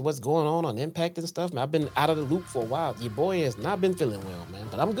back into what's going on Impact and stuff. Man, I've been out of the loop for a while. Your boy has not been feeling well, man.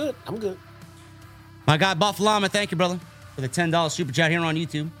 But I'm good. I'm good. My guy, Buffalama, thank you, brother, for the $10 super chat here on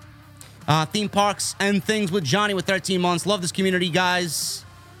YouTube. Theme parks and things with Johnny with 13 months. Love this community, guys.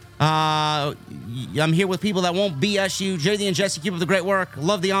 I'm here with people that won't BS you. JD and Jesse, keep up the great work.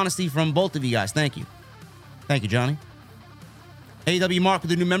 Love the honesty from both of you guys. Thank you. Thank you, Johnny. AEW Mark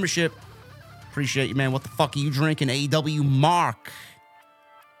with the new membership. Appreciate you, man. What the fuck are you drinking? AEW Mark.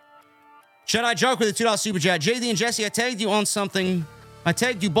 Should I joke with the $2 super chat? JD and Jesse, I tagged you on something. I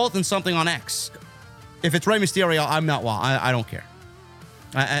tagged you both in something on X. If it's Rey Mysterio, I'm not wild. I don't care.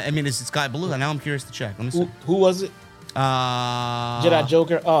 I mean, is it Sky Blue? Now I'm curious to check. Let me see. Who was it? Jedi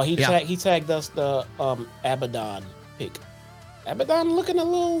Joker. Oh, he tagged us the Abaddon pick. Abaddon looking a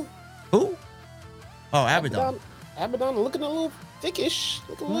little. Who? Oh, Abaddon. Abaddon looking a little thickish,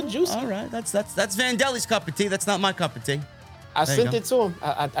 looking a little juicy. All right, that's Vandelli's cup of tea. That's not my cup of tea. I sent it to him.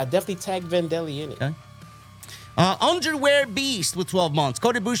 I definitely tagged Vandelli in it. Okay. Underwear Beast with 12 months.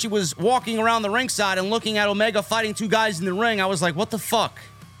 Kota Ibushi was walking around the ringside and looking at Omega fighting two guys in the ring. I was like, what the fuck?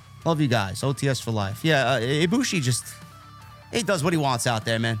 Love you guys. OTS for life. Yeah, Ibushi he does what he wants out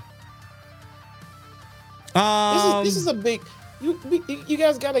there, man. This is a big... You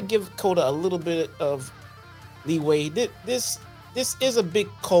guys got to give Kota a little bit of leeway. This is a big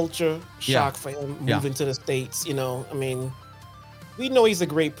culture shock for him moving to the States. You know, I mean, we know he's a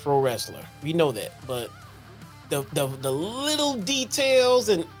great pro wrestler. We know that, but the little details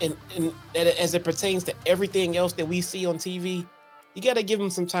and as it pertains to everything else that we see on TV, you got to give him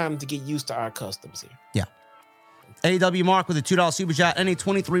some time to get used to our customs here. Yeah. AEW Mark with a $2 super chat. Any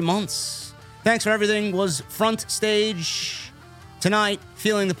 23 months. Thanks for everything. Was front stage tonight,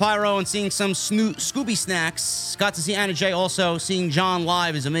 feeling the pyro and seeing some Scooby snacks. Got to see Anna Jay also. Seeing John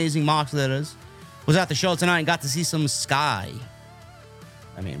live is amazing. Mox, that is. Was at the show tonight and got to see some Sky.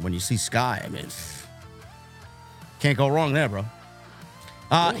 I mean, when you see Sky, I mean, can't go wrong there, bro.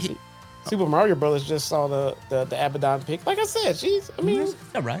 Super Mario Brothers just saw the Abaddon pick. Like I said, it's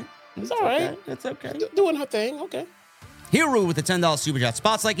all right. It's all right. It's okay. Doing her thing. Okay. Hiru with the $10 super chat.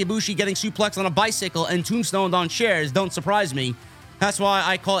 Spots like Ibushi getting suplexed on a bicycle and tombstoned on chairs don't surprise me. That's why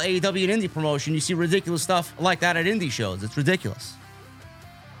I call AEW an indie promotion. You see ridiculous stuff like that at indie shows. It's ridiculous.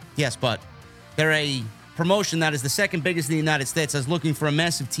 Yes, but they're a promotion that is the second biggest in the United States that's looking for a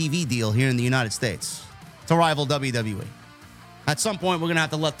massive TV deal here in the United States to rival WWE. At some point, we're going to have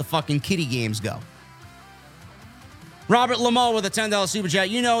to let the fucking kiddie games go. Robert Lameau with a $10 super chat.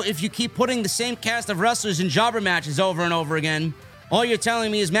 You know, if you keep putting the same cast of wrestlers in jobber matches over and over again, all you're telling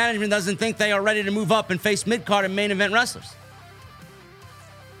me is management doesn't think they are ready to move up and face mid-card and main event wrestlers.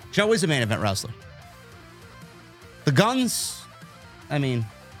 Joe is a main event wrestler. The Guns, I mean,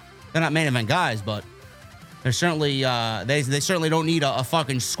 they're not main event guys, but they're certainly they certainly don't need a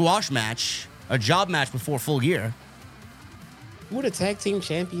fucking squash match, a job match before full gear. Who are the tag team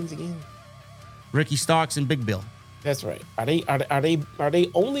champions again? Ricky Starks and Big Bill. That's right. Are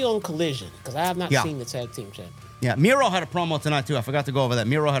they only on Collision? Because I have not seen the tag team champion. Yeah, Miro had a promo tonight too. I forgot to go over that.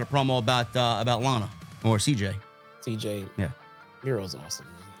 Miro had a promo about Lana or CJ. CJ. Yeah. Miro's awesome.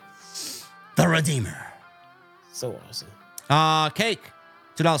 Man. The Redeemer. So awesome. Cake.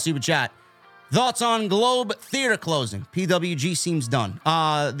 $2 super chat. Thoughts on Globe Theater closing? PWG seems done.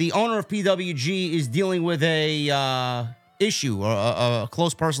 The owner of PWG is dealing with a issue or a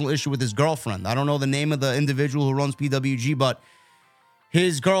close personal issue with his girlfriend. I don't know the name of the individual who runs PWG, but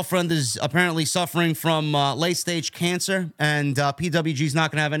his girlfriend is apparently suffering from late stage cancer, and PWG is not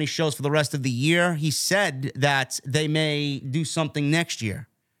going to have any shows for the rest of the year. He said that they may do something next year,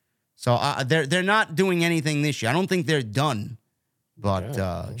 so they're not doing anything this year. I don't think they're done, but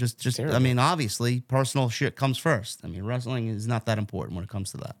just I mean, obviously, personal shit comes first. I mean, wrestling is not that important when it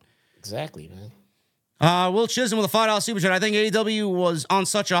comes to that. Exactly, man. Will Chisholm with a $5 super chat. I think AEW was on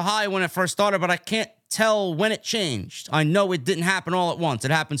such a high when it first started, but I can't tell when it changed. I know it didn't happen all at once.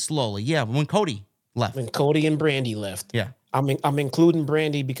 It happened slowly. Yeah, when Cody left. When Cody and Brandy left. Yeah. I'm including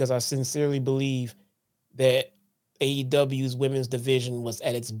Brandy because I sincerely believe that AEW's women's division was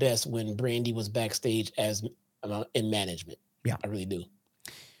at its best when Brandy was backstage as in management. Yeah. I really do.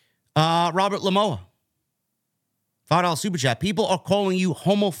 Robert Lamoa. $5 super chat. People are calling you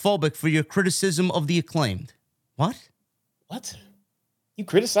homophobic for your criticism of the Acclaimed. What? What? You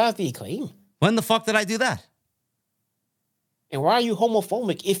criticize the Acclaim? When the fuck did I do that? And why are you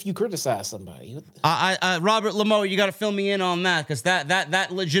homophobic if you criticize somebody? Robert Lamoe, you got to fill me in on that, because that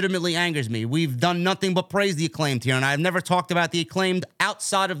legitimately angers me. We've done nothing but praise the Acclaimed here, and I've never talked about the Acclaimed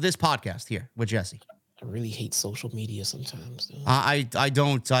outside of this podcast here with Jesse. I really hate social media sometimes. Dude. I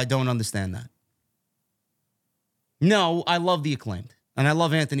don't understand that. No, I love the Acclaimed, and I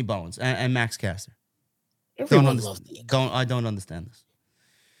love Anthony Bowens and Max Caster. Everyone loves the Acclaimed. I don't understand this.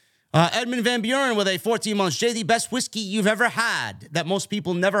 Edmund Van Buren with a 14 months. JD, best whiskey you've ever had that most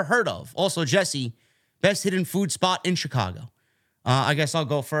people never heard of. Also, Jesse, best hidden food spot in Chicago. I guess I'll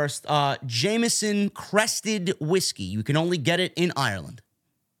go first. Jameson Crested Whiskey. You can only get it in Ireland.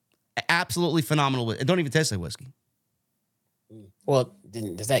 Absolutely phenomenal. It don't even taste like whiskey. Well,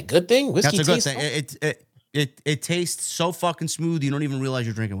 is that a good thing? Whiskey That's a good thing. It tastes so fucking smooth, you don't even realize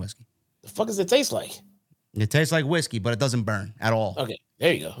you're drinking whiskey. The fuck does it taste like? It tastes like whiskey, but it doesn't burn at all. Okay,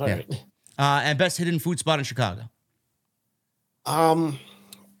 there you go. All right. And best hidden food spot in Chicago. I'm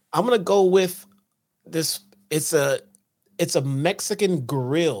gonna go with this. It's a Mexican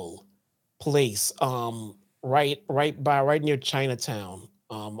grill place. Right near Chinatown.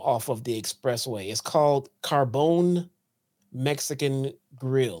 Off of the expressway. It's called Carbone Mexican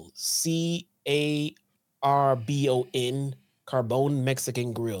Grill. CARBON. Carbone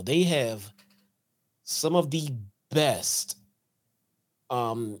Mexican Grill. They have some of the best.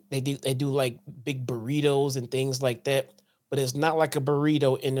 They do like big burritos and things like that, but it's not like a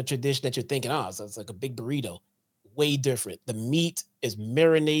burrito in the tradition that you're thinking. So it's like a big burrito. Way different. The meat is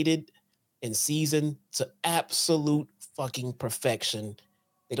marinated and seasoned to absolute fucking perfection.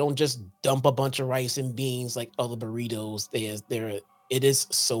 They don't just dump a bunch of rice and beans like other burritos. It is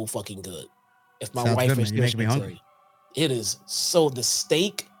so fucking good. If my wife was here, she would tell you. It is so. The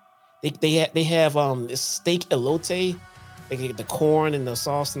steak, they have this steak elote. They get the corn and the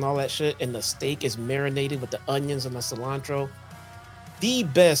sauce and all that shit, and the steak is marinated with the onions and the cilantro. The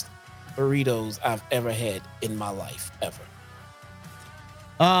best burritos I've ever had in my life, ever.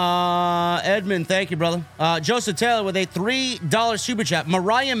 Edmund, thank you, brother. Joseph Taylor with a $3 super chat.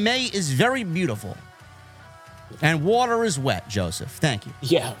 Mariah May is very beautiful. And water is wet, Joseph. Thank you.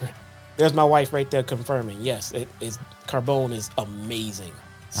 Yeah. There's my wife right there confirming. Yes, it is. Carbone is amazing.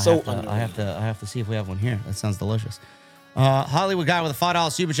 I have to see if we have one here. That sounds delicious. Hollywood guy with a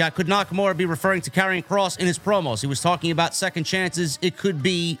 $5 super chat. Could Nakamura be referring to Karrion Kross in his promos? He was talking about second chances. It could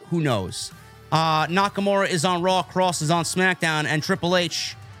be. Who knows? Nakamura is on Raw, Kross is on SmackDown, and Triple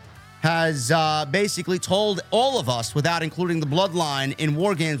H has basically told all of us, without including the Bloodline in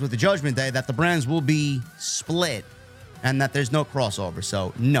War Games with the Judgment Day, that the brands will be split and that there's no crossover.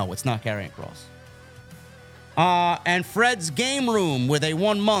 So, no, it's not Karrion Kross. And Fred's Game Room with a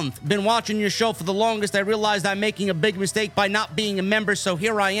 1 month. Been watching your show for the longest. I realized I'm making a big mistake by not being a member, so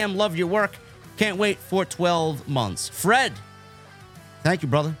here I am. Love your work. Can't wait for 12 months. Fred, thank you,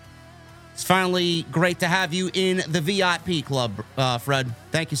 brother. It's finally great to have you in the VIP club, Fred.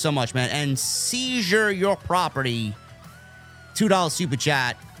 Thank you so much, man. And Seizure Your Property, $2 super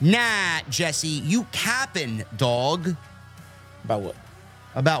chat. Nah, Jesse, you capping, dog. About what?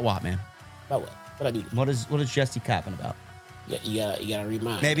 About what, man? About what? What I do? What is Jesse capping about? Yeah, you gotta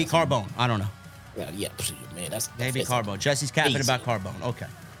remind. Maybe Carbone. I don't know. Yeah, man. That's maybe Carbone. Jesse's capping easy. about Carbone. Okay.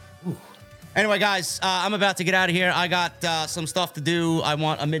 Ooh. Anyway, guys, I'm about to get out of here. I got some stuff to do. I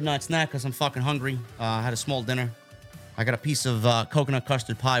want a midnight snack because I'm fucking hungry. I had a small dinner. I got a piece of coconut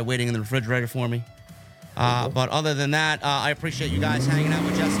custard pie waiting in the refrigerator for me. But other than that, I appreciate you guys hanging out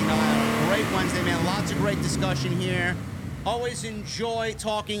with Jesse and I. Great Wednesday, man. Lots of great discussion here. Always enjoy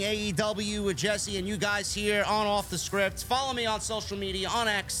talking AEW with Jesse and you guys here on Off the Script. Follow me on social media, on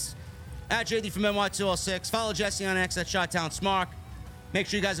X, at JD from NY206. Follow Jesse on X at Chi-Town Smark. Make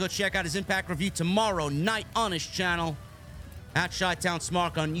sure you guys go check out his Impact review tomorrow night on his channel, at Chi-Town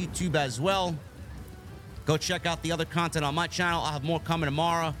Smark on YouTube as well. Go check out the other content on my channel. I'll have more coming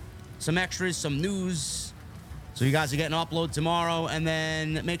tomorrow. Some extras, some news. So you guys are getting an upload tomorrow. And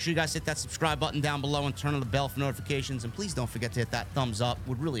then make sure you guys hit that subscribe button down below and turn on the bell for notifications. And please don't forget to hit that thumbs up.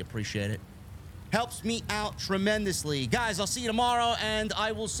 Would really appreciate it. Helps me out tremendously. Guys, I'll see you tomorrow. And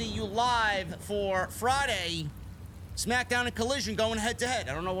I will see you live for Friday. SmackDown and Collision going head to head.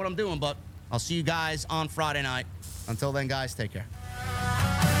 I don't know what I'm doing, but I'll see you guys on Friday night. Until then, guys, take care.